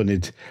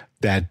accompanied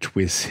that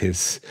with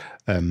his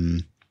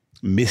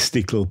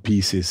mystical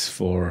pieces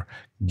for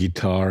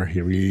guitar.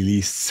 He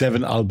released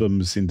 7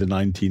 albums in the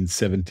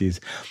 1970s.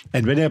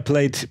 And when I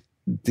played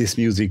this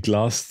music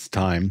last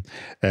time,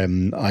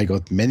 I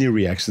got many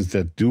reactions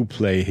that do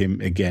play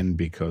him again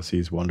because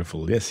he's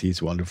wonderful. Yes,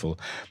 he's wonderful.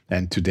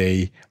 And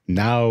today,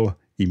 now,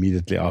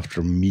 immediately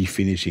after me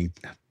finishing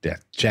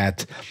that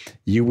chat,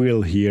 you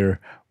will hear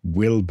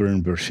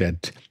Wilburn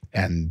Burchett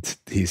and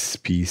his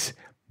piece,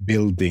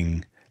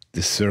 Building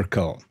the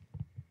Circle.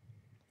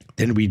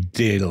 Then we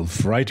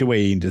delve right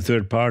away in the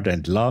third part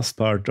and last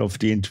part of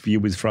the interview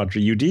with Frater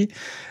U,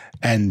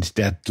 and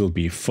that will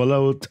be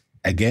followed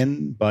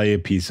again by a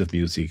piece of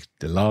music,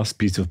 the last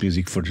piece of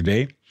music for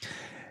today.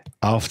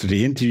 After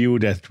the interview,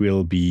 that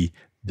will be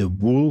the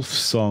Wolf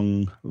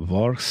Song,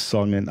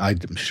 and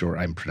I'm sure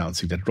I'm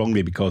pronouncing that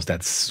wrongly because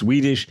that's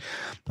Swedish.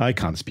 I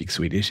can't speak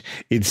Swedish.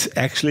 It's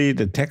actually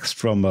the text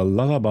from a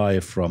lullaby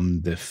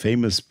from the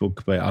famous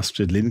book by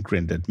Astrid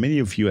Lindgren that many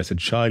of you as a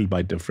child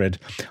might have read,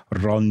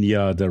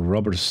 Ronja the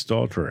Robber's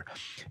Daughter.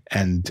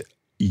 And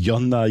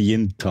Jonna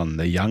Jinton,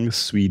 a young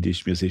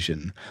Swedish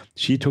musician,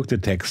 she took the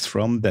text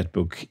from that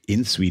book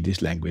in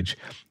Swedish language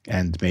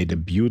and made a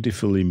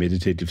beautifully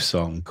meditative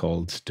song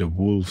called The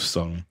Wolf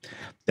Song.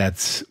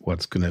 That's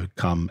what's going to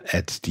come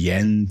at the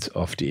end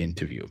of the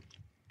interview.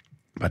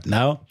 But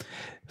now,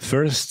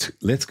 first,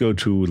 let's go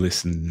to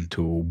listen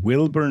to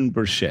Wilburn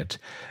Burchett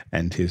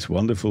and his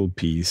wonderful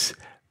piece,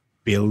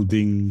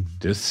 Building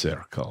the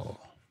Circle.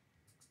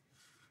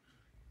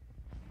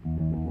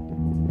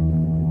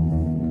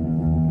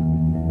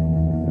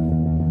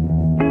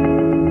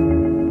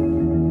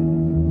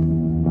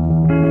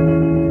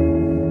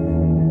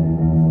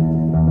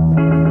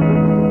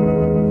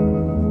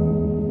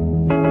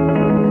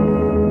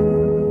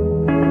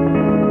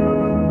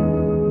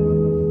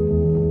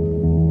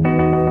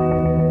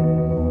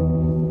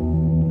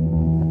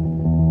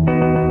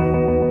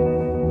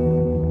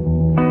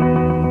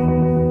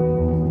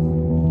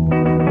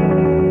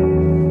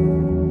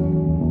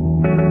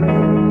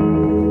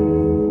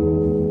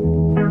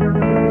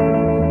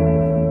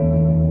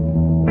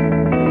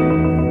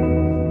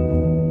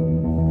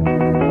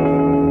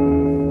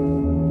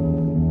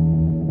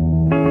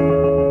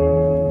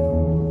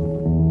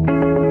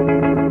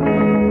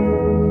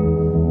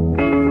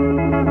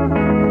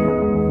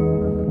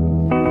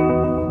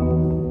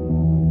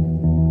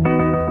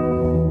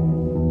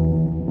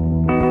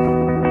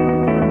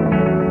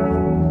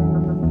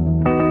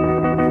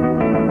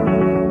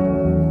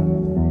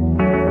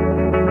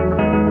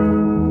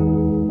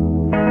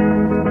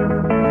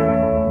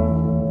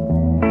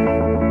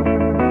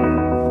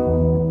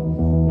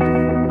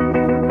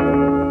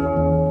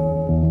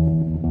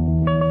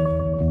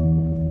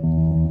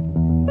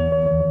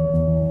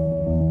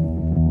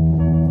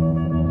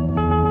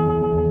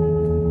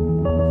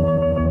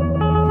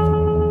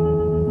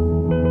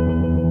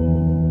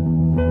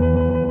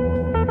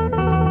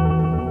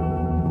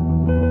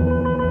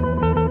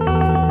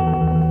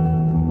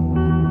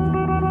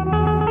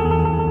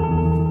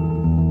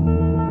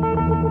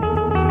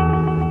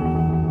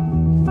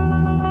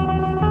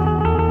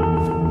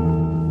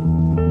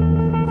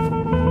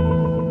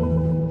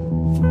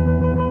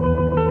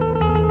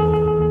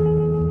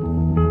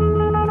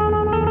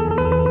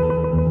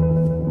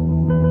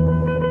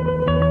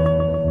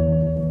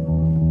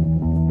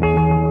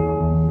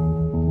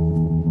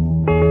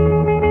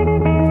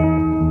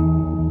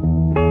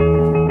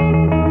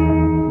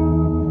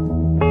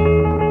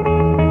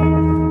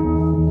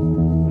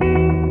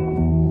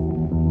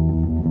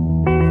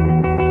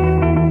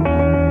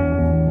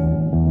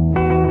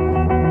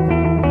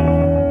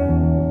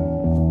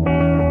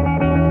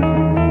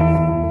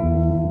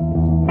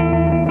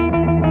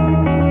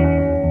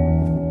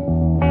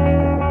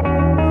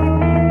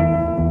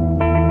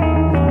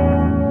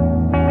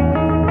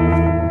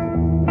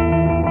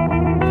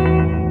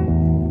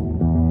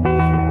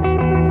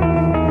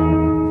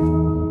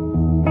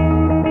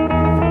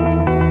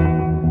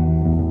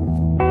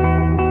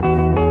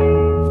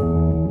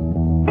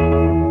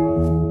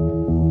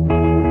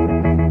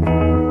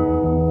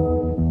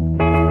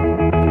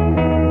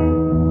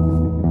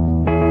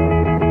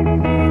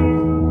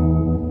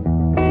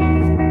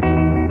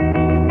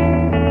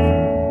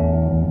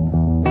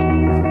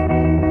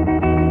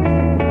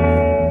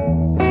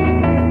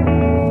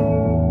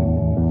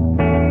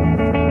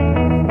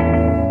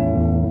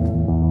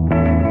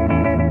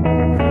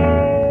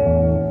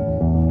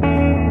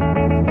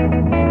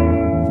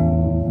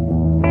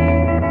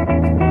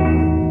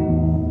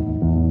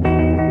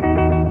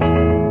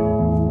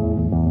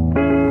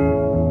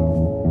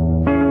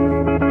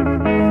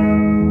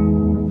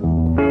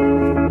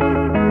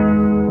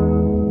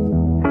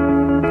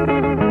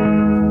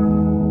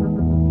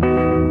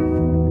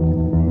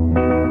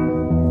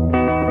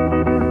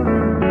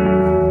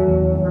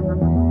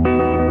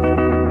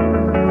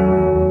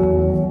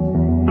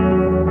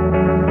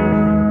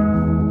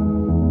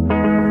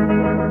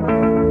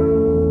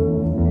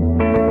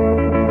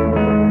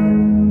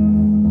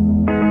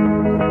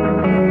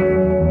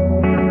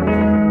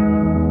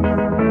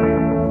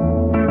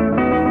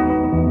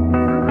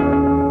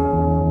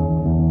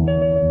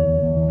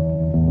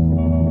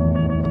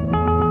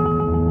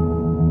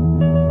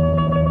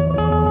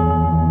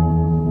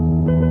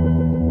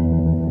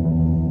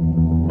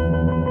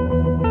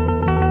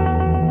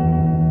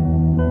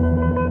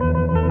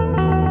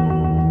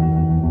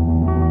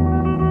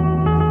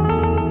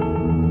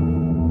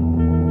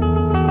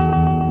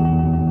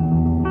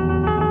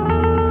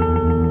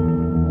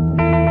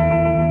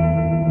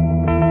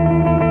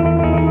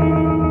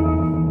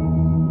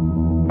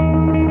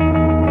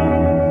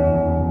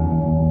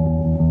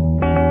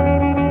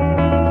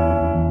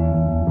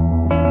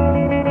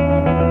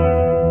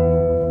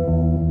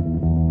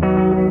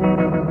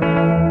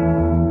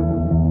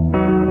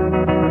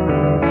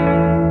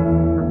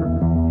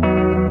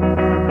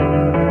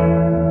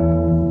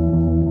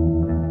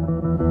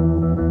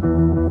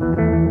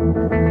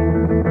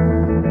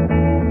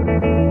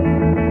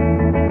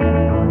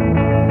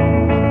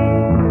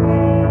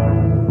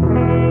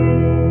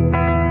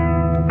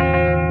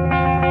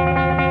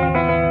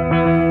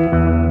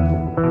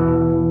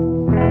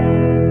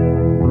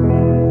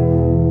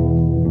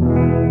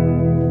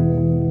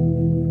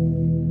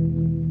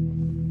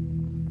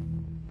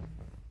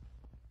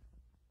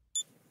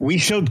 We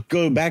should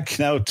go back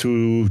now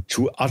to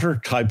other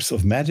types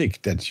of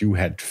magic that you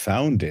had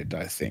founded,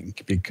 I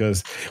think,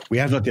 because we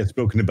have not yet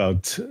spoken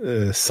about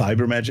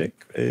cyber magic.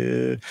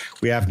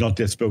 We have not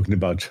yet spoken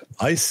about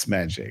ice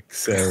magic.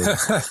 So,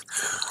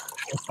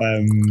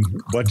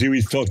 what do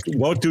we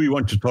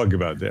want to talk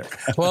about there?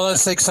 Well,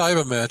 let's take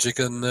cyber magic,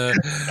 and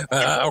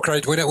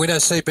okay. When I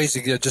say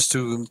basically, just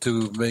to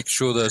make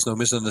sure there's no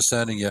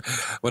misunderstanding here,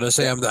 when I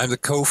say I'm the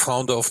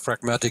co-founder of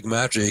Pragmatic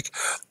Magic,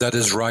 that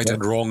is right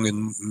and wrong.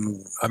 And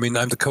I mean,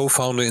 I'm the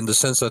co-founder in the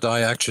sense that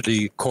I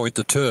actually coined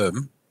the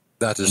term.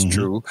 That is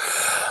true,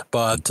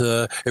 but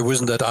it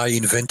wasn't that I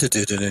invented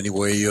it in any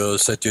way.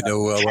 Said,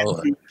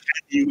 well.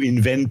 You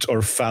invent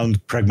or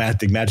found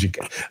pragmatic magic.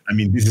 I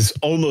mean, this is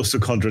almost a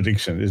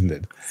contradiction, isn't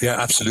it? Yeah,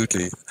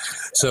 absolutely.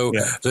 So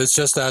it's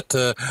just that,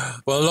 a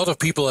lot of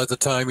people at the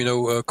time,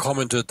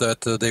 commented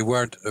that they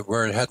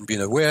hadn't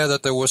been aware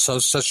that there was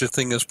such a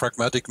thing as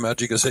pragmatic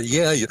magic. I said,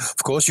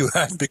 of course you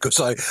hadn't, because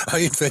I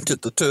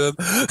invented the term.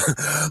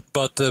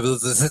 But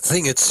the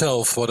thing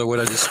itself, what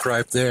I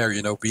described there,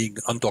 being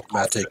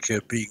undogmatic,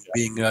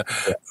 being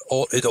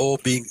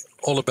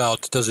all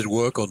about does it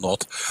work or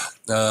not?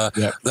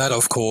 That,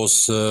 of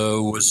course,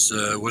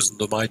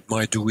 wasn't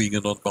my doing,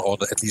 and not, or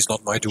at least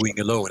not my doing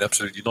alone.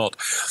 Absolutely not.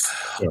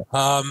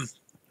 Yeah.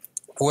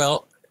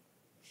 Well,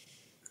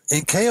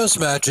 in Chaos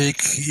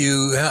Magic,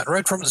 you had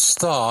right from the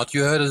start.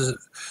 You had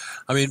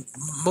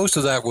most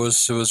of that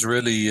was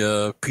really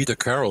Peter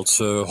Carroll's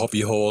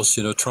hobby horse.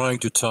 Trying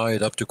to tie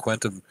it up to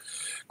quantum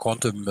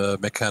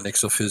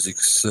mechanics or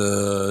physics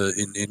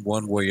in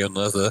one way or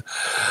another.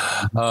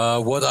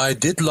 What I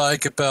did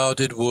like about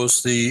it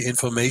was the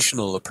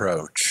informational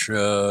approach.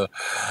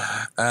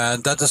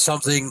 And that is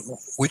something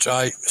which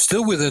I,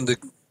 still within the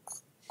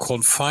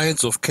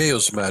confines of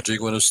Chaos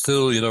Magic, when I'm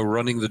still,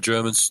 running the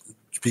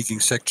German-speaking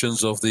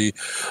sections of the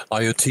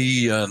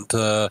IoT,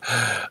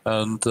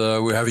 and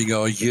we're having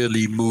our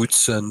yearly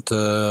moots and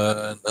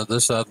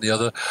this, that, and the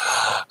other.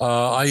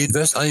 I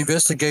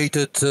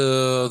investigated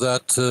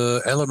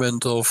that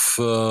element of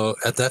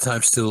at that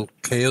time still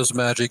Chaos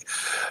Magic,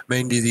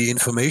 mainly the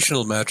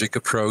informational magic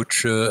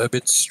approach, a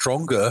bit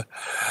stronger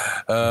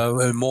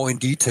and more in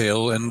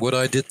detail. And what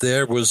I did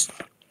there was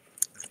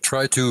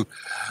try to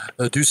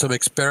do some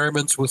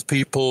experiments with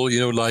people,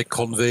 like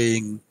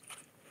conveying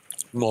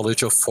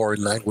knowledge of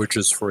foreign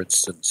languages, for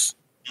instance.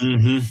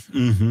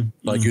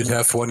 Like you'd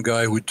have one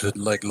guy who'd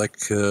like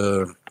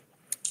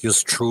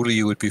yours truly,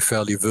 you would be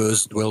fairly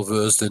well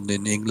versed in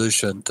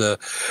English, and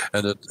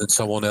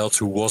someone else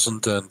who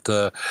wasn't, and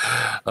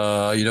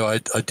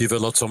I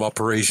developed some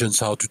operations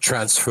how to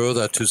transfer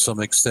that to some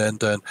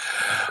extent, and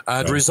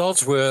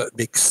results were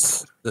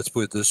mixed. Let's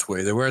put it this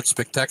way: they weren't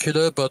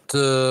spectacular, but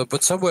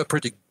some were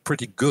pretty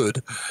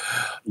good.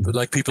 But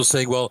like people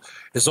saying, well,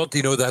 it's not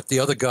that the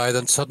other guy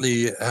then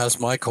suddenly has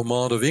my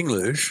command of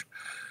English.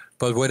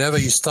 But whenever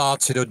he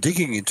starts,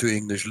 digging into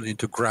English,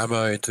 into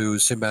grammar, into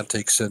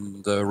semantics,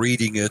 and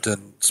reading it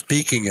and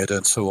speaking it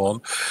and so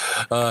on,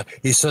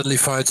 he suddenly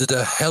finds it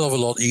a hell of a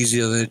lot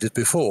easier than he did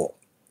before.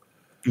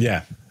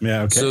 Yeah,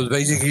 okay. So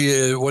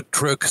basically what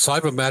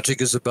cyber magic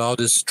is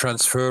about is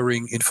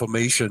transferring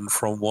information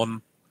from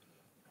one,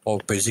 or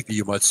basically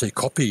you might say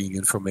copying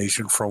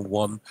information from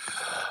one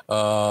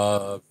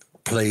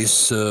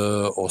place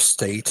or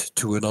state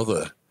to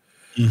another.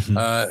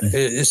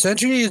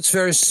 Essentially, it's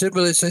very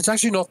simple. It's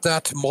actually not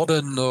that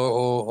modern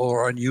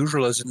or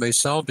unusual as it may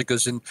sound,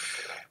 because in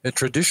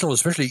traditional,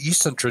 especially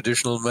Eastern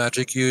traditional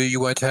magic, you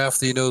might have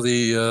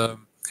the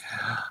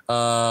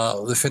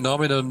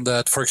phenomenon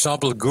that, for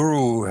example,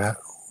 Guru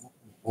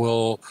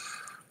will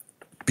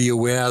be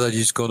aware that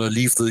he's going to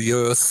leave the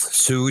earth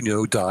soon,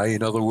 die,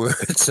 in other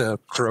words,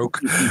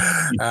 croak,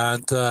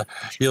 and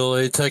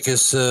he'll take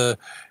his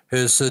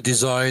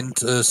designed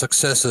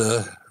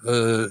successor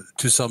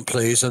to some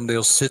place, and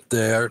they'll sit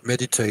there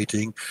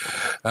meditating,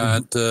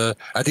 and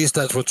at least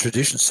that's what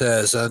tradition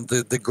says, and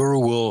the guru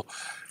will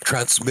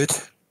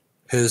transmit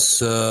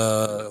his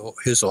or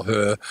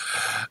her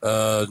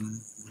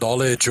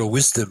knowledge or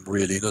wisdom,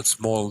 really. That's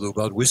more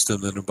about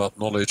wisdom than about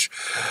knowledge,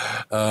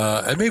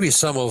 and maybe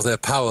some of their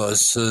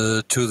powers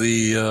to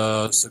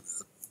the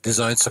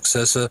designed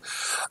successor,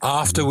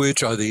 after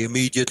which, either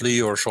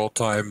immediately or a short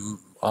time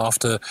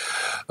after,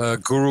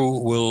 Guru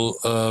will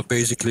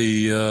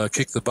basically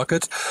kick the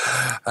bucket,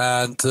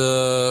 and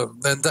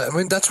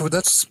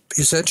that's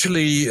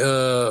essentially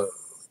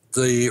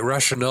the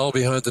rationale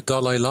behind the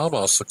Dalai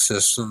Lama's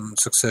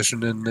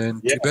succession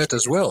in Tibet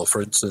as well,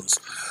 for instance.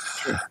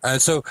 Sure.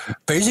 And so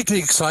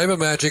basically cyber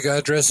magic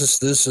addresses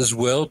this as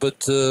well,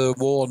 but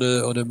more on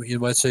a you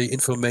might say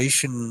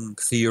information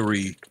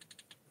theory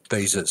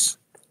basis.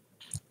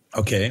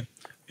 Okay,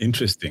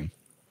 interesting.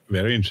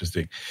 Very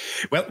interesting.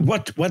 Well,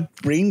 what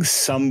brings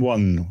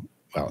someone,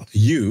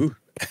 you,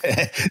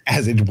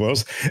 as it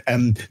was,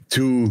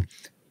 to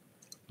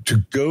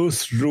go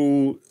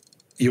through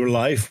your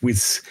life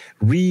with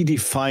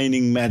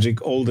redefining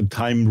magic all the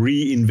time,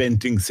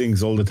 reinventing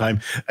things all the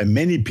time? And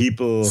many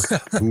people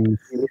who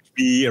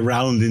be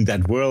around in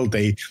that world,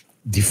 they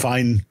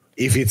define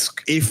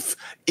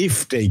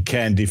if they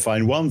can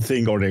define one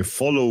thing, or they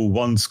follow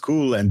one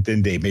school and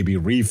then they maybe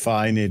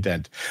refine it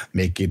and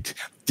make it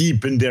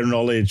deepen their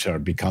knowledge or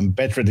become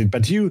better at it.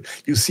 But you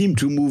seem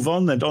to move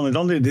on and on and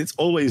on. It's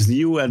always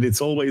new and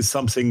it's always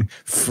something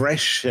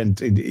fresh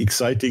and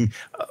exciting.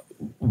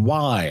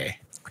 Why?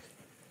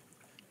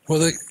 Well,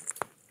 the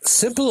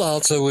simple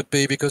answer would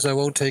be because I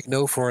won't take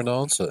no for an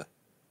answer.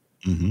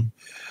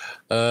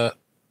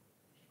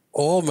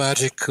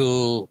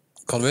 All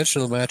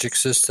conventional magic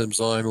systems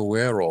I'm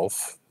aware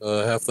of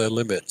have their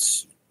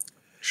limits.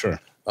 Sure.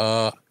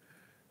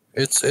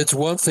 It's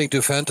one thing to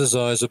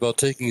fantasize about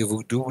taking a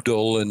voodoo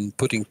doll and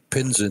putting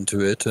pins into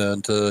it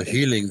and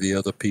healing the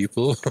other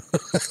people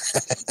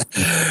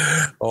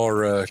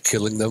or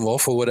killing them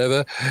off or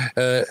whatever.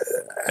 And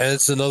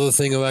it's another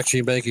thing of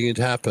actually making it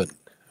happen.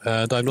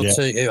 And I'm not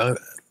saying,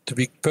 to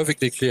be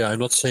perfectly clear, I'm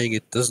not saying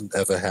it doesn't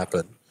ever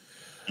happen,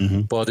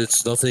 but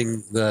it's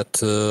nothing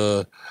that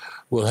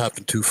will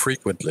happen too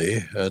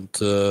frequently, and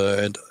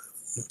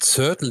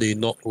certainly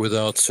not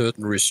without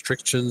certain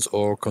restrictions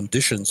or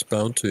conditions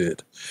bound to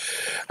it.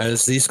 And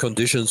it's these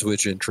conditions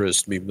which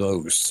interest me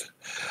most.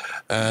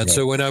 And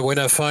so when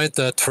I find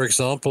that, for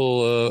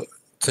example,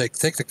 take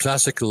the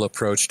classical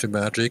approach to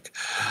magic,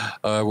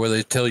 where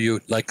they tell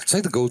you, like,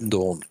 say the Golden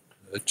Dawn,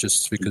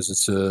 just because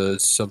it's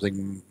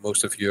something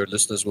most of your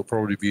listeners will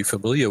probably be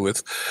familiar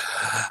with.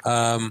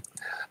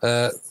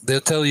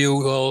 They'll tell you,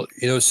 well,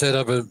 set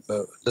up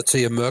let's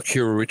say a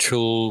Mercury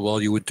ritual.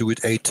 Well, you would do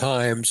it 8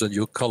 times, and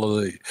you'll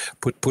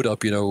put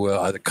up,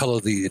 either color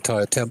the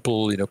entire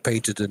temple,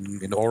 paint it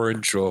in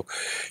orange, or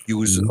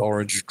use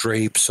orange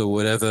drapes or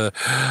whatever,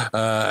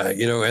 and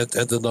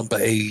the number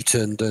 8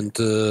 and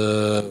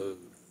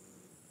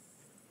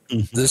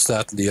this,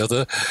 that, and the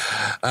other.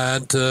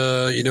 And,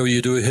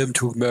 you do a hymn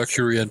to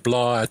Mercury and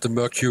blah at the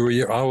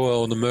Mercury hour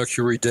on the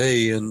Mercury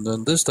day, and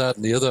this, that,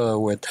 and the other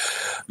when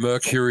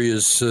Mercury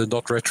is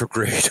not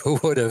retrograde or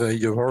whatever,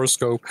 your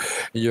horoscope,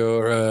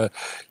 your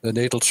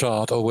natal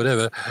chart or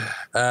whatever.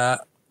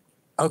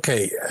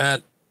 Okay,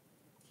 and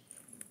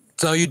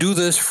now you do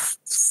this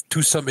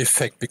to some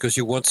effect because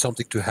you want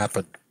something to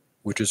happen,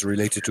 which is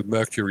related to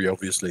Mercury,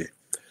 obviously.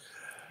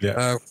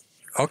 Yeah.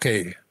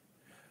 Okay.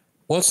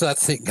 Once that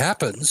thing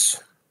happens,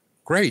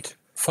 great,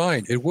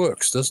 fine, it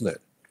works, doesn't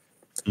it?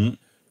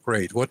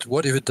 Great.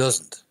 What if it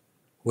doesn't?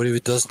 What if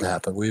it doesn't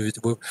happen?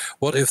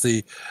 What if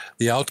the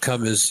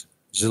outcome is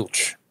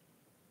zilch?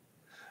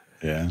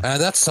 Yeah. And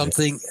that's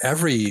something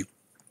every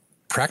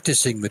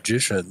practicing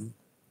magician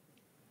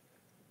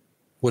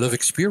will have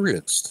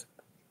experienced,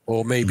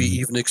 or maybe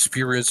even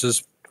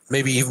experiences,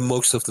 maybe even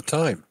most of the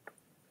time.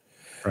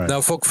 Right.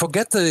 Now,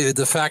 forget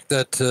the fact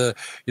that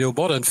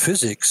modern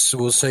physics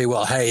will say,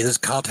 well, hey, this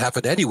can't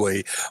happen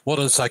anyway.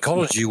 Modern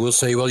psychology will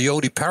say, well, you're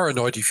only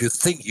paranoid if you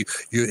think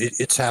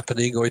it's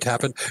happening or it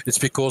happened. It's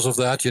because of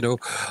that,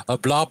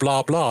 blah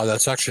blah blah.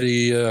 That's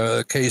actually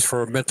a case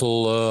for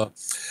mental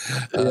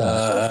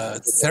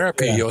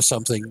therapy or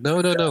something.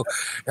 No.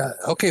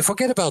 Okay,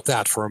 forget about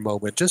that for a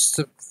moment. Just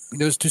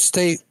to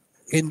stay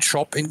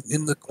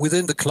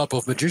within the club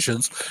of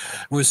magicians,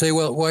 we say,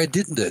 well, why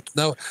didn't it?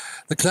 Now,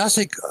 the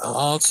classic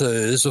answer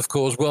is, of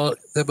course, well,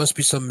 there must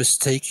be some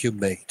mistake you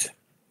made.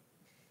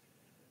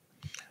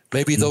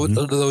 Maybe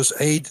those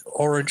 8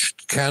 orange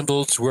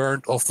candles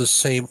weren't of the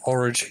same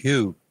orange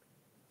hue.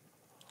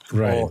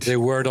 Right. Or they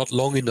were not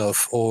long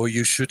enough, or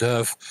you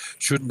shouldn't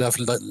have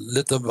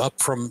lit them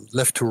up from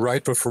left to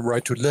right, but from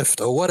right to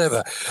left, or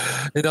whatever.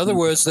 In other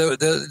words,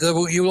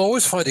 you'll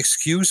always find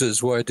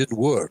excuses why it didn't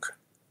work.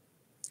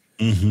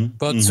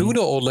 But sooner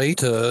or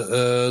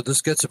later,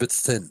 this gets a bit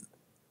thin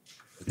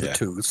in the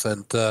tooth,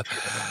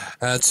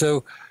 and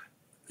so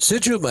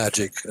sigil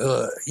magic,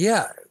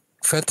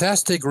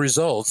 fantastic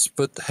results,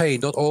 but hey,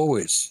 not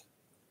always.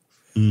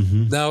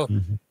 Now,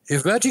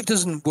 if magic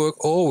doesn't work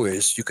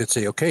always, you could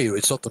say, okay,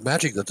 it's not the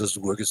magic that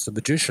doesn't work; it's the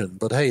magician.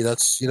 But hey,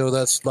 that's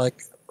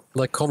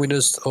like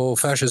communist or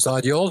fascist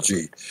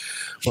ideology.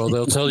 Well,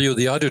 they'll tell you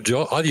the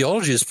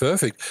ideology is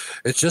perfect;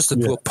 it's just the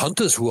poor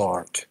punters who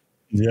aren't.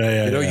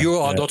 You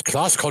are not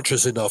class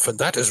conscious enough, and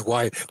that is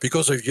why,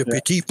 because of your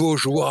petit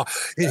bourgeois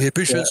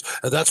inhibitions,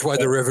 and that's why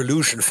the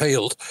revolution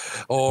failed,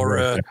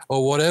 or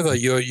whatever.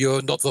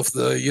 You're not of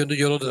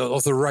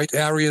the right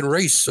Aryan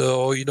race,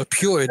 or you're not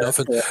pure enough,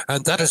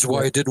 and that is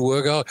why it didn't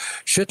work out.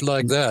 Shit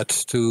like that,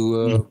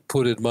 to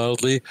put it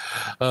mildly,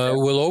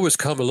 will always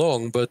come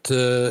along. But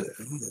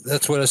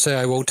that's what I say.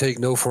 I won't take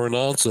no for an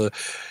answer.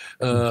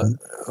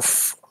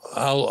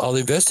 I'll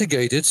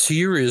investigate it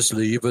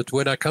seriously, but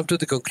when I come to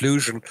the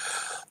conclusion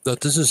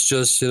that this is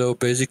just,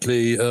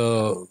 basically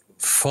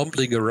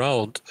fumbling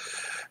around,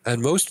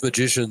 and most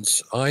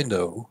magicians I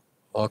know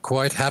are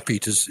quite happy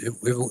to,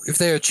 if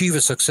they achieve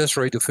a success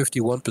rate of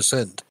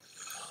 51%,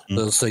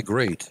 they'll say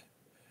great.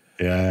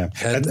 Yeah,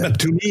 but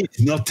to me,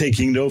 not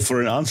taking no for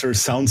an answer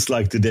sounds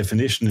like the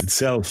definition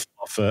itself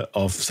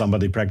of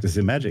somebody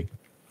practicing magic.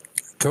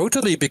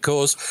 Totally,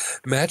 because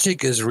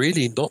magic is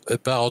really not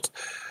about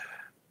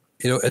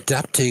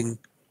adapting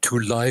to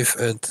life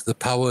and the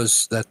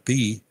powers that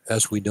be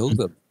as we know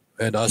them.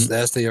 and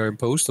as they are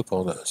imposed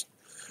upon us.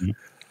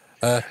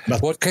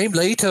 But What came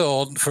later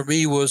on for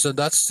me was, and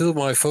that's still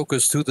my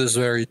focus to this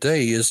very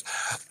day, is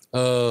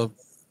you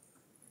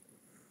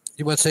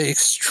might say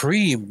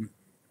extreme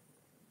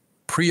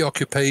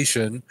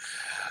preoccupation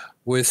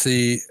with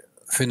the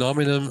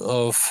phenomenon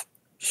of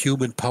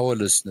human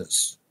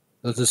powerlessness.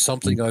 That is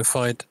something I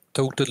find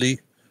totally,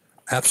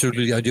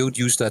 absolutely, I don't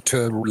use that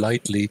term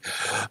lightly,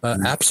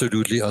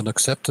 absolutely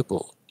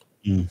unacceptable.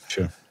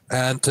 Sure.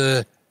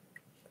 And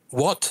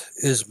what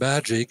is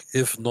magic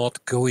if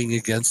not going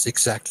against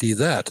exactly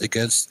that,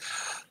 against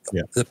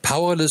the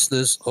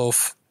powerlessness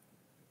of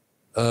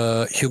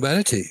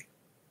humanity?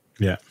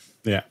 Yeah.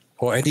 Yeah.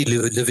 Or any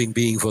living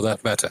being for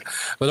that matter.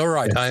 But all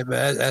right, I'm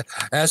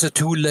as a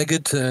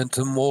two-legged and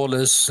more or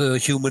less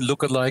human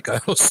look-alike, I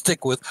will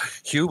stick with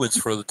humans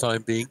for the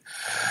time being.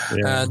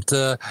 Yeah.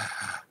 And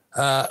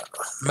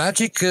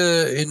magic,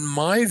 in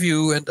my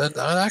view, and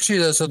actually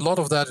there's a lot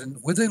of that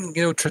within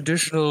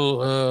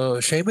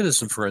traditional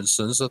shamanism, for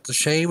instance, that the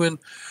shaman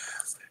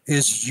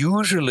is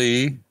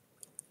usually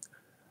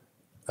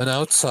an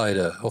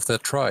outsider of their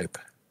tribe.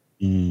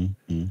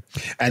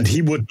 And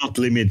he would not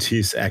limit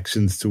his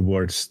actions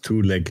towards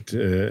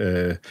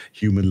two-legged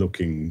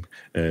human-looking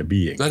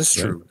beings. That is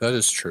true. Right? That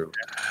is true.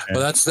 But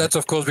that's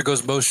of course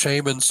because most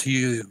shamans,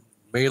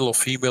 male or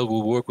female,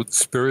 will work with the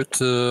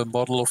spirit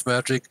model of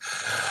magic.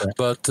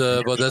 But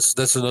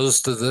that's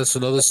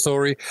another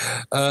story.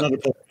 Another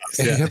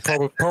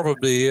podcast,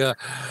 probably, yeah.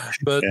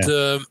 But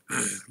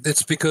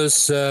it's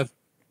because.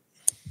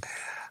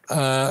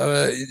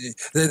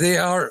 They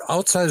are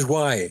outsiders.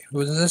 Why?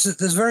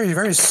 There's very,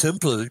 very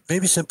simple,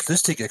 maybe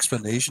simplistic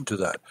explanation to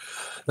that.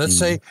 Let's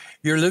say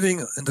you're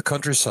living in the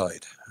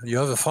countryside. You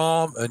have a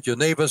farm, and your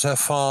neighbors have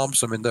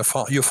farms. I mean,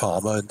 you're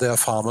farmer, and they're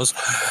farmers.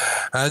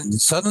 And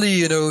suddenly,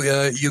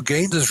 you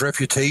gain this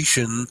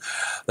reputation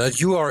that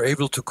you are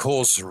able to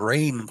cause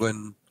rain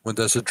when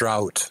there's a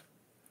drought.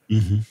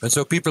 And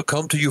so people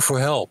come to you for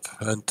help,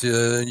 and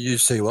you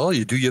say, well,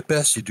 you do your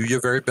best, you do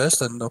your very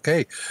best, and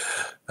okay.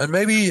 And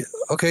maybe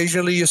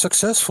occasionally you're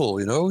successful,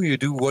 you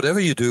do whatever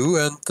you do,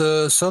 and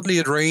suddenly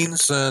it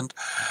rains, and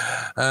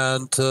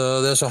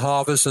there's a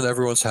harvest, and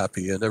everyone's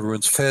happy, and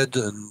everyone's fed,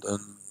 and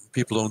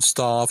people don't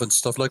starve, and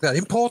stuff like that.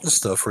 Important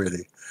stuff,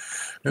 really.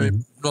 I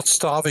mean, not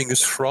starving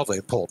is rather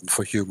important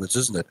for humans,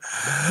 isn't it?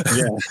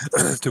 Yeah.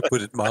 To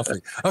put it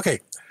mildly. Okay.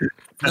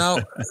 Now,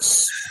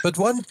 but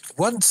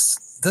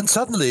then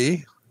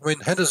suddenly, I mean,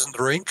 Henderson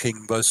the Rain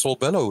King by Saul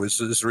Bellow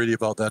is really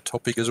about that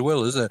topic as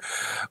well, isn't it?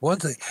 One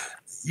thing,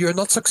 you're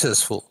not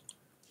successful.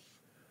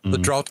 The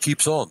drought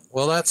keeps on.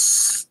 Well,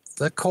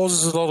 that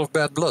causes a lot of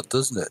bad blood,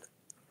 doesn't it?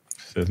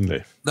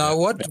 Certainly. Now,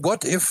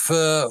 what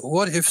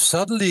if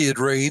suddenly it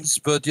rains,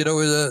 but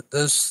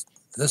there's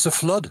a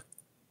flood,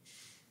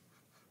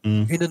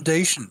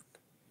 inundation,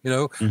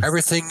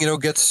 everything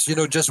gets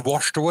just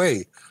washed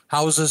away,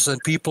 houses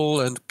and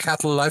people and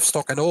cattle,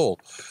 livestock, and all.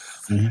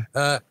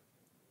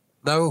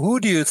 Now, who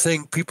do you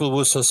think people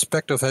will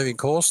suspect of having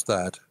caused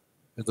that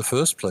in the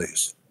first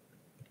place?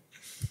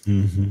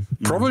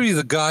 Probably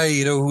the guy,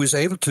 who is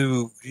able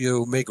to,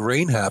 make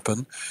rain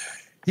happen.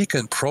 He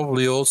can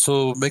probably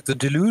also make the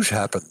deluge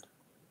happen,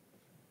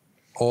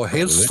 or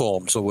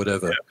hailstorms or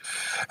whatever.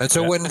 Yeah. And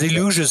so when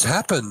deluges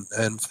happen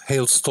and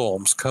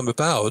hailstorms come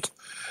about,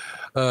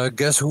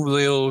 guess who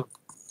they'll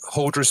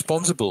hold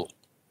responsible?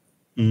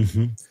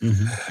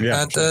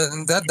 Yeah, and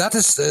that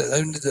is,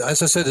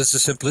 as I said, it's a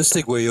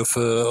simplistic way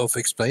of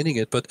explaining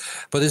it, but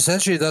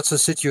essentially that's the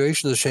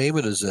situation the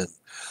shaman is in.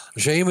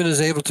 The shaman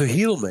is able to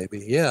heal,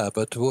 maybe,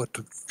 but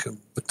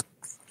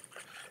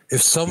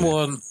if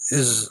someone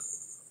is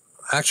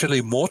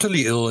actually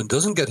mortally ill and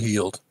doesn't get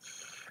healed,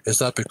 is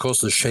that because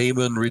the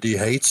shaman really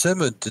hates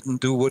him and didn't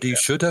do what he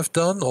should have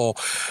done, or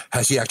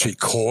has he actually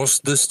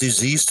caused this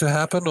disease to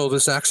happen, or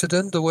this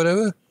accident, or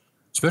whatever?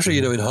 Especially,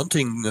 in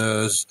hunting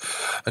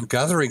and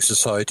gathering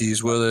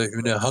societies, where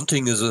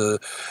hunting is a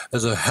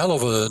hell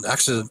of an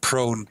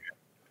accident-prone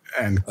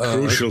and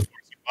crucial for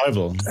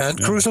survival.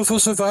 And crucial for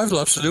survival,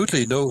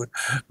 absolutely. No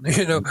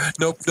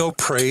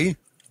prey,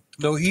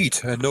 no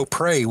eat, and no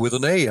prey with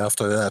an A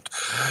after that,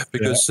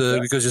 because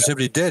you're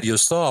simply dead, you're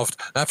starved.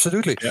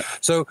 Absolutely. Yeah.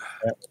 So.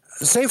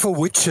 Same for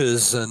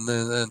witches and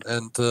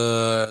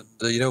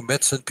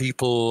medicine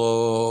people,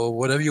 or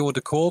whatever you want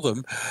to call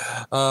them.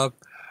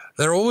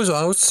 They're always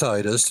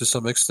outsiders to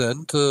some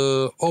extent,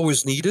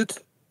 always needed,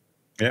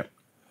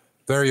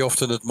 very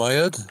often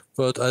admired,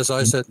 but as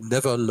I said,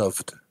 never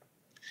loved,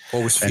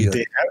 always feared.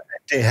 And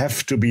they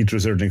have to be, to a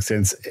certain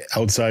extent,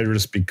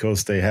 outsiders,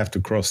 because they have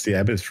to cross the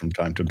abyss from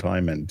time to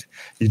time, and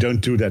you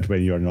don't do that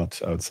when you're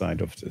not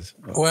outside of this.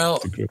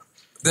 The group.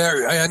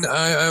 There,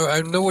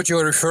 I know what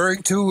you're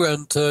referring to,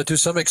 and to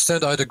some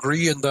extent I'd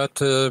agree in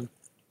that.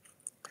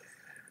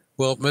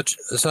 Much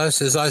as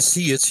I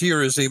see it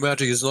here, is the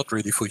magic is not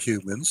really for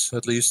humans.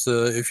 At least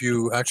if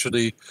you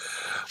actually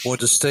want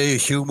to stay a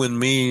human,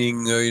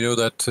 meaning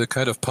that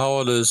kind of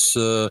powerless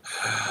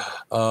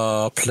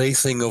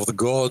plaything of the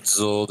gods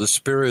or the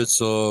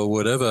spirits or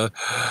whatever,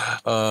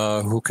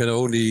 who can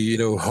only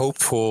hope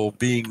for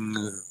being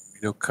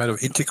kind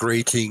of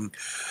integrating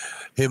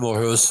him or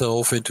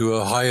herself into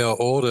a higher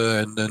order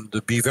and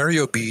be very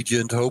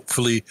obedient,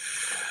 hopefully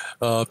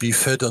be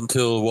fed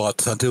until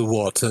what?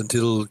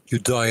 Until you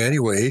die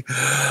anyway.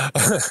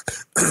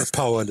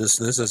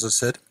 Powerlessness, as I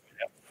said.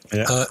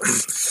 Yeah.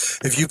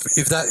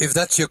 If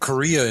that's your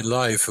career in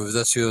life, if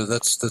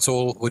that's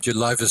all what your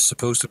life is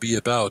supposed to be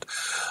about,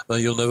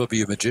 then you'll never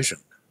be a magician.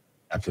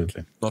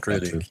 Absolutely. Not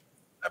really.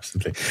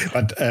 Absolutely.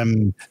 But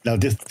now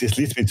this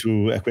leads me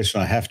to a question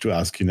I have to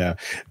ask you now.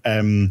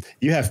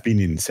 You have been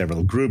in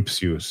several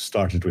groups. You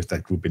started with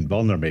that group in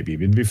Bonn, or maybe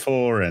even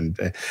before,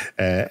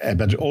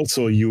 but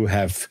also you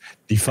have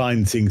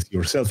defined things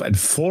yourself and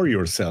for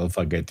yourself,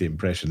 I get the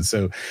impression.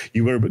 So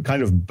you were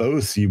kind of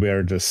both. You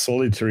were the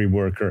solitary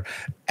worker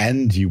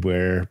and you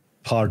were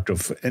part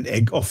of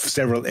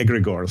several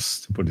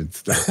egregores, to put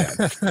it like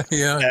that.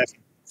 Yeah.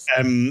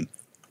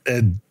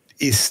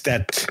 Is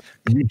that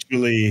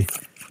mutually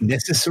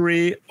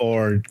necessary,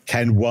 or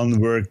can one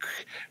work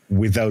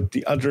without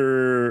the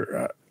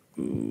other?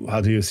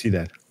 How do you see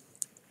that?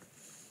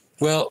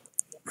 Well,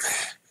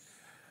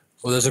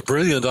 there's a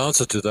brilliant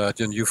answer to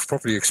that, and you've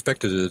probably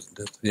expected it.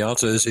 The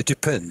answer is it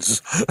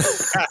depends.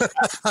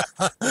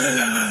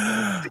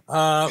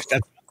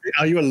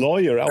 Are you a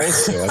lawyer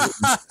also?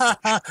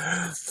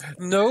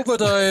 No,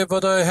 but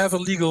I have a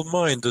legal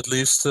mind. At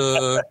least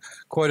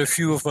quite a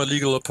few of my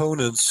legal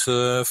opponents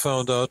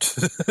found out,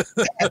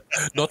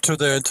 not to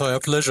their entire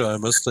pleasure, I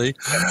must say.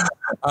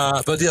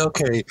 But yeah,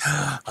 okay.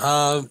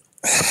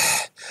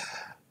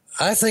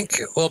 I think,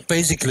 well,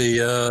 basically,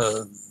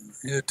 to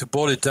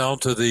boil it down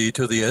to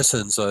the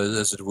essence,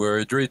 as it were,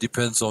 it really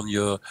depends on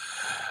your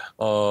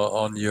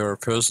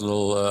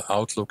personal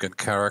outlook and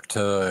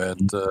character,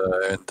 and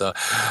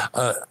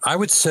I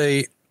would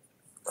say,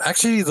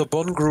 actually, the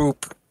Bonn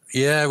group.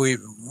 Yeah, we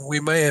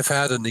may have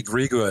had an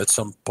egregore at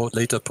some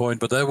later point,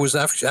 but that was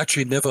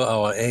actually never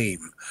our aim,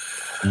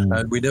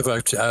 and we never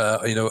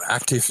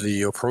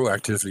actively or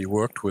proactively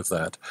worked with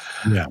that.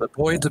 Yeah. The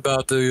point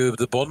about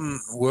the Bonn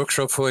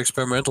workshop for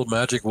experimental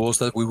magic was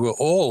that we were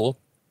all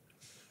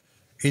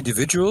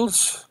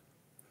individuals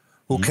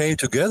who came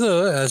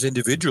together as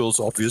individuals,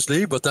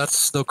 obviously, but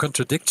that's no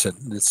contradiction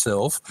in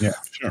itself. Yeah,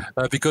 sure.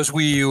 Because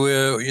we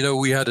were,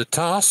 we had a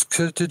task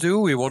to do.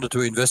 We wanted to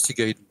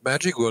investigate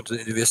magic. We wanted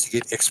to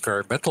investigate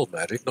experimental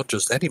magic, not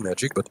just any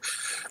magic, but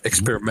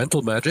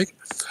experimental magic.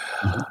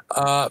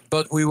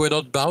 But we were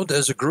not bound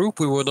as a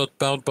group. We were not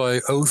bound by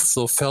oaths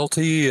of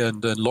fealty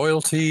and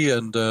loyalty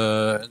and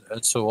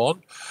so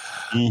on.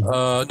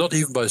 Not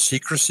even by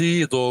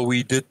secrecy, though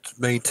we did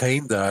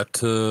maintain that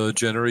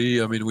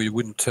generally. I mean, we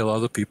wouldn't tell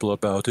other people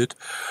about it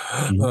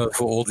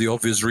for all the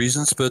obvious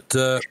reasons. But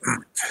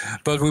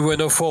we were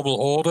no formal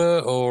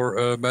order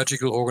or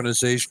magical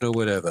organization or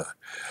whatever.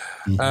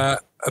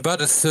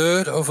 About a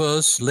third of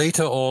us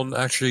later on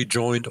actually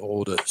joined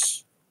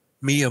orders.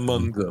 Me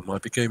among them. I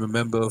became a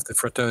member of the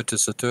Frater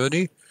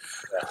U,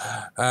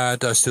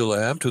 and I still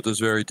am to this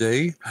very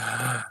day.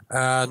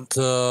 And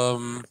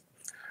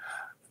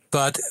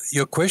but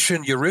your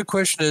real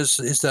question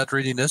is that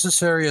really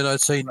necessary? And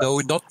I'd say no,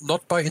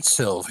 not by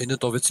itself, in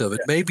and of itself. It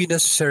may be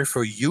necessary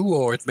for you,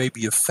 or it may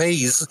be a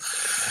phase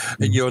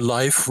in your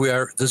life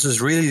where this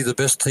is really the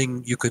best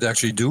thing you could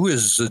actually do,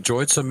 is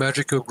join some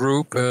magical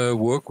group,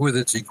 work with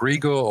its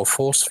egregore or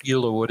force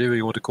field or whatever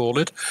you want to call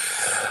it,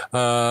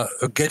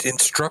 get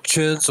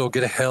instructions or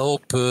get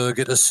help,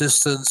 get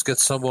assistance, get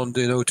someone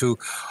to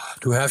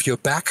have your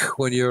back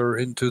when you're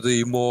into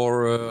the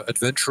more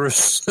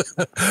adventurous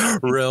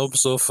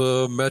realms of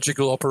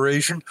magical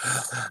operation.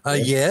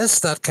 Yes,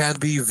 that can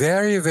be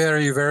very,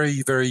 very,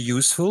 very, very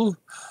useful.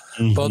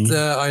 But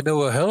I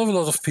know a hell of a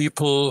lot of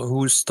people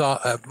who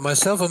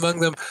myself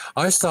among them,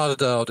 I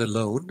started out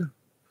alone.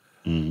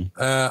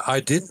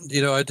 I didn't,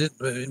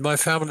 in my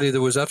family, there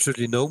was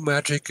absolutely no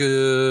magic.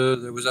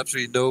 There was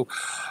absolutely no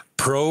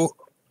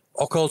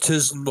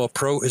pro-occultism or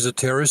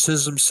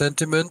pro-esotericism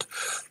sentiment.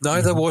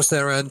 Neither was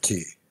there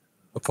anti.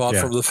 Apart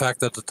from the fact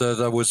that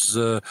I was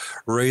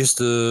raised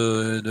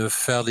in a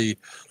fairly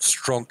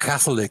strong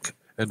Catholic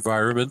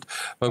environment,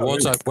 but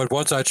once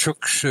I'd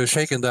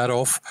shaken that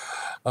off,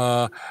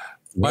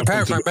 my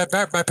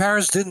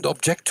parents didn't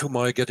object to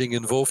my getting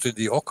involved in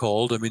the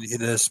occult. I mean,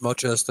 in as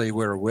much as they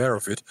were aware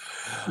of it,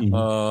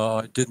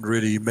 I didn't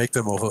really make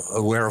them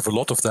aware of a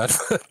lot of that.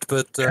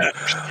 but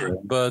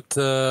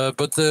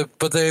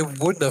they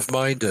wouldn't have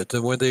minded,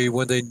 and when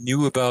they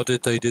knew about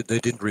it, they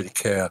didn't really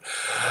care.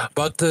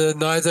 But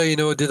neither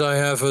did I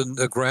have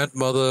a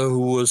grandmother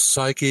who was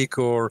psychic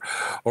or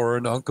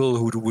an uncle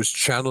who would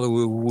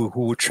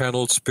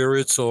channel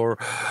spirits or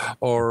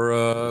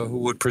who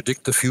would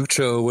predict the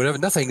future or whatever.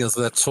 Nothing of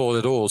that sort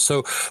at all.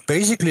 So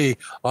basically,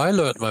 I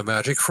learned my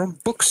magic from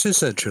books,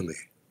 essentially.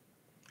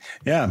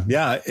 Yeah,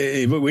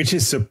 which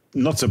is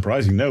not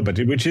surprising, no, but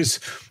which is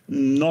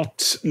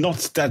not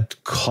that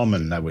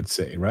common, I would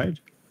say, right?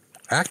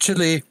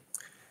 Actually,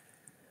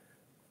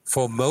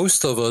 for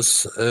most of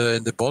us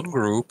in the Bonn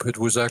group, it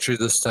was actually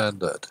the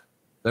standard.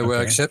 There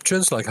were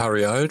exceptions, like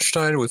Harry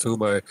Einstein, with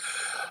whom I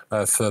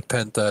have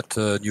penned that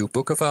new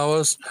book of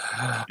ours.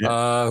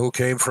 Who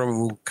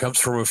comes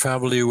from a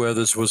family where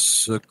this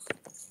was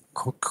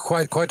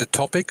quite a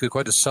topic,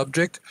 quite a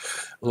subject,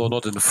 although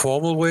not in a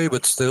formal way,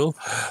 but still.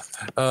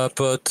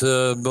 But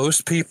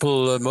most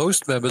people,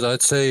 most members,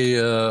 I'd say,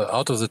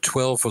 out of the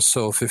 12 or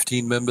so,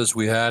 15 members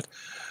we had,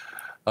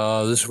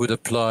 this would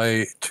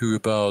apply to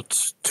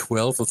about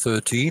 12 or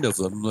 13 of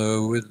them.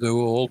 They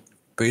were all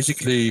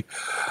basically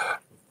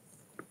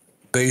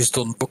based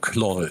on book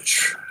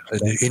knowledge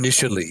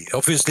initially.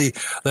 Obviously,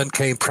 then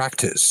came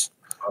practice.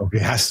 Oh,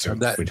 it has to.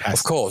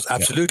 Of course,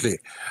 absolutely.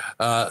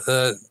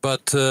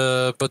 But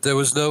there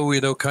was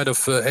no, kind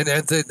of, and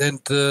at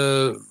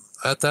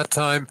that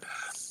time,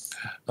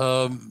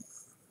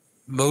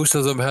 most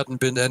of them hadn't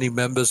been any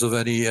members of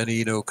any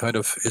kind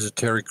of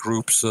esoteric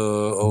groups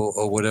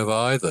or whatever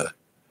either.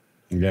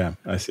 Yeah,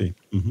 I see.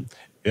 Mm-hmm.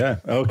 Yeah.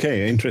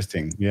 Okay.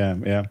 Interesting.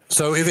 Yeah.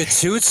 So if it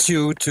suits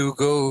you to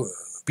go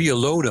be a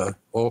loner,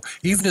 or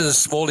even in a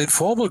small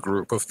informal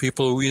group of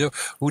people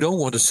who don't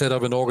want to set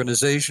up an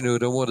organization, who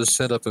don't want to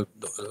set up an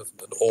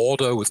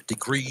order with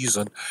degrees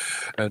and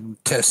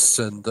tests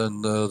and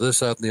this,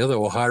 that, and the other,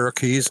 or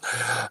hierarchies,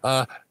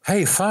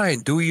 hey, fine,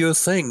 do your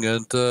thing.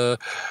 And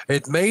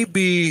it may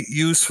be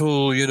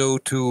useful,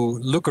 to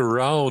look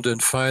around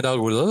and find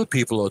out what other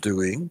people are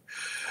doing.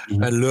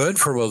 Mm-hmm. And learn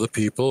from other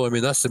people. I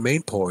mean, that's the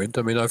main point.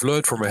 I mean, I've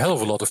learned from a hell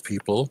of a lot of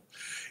people,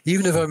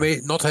 even if I may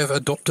not have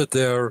adopted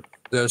their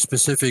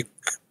specific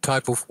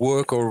type of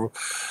work or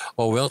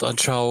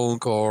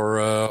Weltanschauung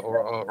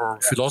or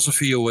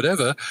philosophy or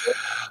whatever.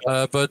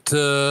 But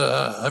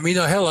I mean,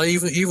 hell, I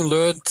even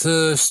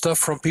learned stuff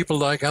from people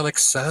like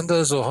Alex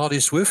Sanders or Hardy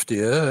Swift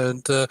here.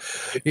 And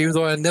even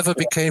though I never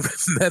became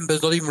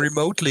members, not even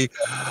remotely,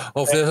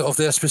 of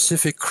their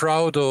specific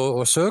crowd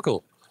or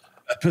circle.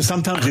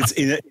 Sometimes it's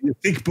in a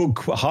thick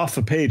book, half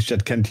a page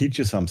that can teach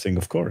you something,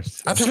 of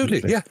course.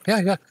 Absolutely. Yeah.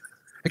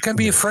 It can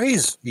be a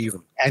phrase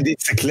even. And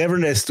it's a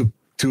cleverness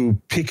to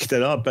pick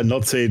that up and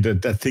not say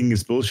that thing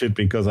is bullshit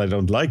because I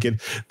don't like it,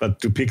 but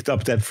to pick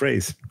up that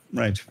phrase.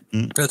 Right.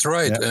 Mm. That's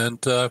right. Yeah.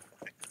 And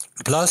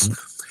plus,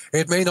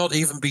 it may not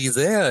even be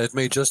there. It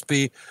may just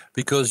be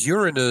because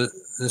you're in a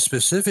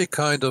specific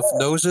kind of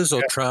gnosis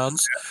or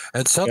trance,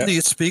 and suddenly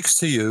it speaks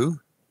to you.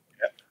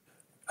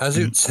 As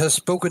it has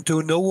spoken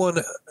to no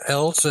one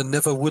else and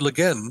never will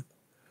again.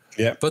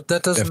 Yeah. But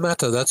that doesn't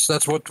matter. That's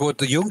what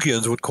the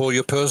Jungians would call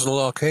your personal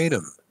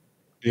arcanum.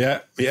 Yeah,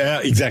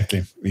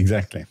 exactly.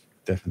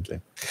 Definitely.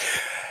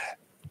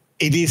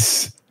 It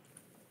is,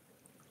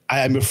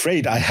 I'm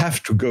afraid I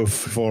have to go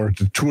for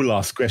the two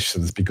last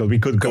questions because we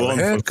could go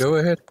on. Go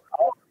ahead.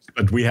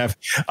 But we have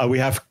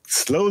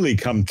slowly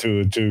come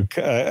to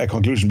a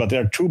conclusion, but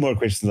there are two more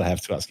questions I have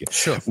to ask you.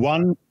 Sure.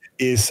 One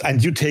is,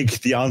 and you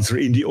take the answer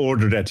in the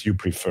order that you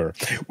prefer.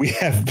 We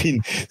have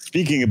been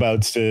speaking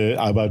about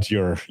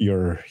your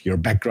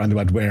background,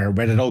 about where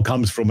that all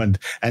comes from,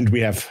 and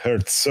we have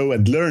heard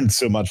and learned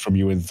so much from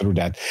you and through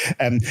that.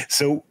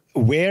 So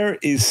where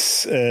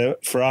is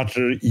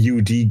Frater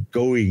UD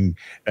going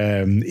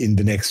in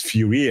the next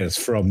few years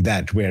from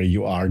that where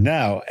you are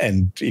now?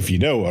 And if you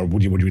know, or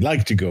would you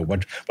like to go?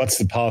 What's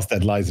the path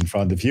that lies in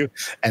front of you?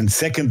 And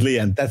secondly,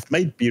 and that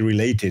might be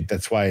related,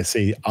 that's why I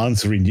say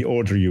answer in the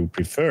order you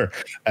prefer.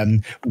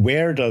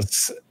 Where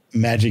does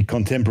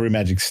contemporary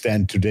magic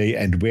stand today,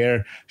 and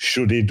where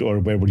should it, or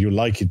where would you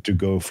like it to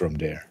go from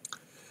there?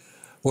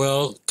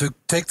 Well, to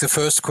take the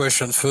first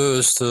question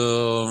first,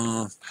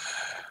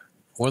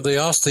 when they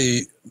asked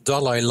the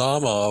Dalai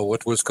Lama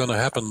what was going to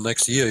happen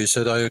next year, he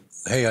said, I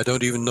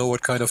don't even know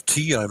what kind of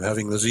tea I'm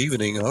having this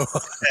evening.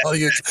 How do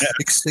you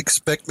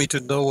expect me to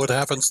know what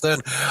happens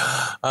then?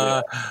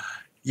 I'm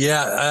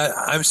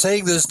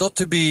saying this not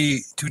to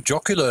be too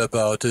jocular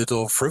about it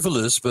or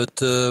frivolous,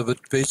 but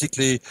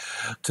basically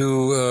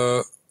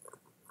to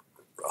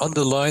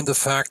underline the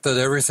fact that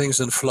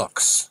everything's in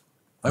flux.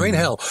 I mean,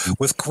 hell,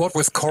 with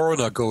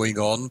Corona going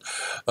on.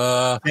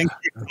 Thank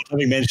you for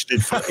having mentioned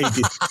it for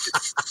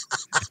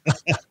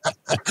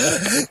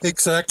 80.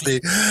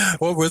 Exactly.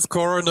 Well, with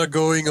Corona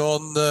going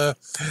on,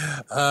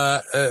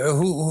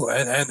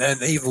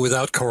 and even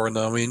without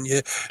Corona, I mean,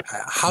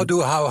 how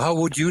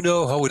would you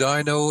know? How would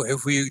I know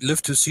if we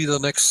live to see the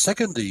next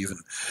second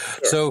even?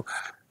 Sure. So,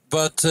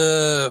 but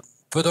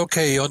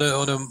okay,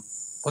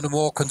 on a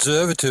more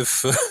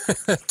conservative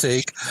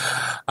take,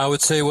 I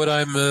would say what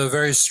I'm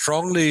very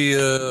strongly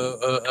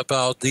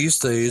about these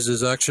days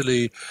is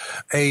actually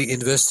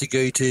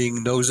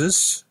investigating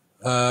gnosis,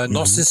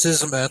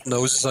 Gnosticism and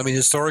gnosis. I mean,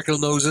 historical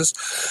gnosis,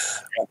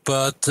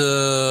 but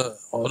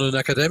on an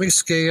academic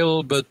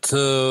scale, but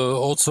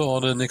also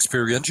on an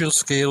experiential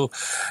scale.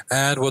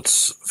 And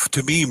what's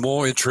to me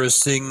more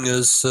interesting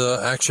is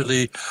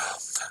actually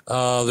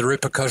the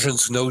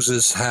repercussions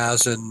gnosis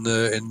has in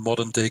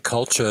modern day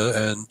culture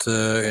and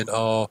in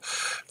our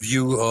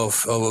view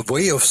of our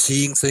way of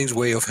seeing things,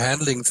 way of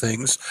handling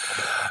things,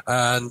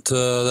 and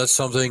that's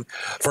something.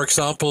 For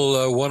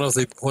example,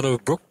 one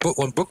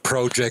book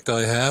project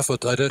I have,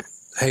 but I don't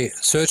Hey,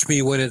 search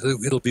me when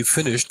it'll be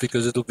finished,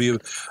 because it'll be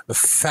a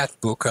fat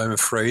book, I'm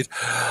afraid.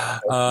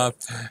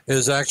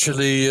 Is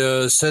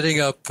actually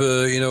setting up,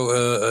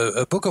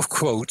 a book of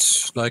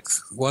quotes, like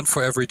one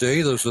for every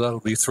day.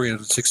 That'll be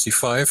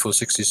 365 or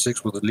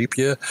 66 with a leap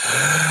year,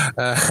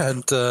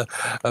 and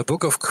a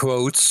book of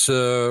quotes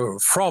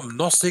from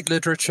Gnostic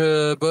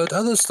literature, but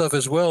other stuff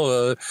as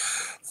well,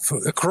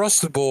 across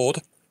the board,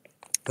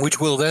 which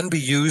will then be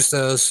used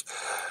as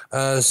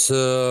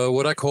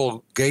what I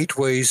call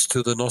gateways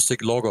to the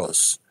Gnostic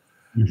Logos,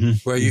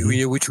 which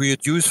we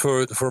would use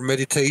for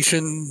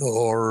meditation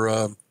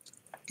or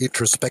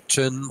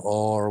introspection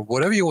or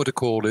whatever you want to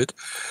call it,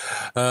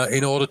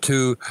 in order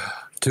to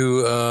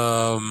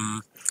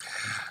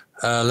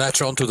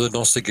latch onto the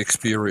Gnostic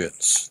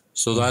experience.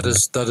 So that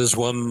is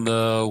one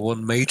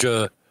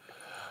major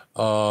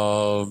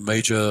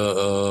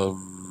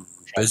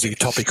basic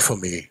topic for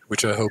me,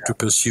 which I hope to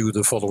pursue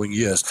the following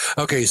years.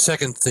 Okay,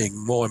 second thing,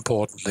 more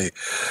importantly,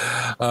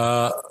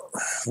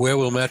 where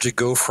will magic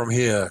go from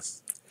here?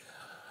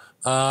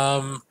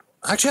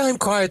 Actually, I'm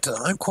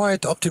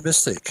quite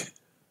optimistic.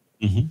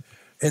 And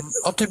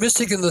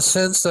optimistic in the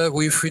sense that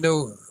we've, in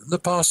the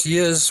past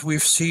years,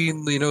 we've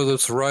seen,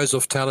 this rise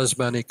of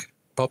talismanic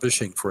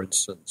publishing, for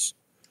instance.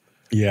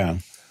 Yeah.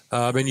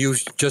 You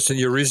just in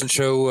your recent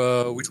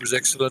show, which was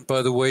excellent,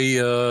 by the way,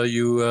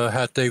 you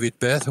had David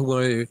Beth, who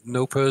I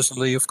know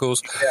personally, of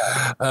course,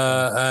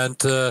 and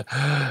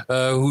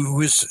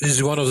who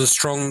is one of the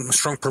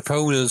strong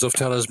proponents of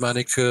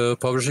talismanic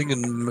publishing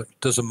and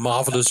does a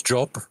marvelous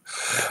job.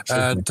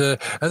 And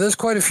there's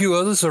quite a few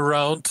others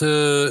around,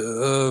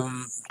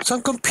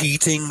 some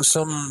competing,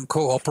 some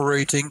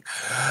cooperating.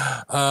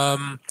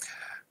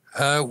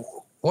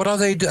 What are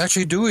they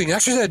actually doing?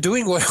 Actually, they're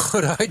doing what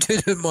I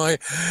did in my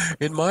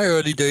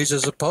early days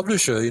as a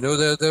publisher.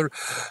 There's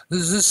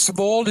this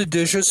small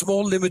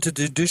limited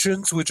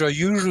editions, which are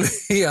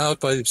usually out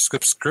by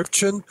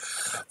subscription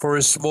for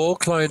a small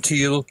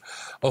clientele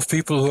of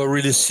people who are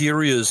really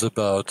serious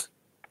about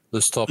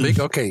this topic.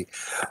 Okay,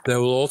 there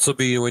will also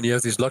be, when you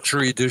have these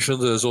luxury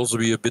editions, there's also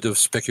be a bit of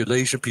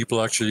speculation.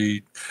 People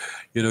actually,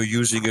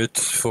 using it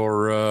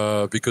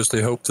for because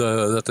they hope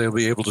that they'll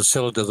be able to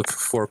sell it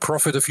for a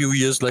profit a few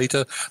years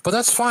later. But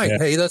that's fine. Yeah.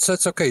 Hey, that's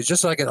okay. It's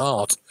just like an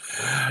art,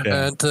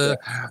 and the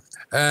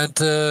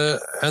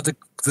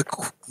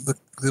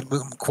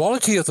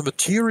quality of the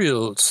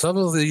material. Some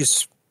of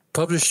these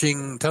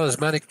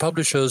talismanic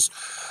publishers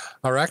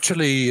are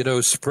actually,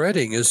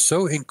 spreading is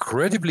so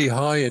incredibly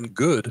high and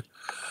good.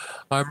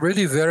 I'm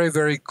really very,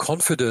 very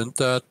confident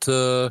that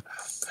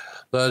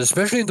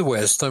especially in the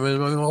West, I'm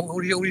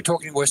only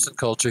talking Western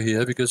culture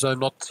here, because I'm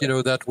not,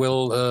 that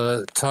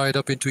well tied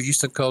up into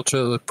Eastern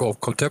culture, or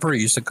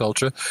contemporary Eastern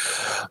culture,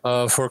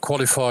 for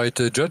qualified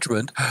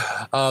judgment,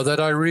 that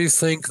I really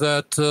think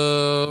that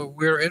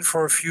we're in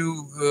for a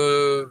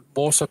few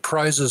more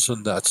surprises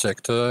in that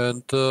sector,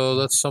 and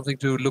that's something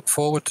to look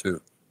forward to.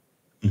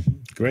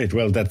 Great.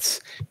 Well, that's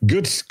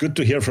good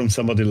to hear from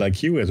somebody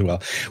like you as well.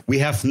 We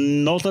have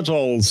not at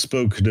all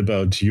spoken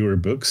about your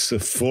books,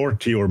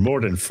 40 or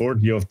more than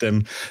 40 of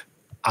them.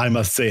 I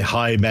must say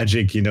High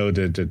Magic,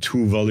 the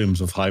 2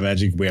 volumes of High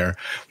Magic were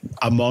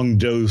among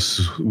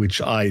those which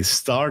I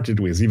started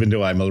with, even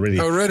though I'm already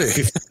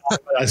 50.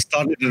 I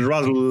started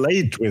rather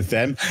late with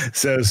them.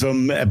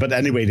 But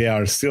anyway, they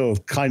are still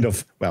kind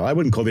of, well, I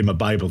wouldn't call them a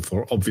Bible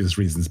for obvious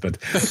reasons, but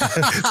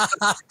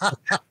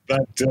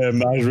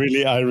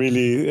I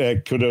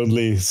really could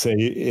only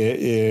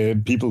say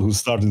people who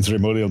start in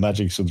ceremonial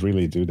magic should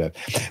really do that.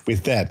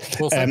 With that,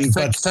 well,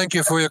 thank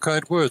you for your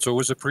kind words.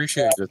 Always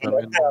appreciate it.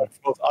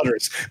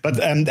 Others, but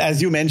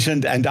as you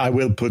mentioned, and I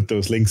will put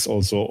those links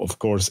also, of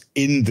course,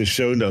 in the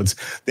show notes.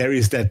 There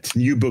is that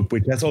new book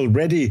which has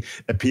already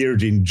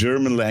appeared in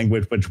German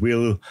language, but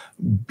will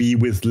be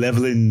with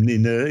Level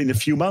in a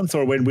few months,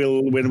 or when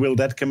will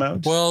that come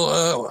out?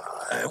 Well,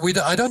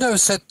 I don't have a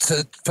set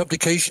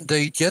publication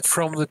date yet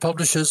from the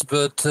publishers,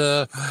 but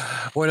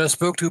when I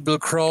spoke to Bill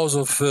Krause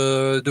of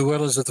the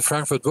Wellens at the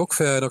Frankfurt Book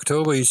Fair in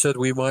October, he said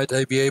we might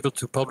be able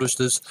to publish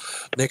this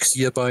next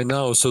year by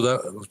now. So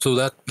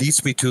that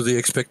leads me to the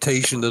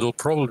expectation that it'll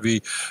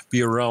probably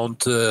be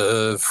around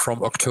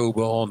from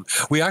October on.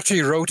 We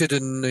actually wrote it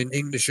in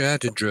English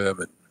and in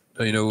German.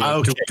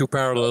 Two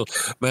parallel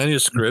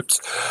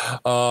manuscripts.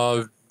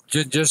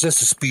 Just to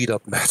speed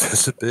up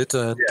matters a bit,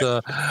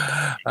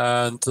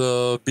 and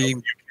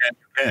being.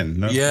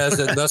 No? Yes,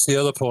 and that's the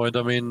other point.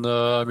 I've been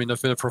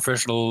a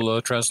professional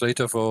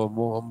translator for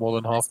more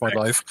than half my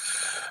life,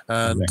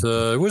 and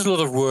it was a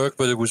lot of work,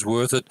 but it was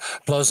worth it.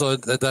 Plus,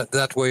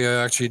 that way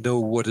I actually know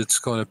what it's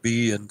going to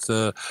be, and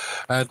then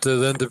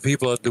the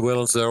people at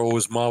Llewellyn's, they're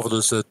always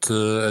marvelous at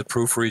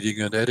proofreading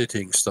and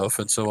editing stuff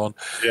and so on.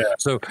 Yeah.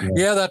 So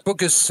that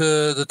book is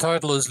the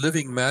title is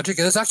Living Magic,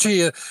 and it's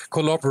actually a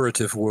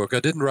collaborative work.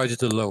 I didn't write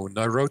it alone.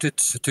 I wrote it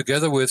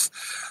together with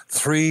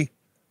 3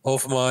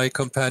 of my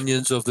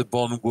companions of the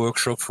Bonn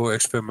Workshop for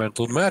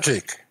Experimental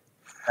Magic.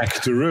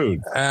 Back to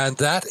roots. And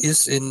that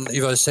is,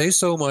 if I say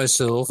so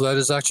myself, that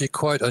is actually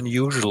quite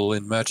unusual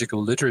in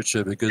magical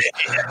literature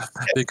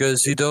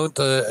because you don't.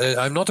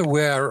 I'm not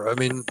aware. I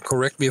mean,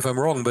 correct me if I'm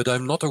wrong, but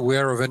I'm not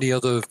aware of any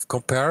other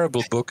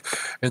comparable book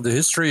in the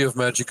history of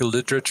magical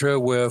literature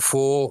where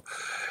four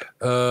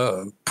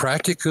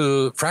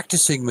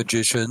practicing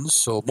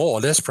magicians, or more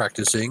or less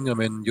practicing. I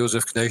mean,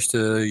 Josef Knecht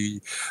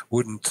he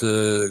wouldn't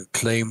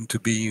claim to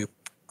be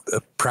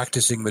a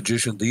practicing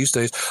magician these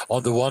days.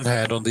 On the one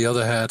hand, on the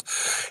other hand,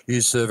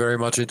 he's very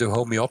much into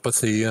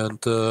homeopathy,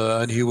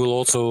 and he will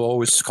also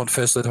always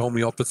confess that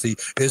homeopathy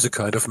is a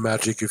kind of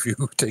magic if you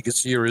take it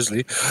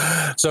seriously.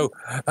 So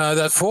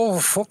that for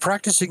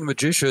practicing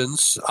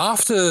magicians,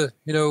 after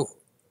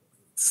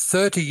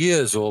 30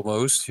 years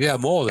almost,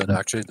 more than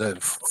actually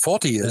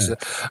 40 years,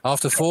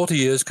 after 40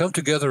 years, come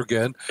together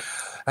again,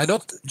 and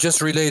not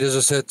just relate, as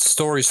I said,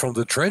 stories from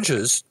the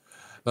trenches,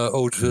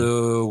 old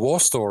war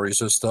stories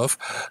and stuff,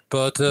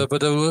 but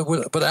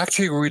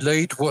actually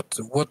relate what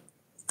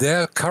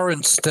their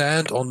current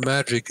stand on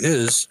magic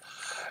is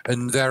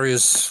in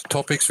various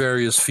topics,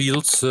 various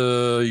fields.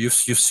 You've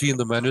seen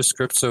the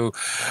manuscript, so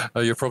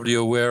you're probably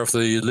aware of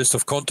the list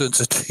of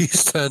contents at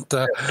least, and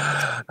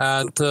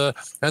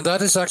that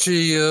is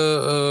actually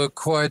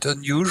quite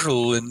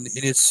unusual in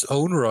its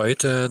own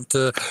right. And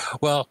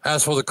well,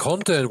 as for the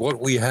content, what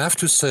we have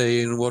to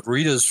say and what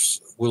readers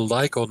will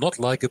like or not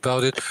like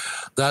about it,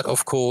 that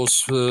of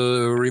course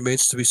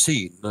remains to be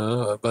seen.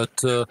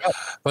 But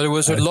it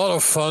was a lot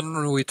of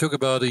fun. We took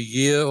about a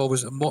year, or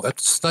was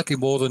slightly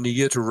more than a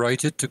year, to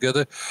write it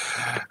together,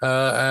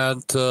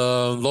 and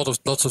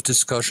lots of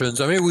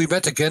discussions. I mean, we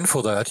met again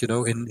for that, in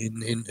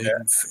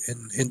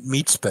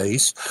meet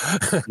space,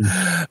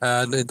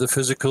 and in the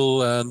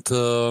physical, and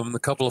a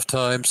couple of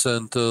times,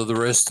 and the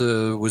rest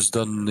was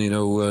done,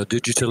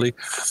 digitally,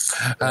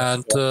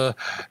 and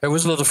it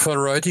was a lot of fun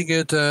writing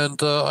it, and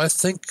I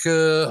think,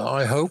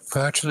 I hope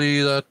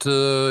actually that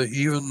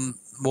even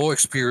more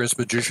experienced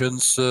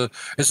magicians.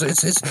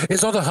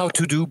 It's not a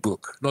how-to-do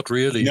book, not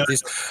really. No.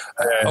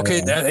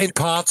 In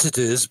parts it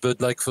is, but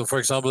like for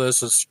example,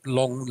 there's a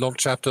long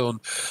chapter on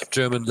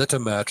German letter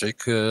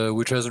magic,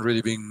 which hasn't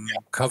really been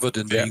covered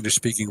in the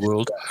English-speaking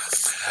world.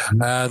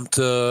 And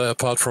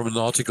apart from an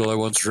article I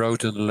once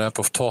wrote in the Lamp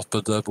of Thoth,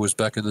 but that was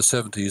back in the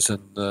 70s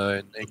in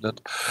England,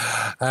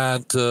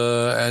 and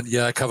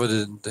I covered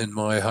it in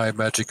my High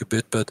Magic a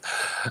bit, but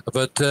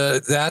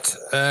that,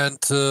 and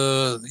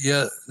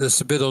there's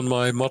a bit on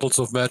my models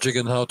of magic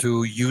and how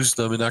to use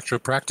them in actual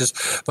practice.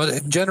 But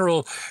in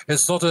general,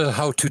 it's not a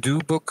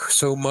how-to-do book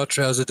so much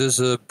as it is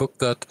a book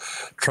that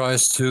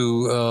tries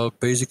to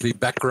basically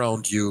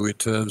background you in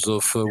terms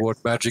of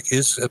what magic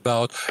is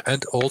about,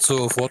 and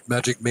also of what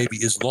magic maybe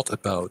is not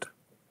about.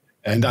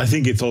 And I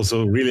think it's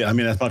also really, I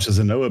mean, as much as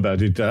I know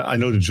about it, I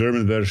know the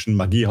German version,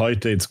 Magie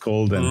heute, it's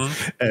called, and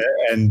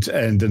I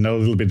know a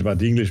little bit about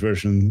the English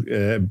version,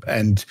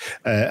 and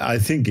I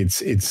think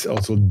it's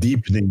also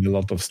deepening a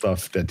lot of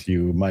stuff that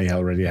you might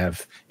already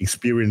have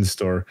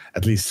experienced or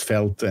at least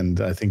felt, and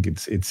I think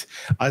it's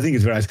very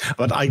nice.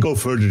 But I go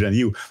further than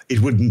you. It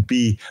wouldn't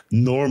be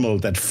normal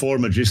that four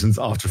magicians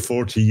after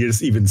 40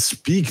 years even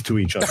speak to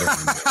each other.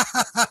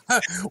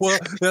 Well,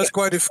 there's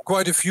quite a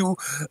few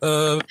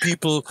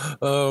people.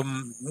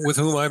 With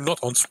whom I'm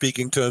not on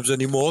speaking terms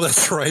anymore.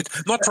 That's right.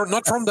 Not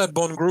from that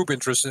Bonn group.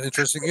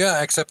 Interesting.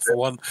 Yeah, except for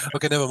one.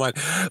 Okay, never mind.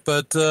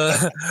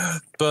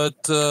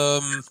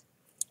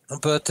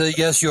 But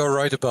yes, you are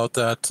right about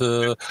that.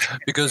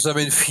 Because I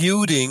mean,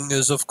 feuding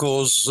is, of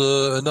course,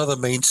 another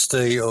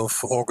mainstay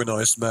of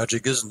organized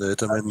magic, isn't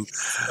it? I mean,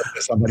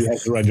 somebody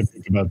has to write a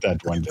book about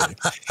that one day.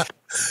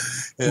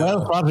 Yeah.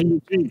 Well, Frater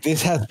U,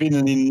 this has been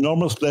an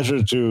enormous pleasure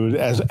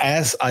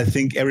as I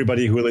think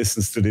everybody who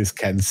listens to this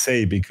can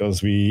say,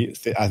 because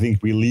I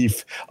think we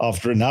leave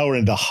after an hour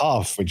and a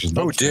half, which is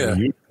not dear.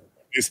 Very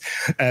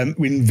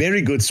in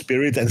very good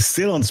spirit and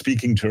still on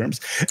speaking terms.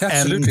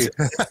 Absolutely.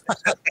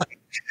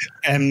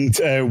 And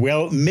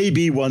well,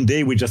 maybe one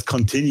day we just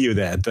continue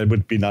that. That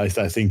would be nice.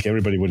 I think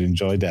everybody would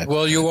enjoy that.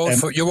 Well, you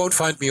won't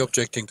find me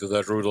objecting to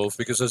that, Rudolf,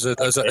 because as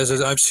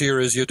I'm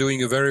serious. You're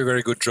doing a very,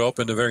 very good job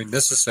and a very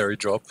necessary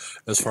job,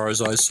 as far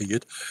as I see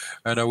it.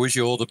 And I wish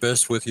you all the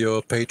best with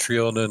your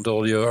Patreon and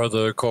all your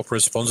other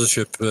corporate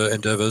sponsorship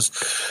endeavors,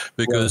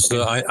 because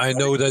I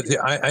know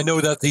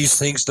that these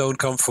things don't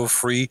come for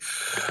free.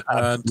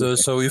 And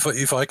so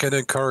if I can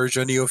encourage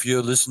any of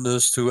your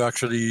listeners to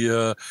actually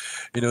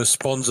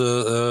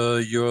sponsor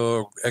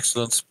your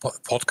excellent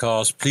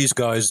podcast, please,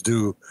 guys,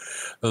 do.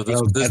 I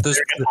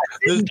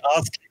didn't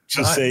ask you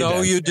to say no,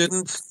 that. you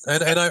didn't,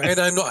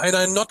 and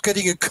I'm not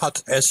getting a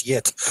cut as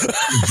yet.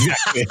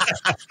 Exactly.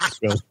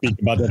 We'll speak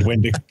about that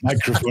when the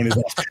microphone is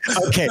off.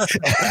 Okay.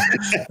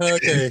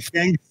 Okay.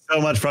 Thanks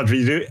so much, Frater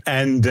U,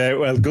 and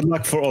well, good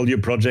luck for all your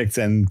projects,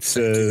 and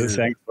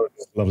thanks for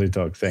this lovely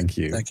talk. Thank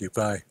you. Thank you.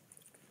 Bye.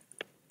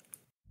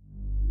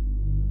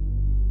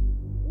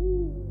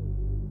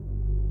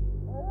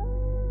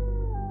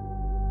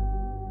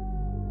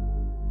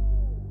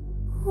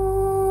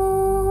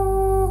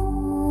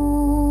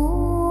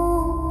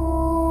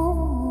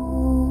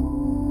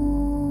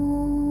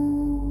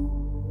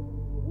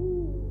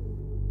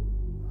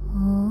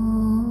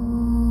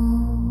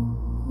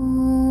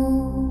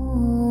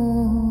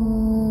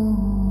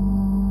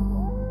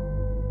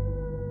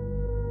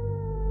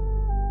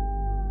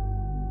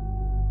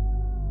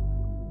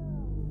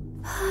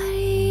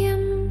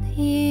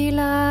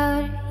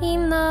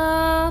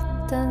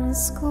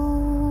 nattens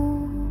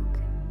skog.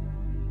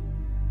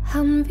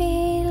 Han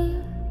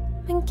vill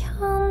men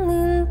kan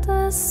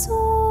inte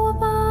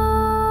sova.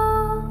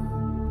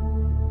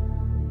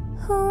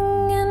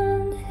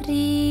 Hungern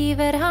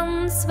river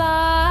hans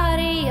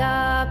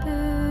varga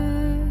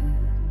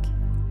buk,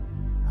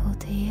 och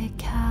det är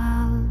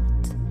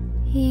kallt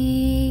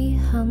i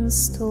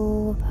hans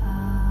stova.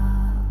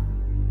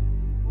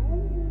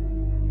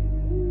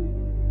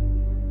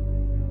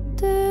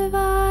 Du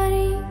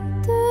varg,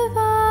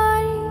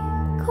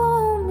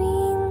 kom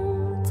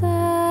inte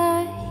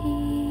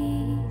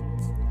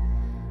hit.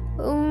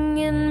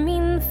 Ungen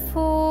min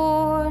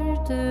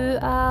får du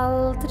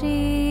aldrig.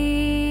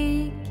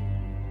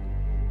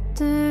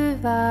 Du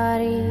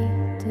varg,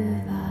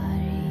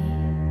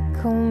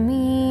 kom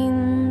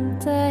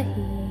inte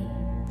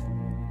hit.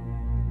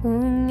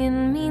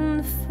 Ungen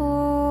min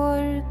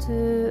får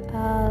du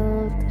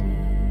aldrig.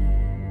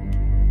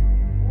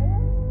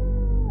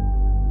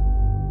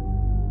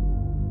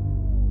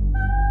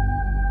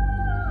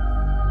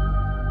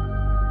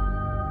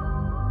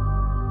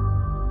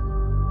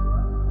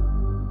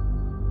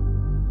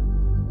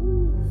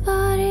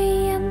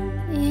 Vargen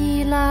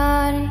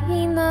ylar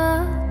i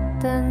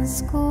nattens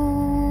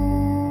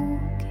skog,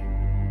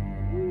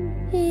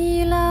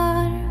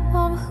 ylar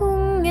av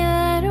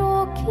hunger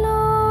och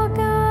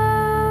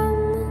klagan.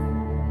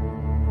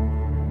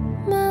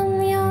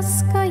 Men jag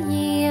ska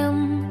ge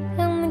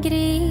en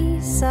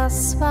grisasvans,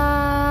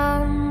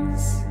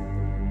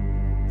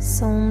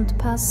 sånt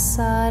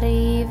passar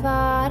i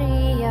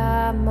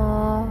varje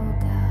magar.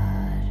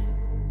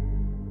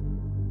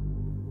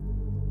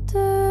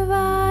 Du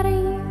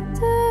varg,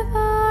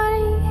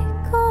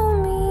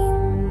 kom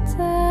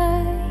inte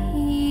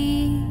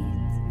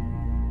hit.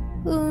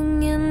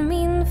 Ungen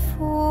min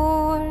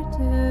får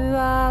du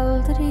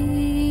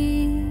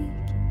aldrig.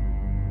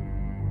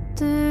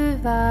 Du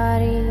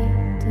varg,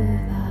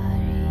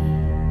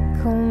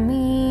 kom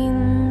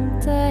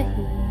inte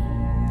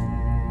hit.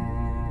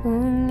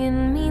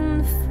 Ungen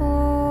min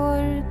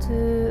får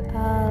du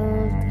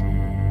aldrig.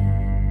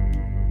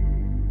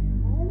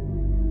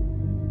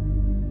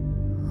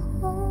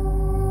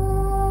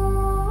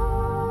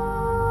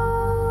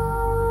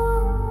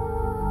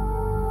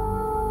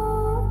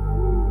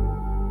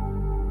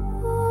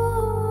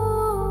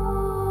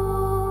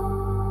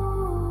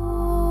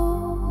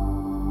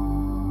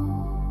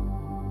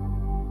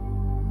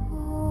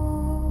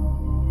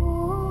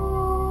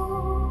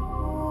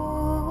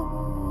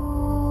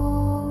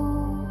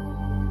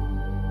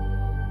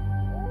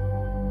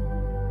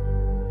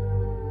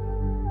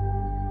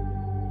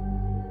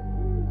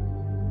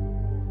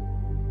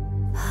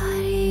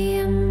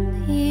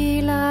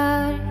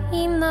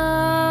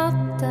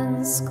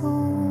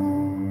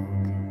 Skog.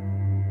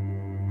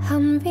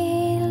 Han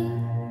vill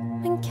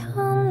men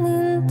kan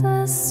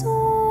inte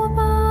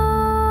sova.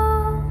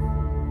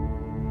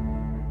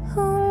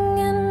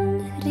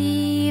 Hungern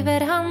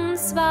river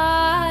hans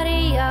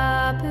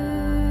varga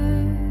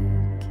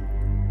buk,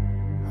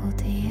 och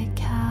det är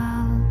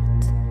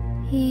kallt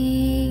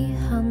i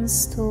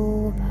hans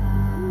stova.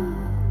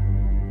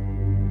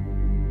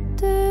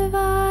 Du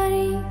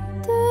varg,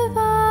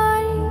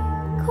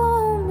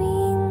 kom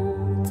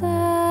inte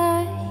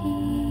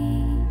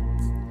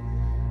hit.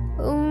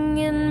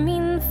 Ungen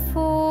min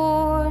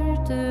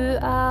får du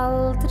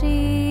aldrig.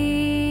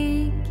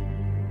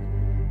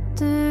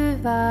 Du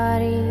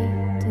varg,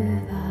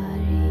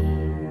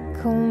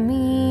 kom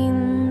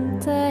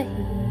inte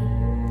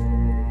hit.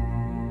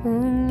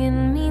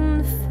 Ungen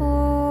min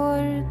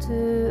får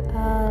du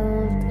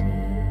aldrig.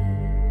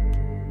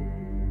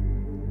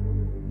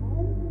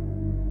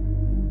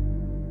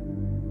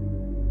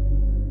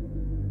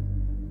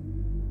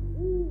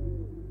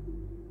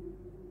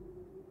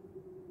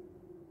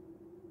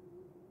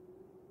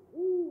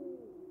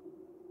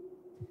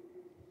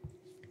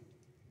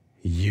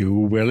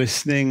 You were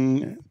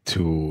listening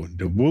to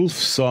The Wolf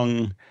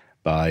Song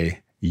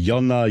by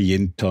Jonna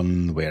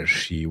Jinton, where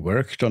she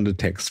worked on the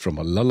text from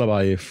a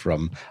lullaby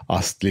from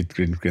Astrid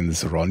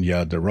Lindgren's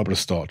Ronja the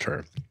Robber's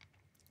Daughter.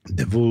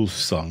 The Wolf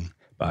Song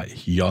by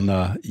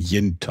Jonna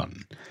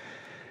Jinton.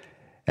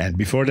 And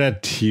before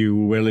that, you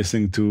were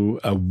listening to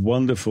a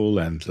wonderful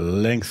and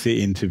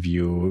lengthy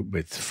interview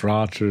with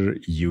Frater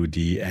U,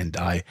 and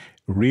I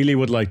really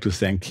would like to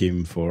thank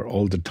him for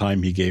all the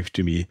time he gave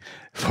to me,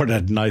 for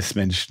that nice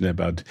mention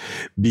about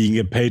being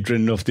a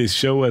patron of this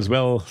show as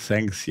well.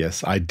 Thanks.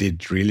 Yes, I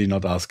did really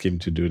not ask him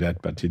to do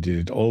that, but he did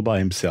it all by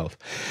himself.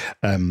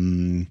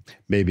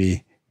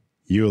 Maybe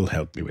you'll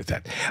help me with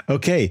that.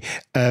 Okay.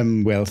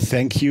 Well,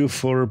 thank you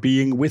for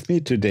being with me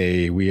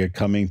today. We are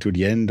coming to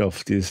the end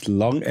of this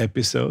long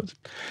episode.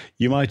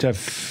 You might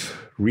have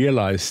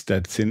realized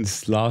that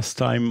since last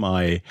time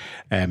I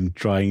am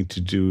trying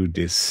to do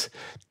this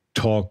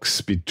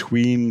talks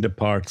between the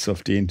parts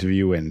of the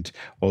interview and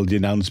all the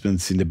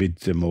announcements in a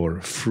bit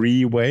more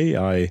free way.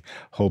 I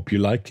hope you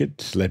like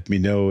it. Let me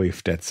know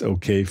if that's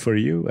okay for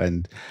you.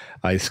 And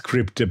I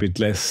script a bit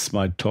less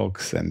my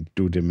talks and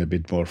do them a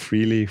bit more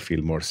freely,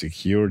 feel more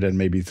secure than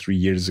maybe 3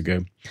 years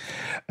ago.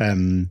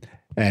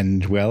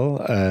 And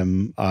well,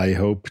 I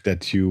hope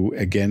that you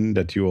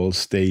all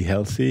stay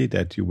healthy,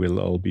 that you will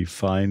all be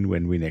fine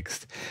when we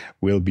next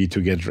will be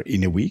together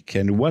in a week.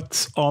 And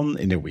what's on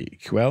in a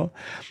week? Well,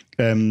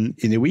 in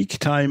a week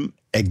time,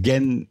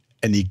 again,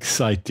 an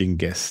exciting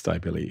guest, I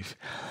believe.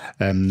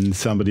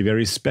 Somebody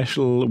very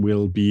special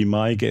will be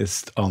my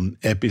guest on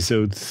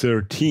episode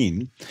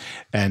 13,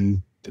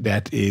 and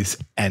that is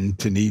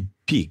Anthony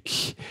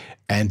Peake.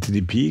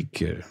 Anthony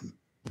Peake,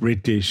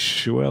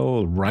 British,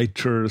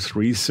 writer,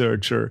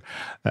 researcher,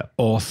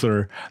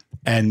 author,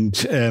 and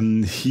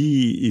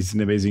he is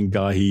an amazing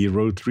guy. He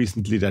wrote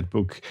recently that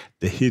book,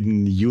 The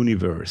Hidden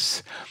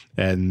Universe,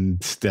 and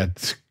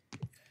that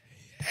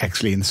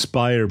actually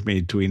inspired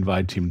me to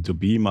invite him to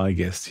be my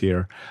guest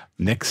here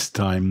next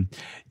time.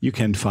 You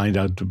can find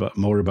out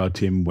more about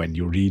him when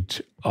you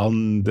read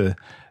on the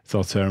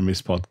Thought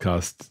Hermes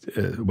podcast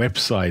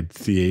website,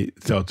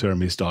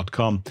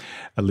 thoughthermes.com,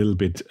 a little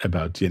bit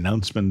about the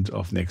announcement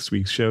of next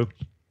week's show.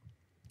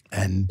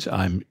 And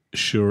I'm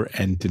sure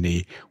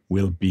Anthony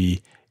will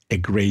be a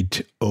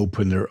great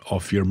opener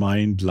of your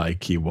mind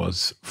like he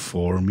was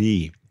for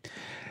me.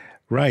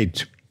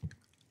 Right.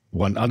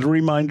 One other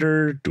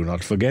reminder, do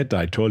not forget,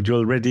 I told you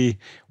already,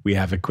 we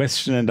have a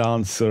question and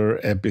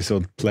answer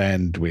episode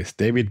planned with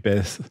David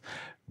Beth.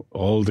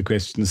 All the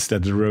questions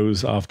that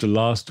arose after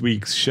last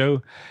week's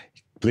show,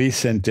 please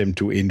send them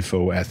to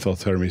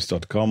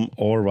info@thoughthermes.com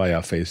or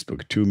via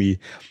Facebook to me.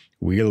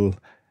 We'll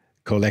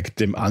collect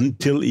them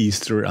until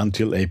Easter,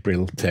 until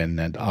April 10,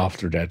 and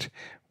after that,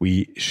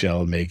 we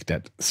shall make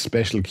that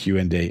special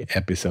Q&A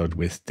episode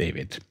with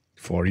David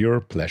for your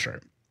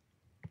pleasure.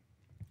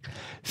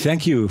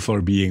 Thank you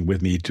for being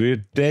with me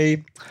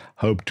today.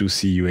 Hope to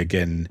see you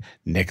again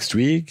next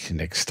week,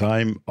 next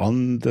time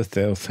on the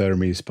Thought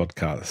Hermes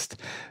podcast.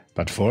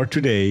 But for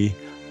today,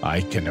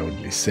 I can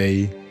only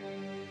say,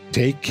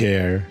 take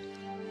care,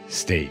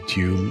 stay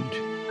tuned,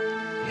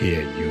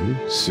 hear you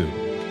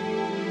soon.